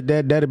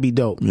 That'd be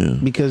dope. Yeah.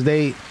 Because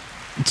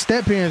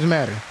step parents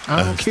matter.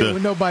 I don't care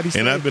what nobody says.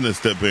 And I've been a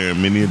step parent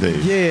many a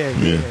days.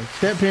 Yeah.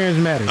 Step parents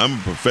matter. I'm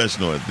a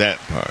professional at that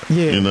part.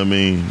 Yeah. You know what I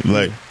mean?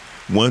 Like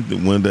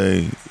one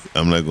day,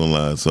 I'm not gonna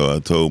lie. So I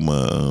told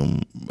my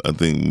I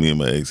think me and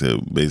my ex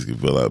had basically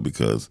fell out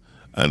because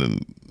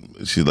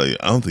she's like,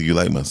 I don't think you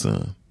like my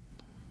son.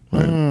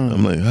 Right?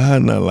 I'm like, how do I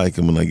not like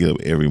him when I get up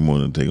every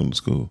morning to take him to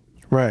school?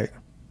 Right.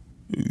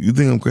 You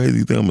think I'm crazy?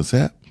 You think I'm a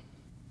sap?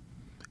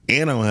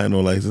 And I don't have no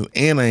license,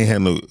 and I ain't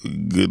had no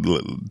good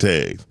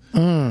tags.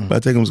 But I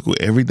take him to school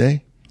every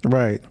day.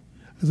 Right.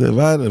 I said,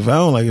 if I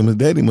don't like him, his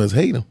daddy must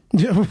hate him.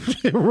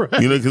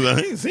 Right. You know, because I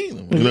ain't seen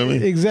him. You know what I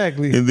mean?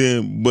 Exactly. And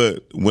then,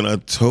 but when I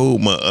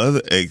told my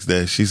other ex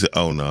that, she said,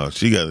 "Oh no,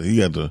 he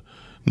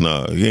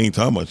ain't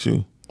talking about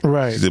you."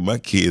 Right. She said, "My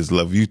kids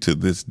love you to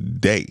this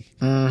day."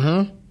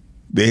 Mm-hmm.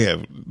 They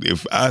have.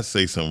 If I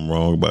say something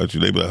wrong about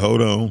you, they be like,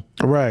 "Hold on."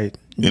 Right.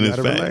 You and it's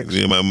gotta facts.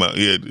 relax.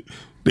 Yeah,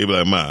 they be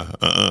like, "Ma,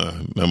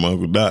 not my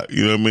Uncle Doc."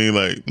 You know what I mean?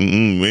 Like,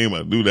 we ain't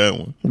about to do that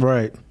one.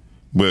 Right.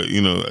 But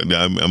you know,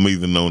 I'm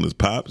either known as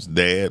Pops,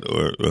 Dad,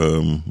 or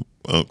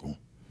Uncle.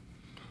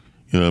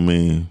 You know what I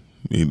mean?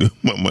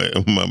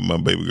 My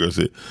baby girl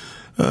said,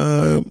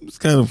 it's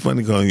kind of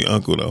funny calling you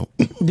Uncle though.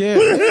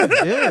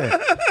 Yeah.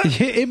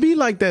 It be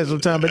like that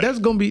sometimes, but that's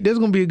gonna be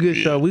a good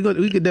show. We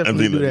could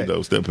definitely do that.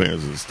 Dope. Step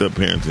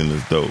parenting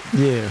is dope.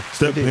 Yeah.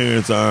 Step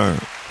parents are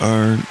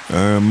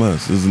a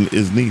must.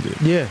 Is needed.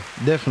 Yeah,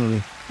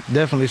 definitely,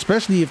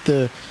 especially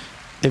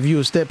if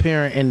you're a step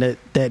parent and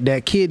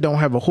that kid don't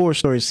have a horror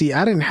story. See,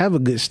 I didn't have a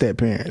good step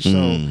parent,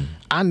 so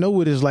I know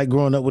what it's like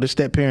growing up with a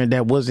step parent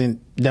that was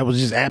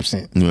just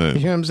absent. Right. You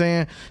know what I'm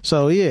saying?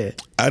 So yeah,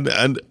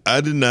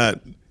 I did not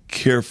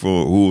care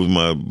for who was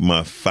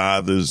my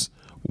father's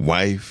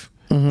wife.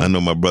 I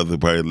know my brother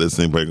probably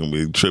listening, probably gonna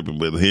be tripping,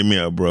 but hear me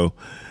out, bro.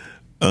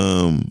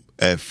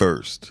 At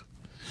first,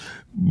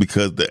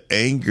 because the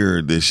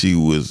anger that she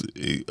was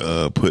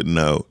putting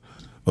out,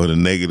 or the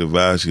negative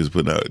vibes she was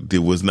putting out, it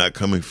was not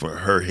coming from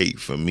her hate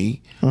for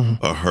me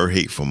or her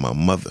hate for my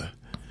mother.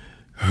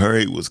 Her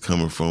hate was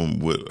coming from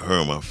what her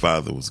and my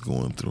father was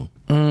going through,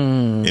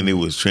 and it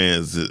was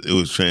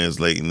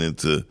translating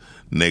into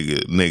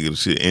negative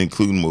shit,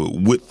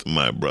 including with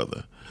my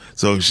brother.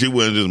 So she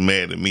wasn't just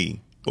mad at me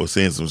or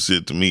saying some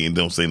shit to me and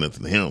don't say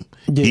nothing to him.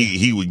 Yeah.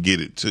 He would get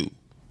it too.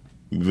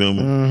 You feel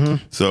me?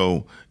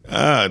 So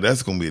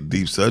that's gonna be a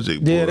deep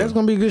subject. Yeah, that's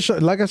gonna be a good show.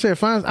 Like I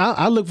said,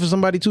 I look for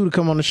somebody too to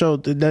come on the show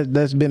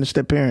that's been a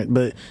step parent,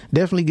 but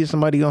definitely get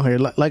somebody on here.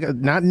 Like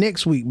not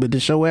next week, but the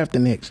show after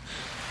next.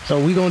 So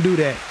we gonna do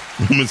that.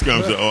 Miss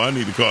Combs said, I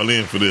need to call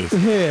in for this.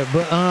 Yeah,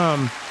 but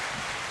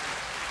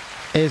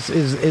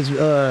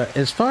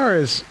as far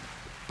as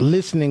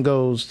listening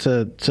goes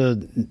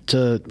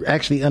to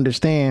actually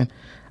understand,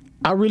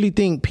 I really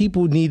think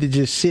people need to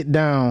just sit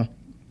down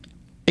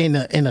in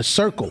a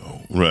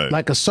circle. Right.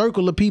 Like a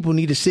circle of people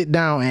need to sit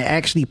down and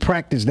actually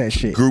practice that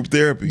shit. Group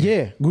therapy.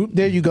 Yeah,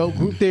 there you go.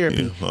 Group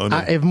therapy.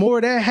 Yeah, if more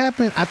of that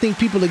happen, I think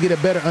people will get a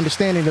better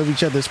understanding of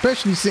each other,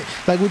 especially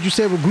like what you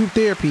said with group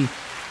therapy.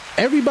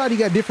 Everybody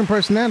got different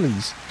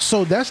personalities.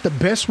 So that's the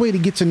best way to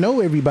get to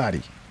know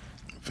everybody.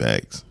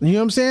 Facts. You know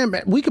what I'm saying?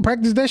 We could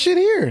practice that shit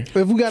here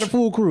if we got a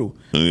full crew.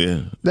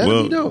 Yeah.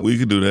 That'd be dope. We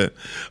could do that.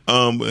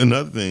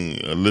 Another thing,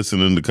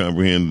 listening to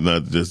comprehend,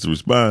 not just to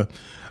respond,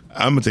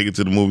 I'm going to take it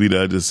to the movie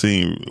that I just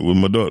seen with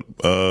my daughter,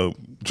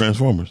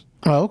 Transformers.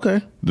 Oh,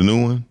 okay. The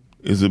new one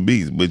is a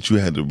beast, but you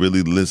had to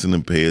really listen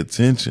and pay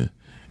attention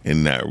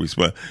and not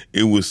respond.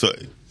 It was so...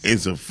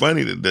 It's so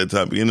funny that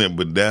topic in there,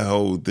 but that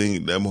whole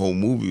thing, that whole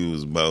movie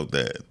was about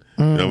that.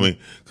 You know what I mean?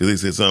 Because they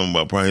said something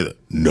about probably like,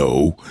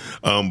 no.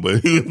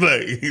 But he was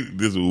like,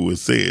 this was what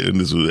was said, and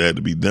this was had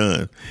to be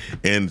done.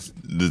 And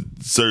the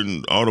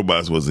certain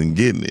Autobots wasn't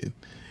getting it.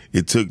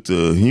 It took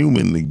the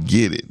human to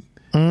get it.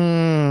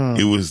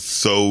 It was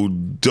so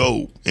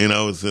dope. And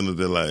I was sitting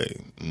there like,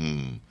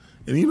 And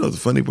you know the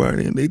funny part?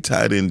 They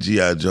tied in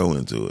G.I. Joe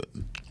into it.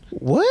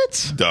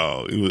 What?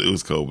 Dog. It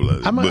was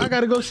cold-blooded. I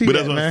got to go see but that,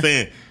 that's what man. I'm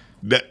saying.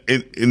 That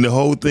and the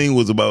whole thing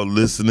was about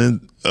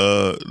listening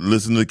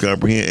to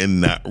comprehend and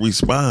not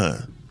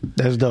respond.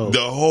 That's dope. The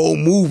whole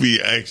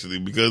movie, actually,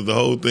 because the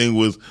whole thing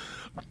was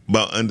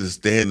about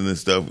understanding and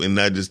stuff, and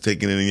not just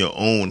taking it in your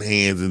own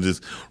hands and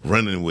just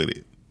running with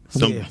it.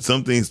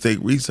 Some things take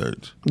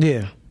research.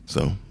 Yeah.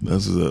 So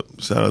that's what's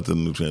up. Shout out to the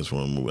new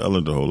Transformers movie. I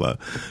learned a whole lot.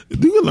 You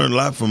can learn a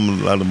lot from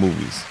a lot of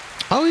movies.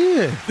 Oh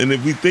yeah. And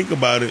if we think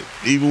about it,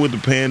 even with the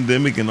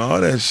pandemic and all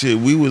that shit,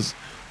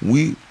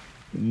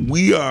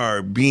 we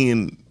are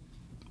being,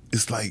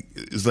 it's like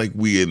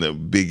we in a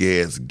big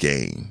ass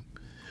game.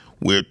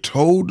 We're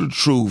told the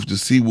truth to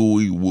see what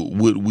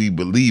we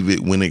believe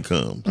it when it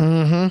comes.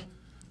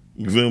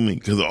 You feel me?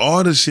 Because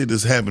all the shit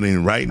that's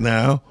happening right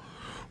now,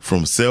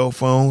 from cell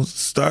phones,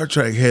 Star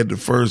Trek had the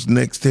first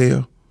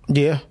Nextel.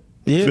 Yeah.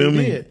 Yeah, Feel it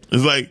me? did.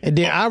 It's like, and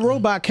then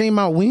iRobot came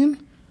out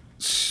when?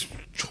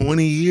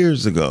 20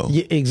 years ago.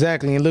 Yeah,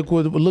 exactly. And look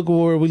where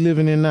we're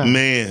living in now.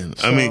 Man,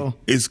 I mean,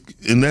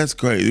 and that's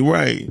crazy,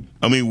 right?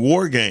 I mean,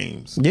 war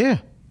games. Yeah,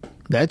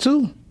 that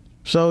too.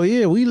 So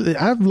yeah,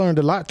 I've learned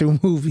a lot through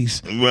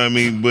movies. I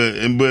mean, but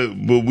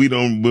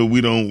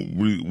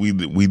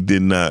we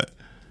did not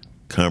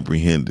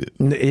comprehend it.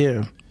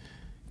 Yeah,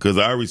 because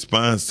our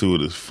response to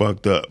it is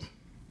fucked up.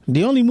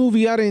 The only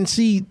movie I didn't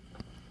see.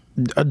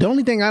 The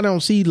only thing I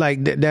don't see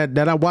like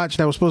that I watched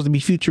that was supposed to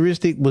be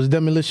futuristic was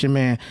Demolition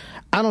Man.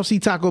 I don't see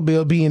Taco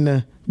Bell being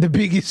the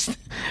biggest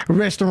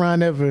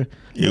restaurant ever.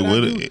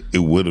 It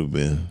would have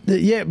been.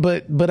 Yeah,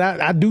 but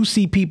I do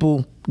see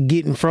people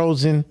getting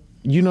frozen.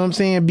 You know what I'm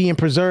saying? Being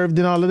preserved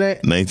and all of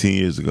that. 19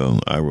 years ago,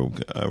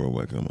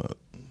 iRobot come out.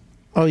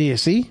 Oh yeah,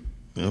 see?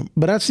 Yep.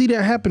 But I see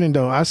that happening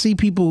though. I see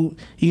people,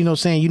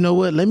 saying, you know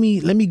what, let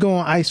me go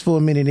on ice for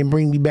a minute and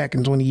bring me back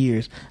in 20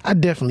 years. I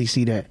definitely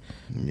see that.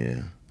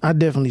 Yeah. I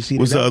definitely see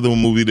What's that. the other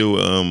movie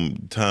that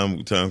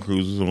Tom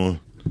Cruise was on?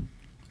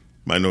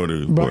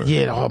 Minority Report.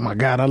 Yeah, oh my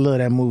God, I love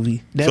that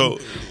movie.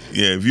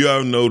 If you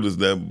ever noticed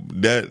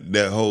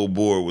that whole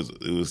board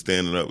was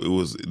standing up,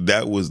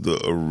 that was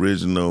the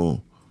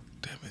original.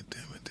 Damn it!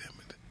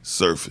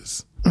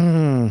 Surface.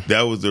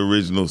 That was the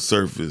original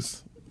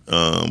Surface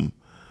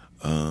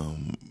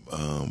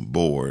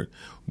board,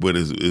 but it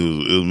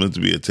was meant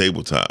to be a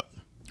tabletop.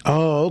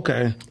 Oh,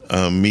 okay.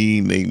 Me,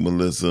 Nate,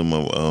 Melissa,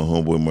 my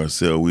homeboy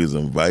Marcel, we was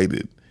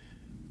invited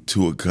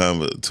to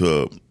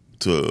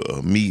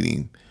a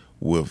meeting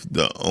with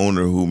the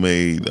owner who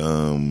made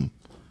the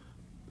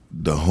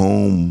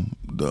home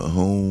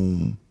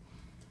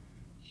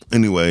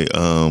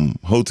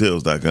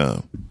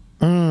Hotels.com.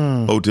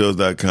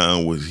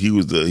 Hotels.com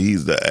he's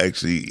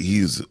the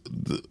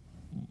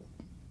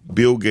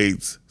Bill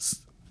Gates'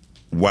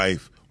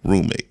 wife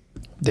roommate.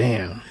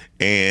 Damn.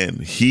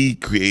 And he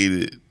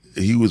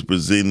was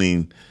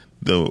presenting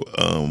the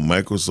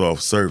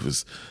Microsoft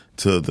Surface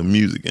to the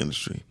music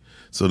industry.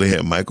 So they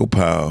had Michael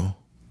Powell,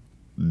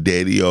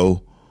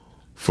 Daddy-O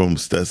from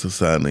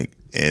Stetsasonic,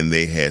 and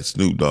they had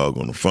Snoop Dogg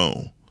on the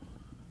phone.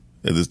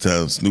 At this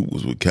time, Snoop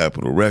was with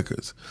Capitol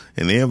Records.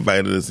 And they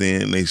invited us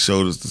in, and they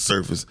showed us the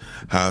Surface,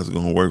 how it's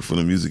going to work for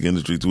the music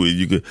industry, to where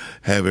you could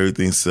have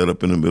everything set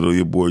up in the middle of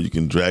your board. You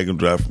can drag and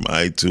drop from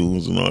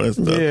iTunes and all that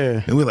stuff.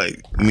 Yeah. And we're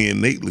like, me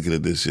and Nate looking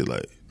at this shit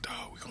like,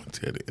 dog, we're going to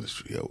tear the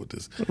industry up with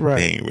this. Right.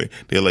 They ain't ready.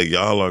 They're like,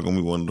 y'all are going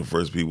to be one of the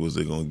first people that's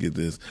going to get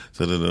this.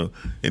 And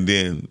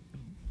then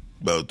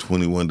about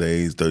 21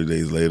 days, 30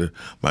 days later,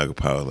 Michael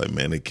Powell was like,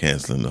 man, they're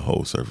canceling the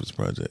whole Surface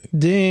project.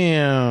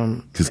 Damn.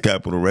 Because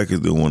Capitol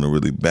Records didn't want to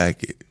really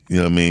back it. You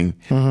know what I mean?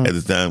 Mm-hmm. At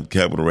the time,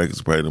 Capitol Records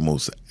was probably the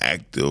most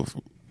active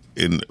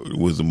in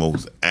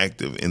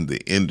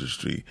the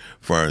industry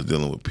as far as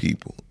dealing with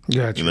people.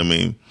 Gotcha. You know what I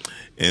mean?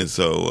 And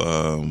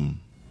so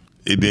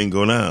it didn't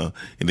go down.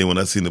 And then when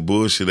I seen the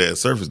bullshit at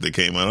Surface that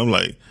came out, I'm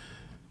like,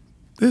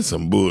 there's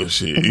some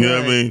bullshit. You know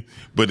what I mean?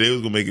 But they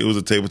was going to make it was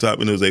a tabletop,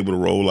 and it was able to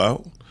roll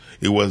out.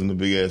 It wasn't a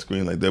big ass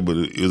screen like that, but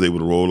it was able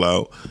to roll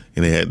out,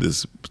 and it had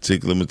this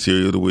particular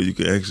material to where you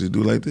could actually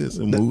do like this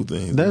and move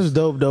things. That's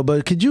dope though.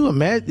 But could you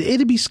imagine?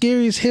 It'd be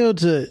scary as hell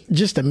to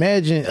just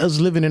imagine us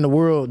living in a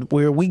world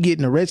where we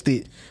getting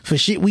arrested for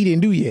shit we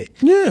didn't do yet.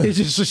 Yeah, it's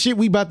just the shit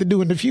we about to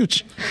do in the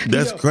future.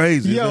 That's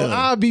crazy.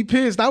 I'd be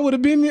pissed. I would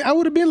have been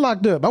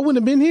locked up. I wouldn't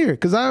have been here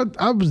because I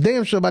was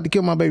damn sure about to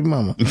kill my baby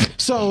mama.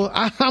 So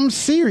I'm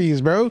serious,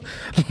 bro.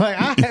 Like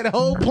I had a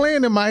whole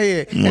plan in my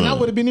head, and I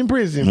would have been in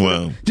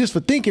prison just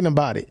for thinking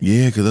about it.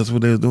 Yeah, because that's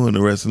what they was doing,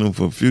 arresting them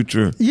for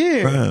future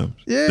crimes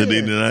that they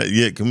did not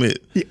yet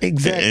commit.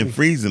 Exactly. And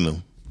freezing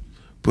them.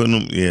 Putting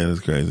them, that's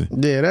crazy.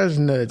 Yeah, that's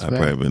nuts, man. I've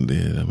probably been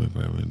dead. I've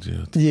probably been in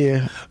jail.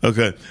 Yeah.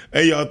 Okay.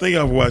 Hey, y'all, thank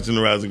y'all for watching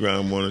the Rise and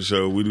Grind Morning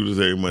Show. We do this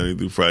every Monday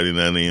through Friday,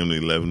 9 a.m. to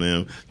 11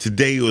 a.m.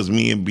 Today it was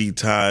me and B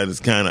Tide.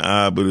 It's kind of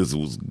odd, but it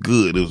was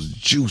good. It was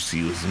juicy.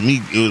 It was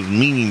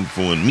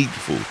meaningful and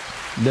meatful.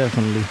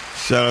 Definitely.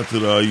 Shout out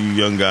to all you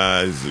young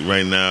guys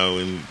right now.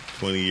 In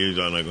 20 years,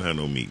 y'all not going to have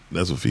no meat.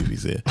 That's what Fifi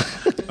said.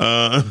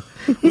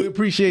 We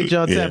appreciate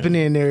y'all tapping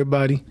in,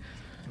 everybody.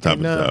 Top.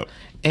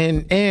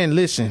 And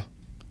listen,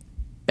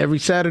 every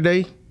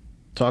Saturday,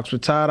 Talks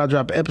with Todd, I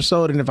drop an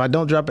episode. And if I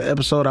don't drop an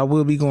episode, I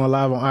will be going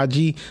live on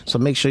IG. So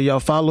make sure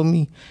y'all follow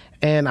me.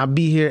 And I'll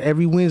be here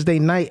every Wednesday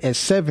night at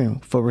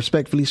 7 for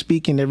Respectfully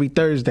Speaking every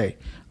Thursday,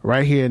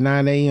 right here at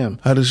 9 a.m.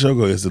 How'd the show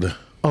go yesterday?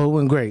 Oh, it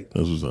went great.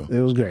 That's what's up.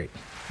 It was great.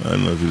 I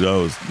know, because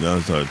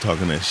y'all started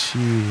talking that shit.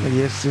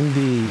 Yes,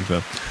 indeed.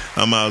 Okay.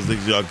 I'm Miles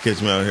Dixon. Y'all can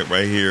catch me out here,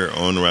 right here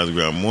on the Rise and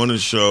Grind Morning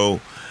Show.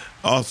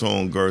 Also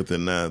on Girth at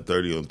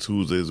 9:30 on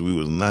Tuesdays. We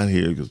was not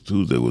here because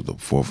Tuesday was the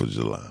 4th of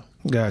July.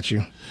 Got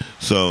you.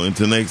 So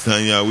until next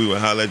time, y'all, we will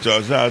holler at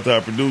y'all. Shout out to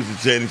our producer,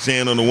 Channing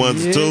Chan, on the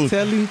ones and twos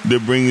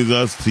that brings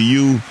us to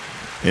you.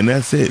 And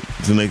that's it.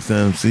 Until next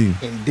time, see you.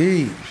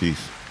 Indeed.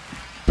 Peace.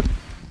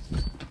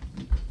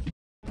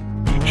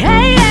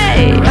 Hey,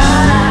 hey.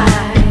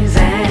 Rise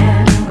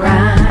and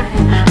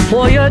grind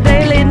for your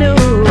daily news.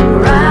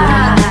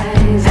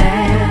 Rise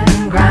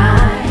and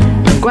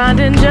grind.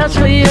 Grinding just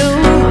for you.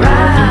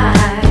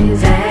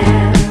 Rise and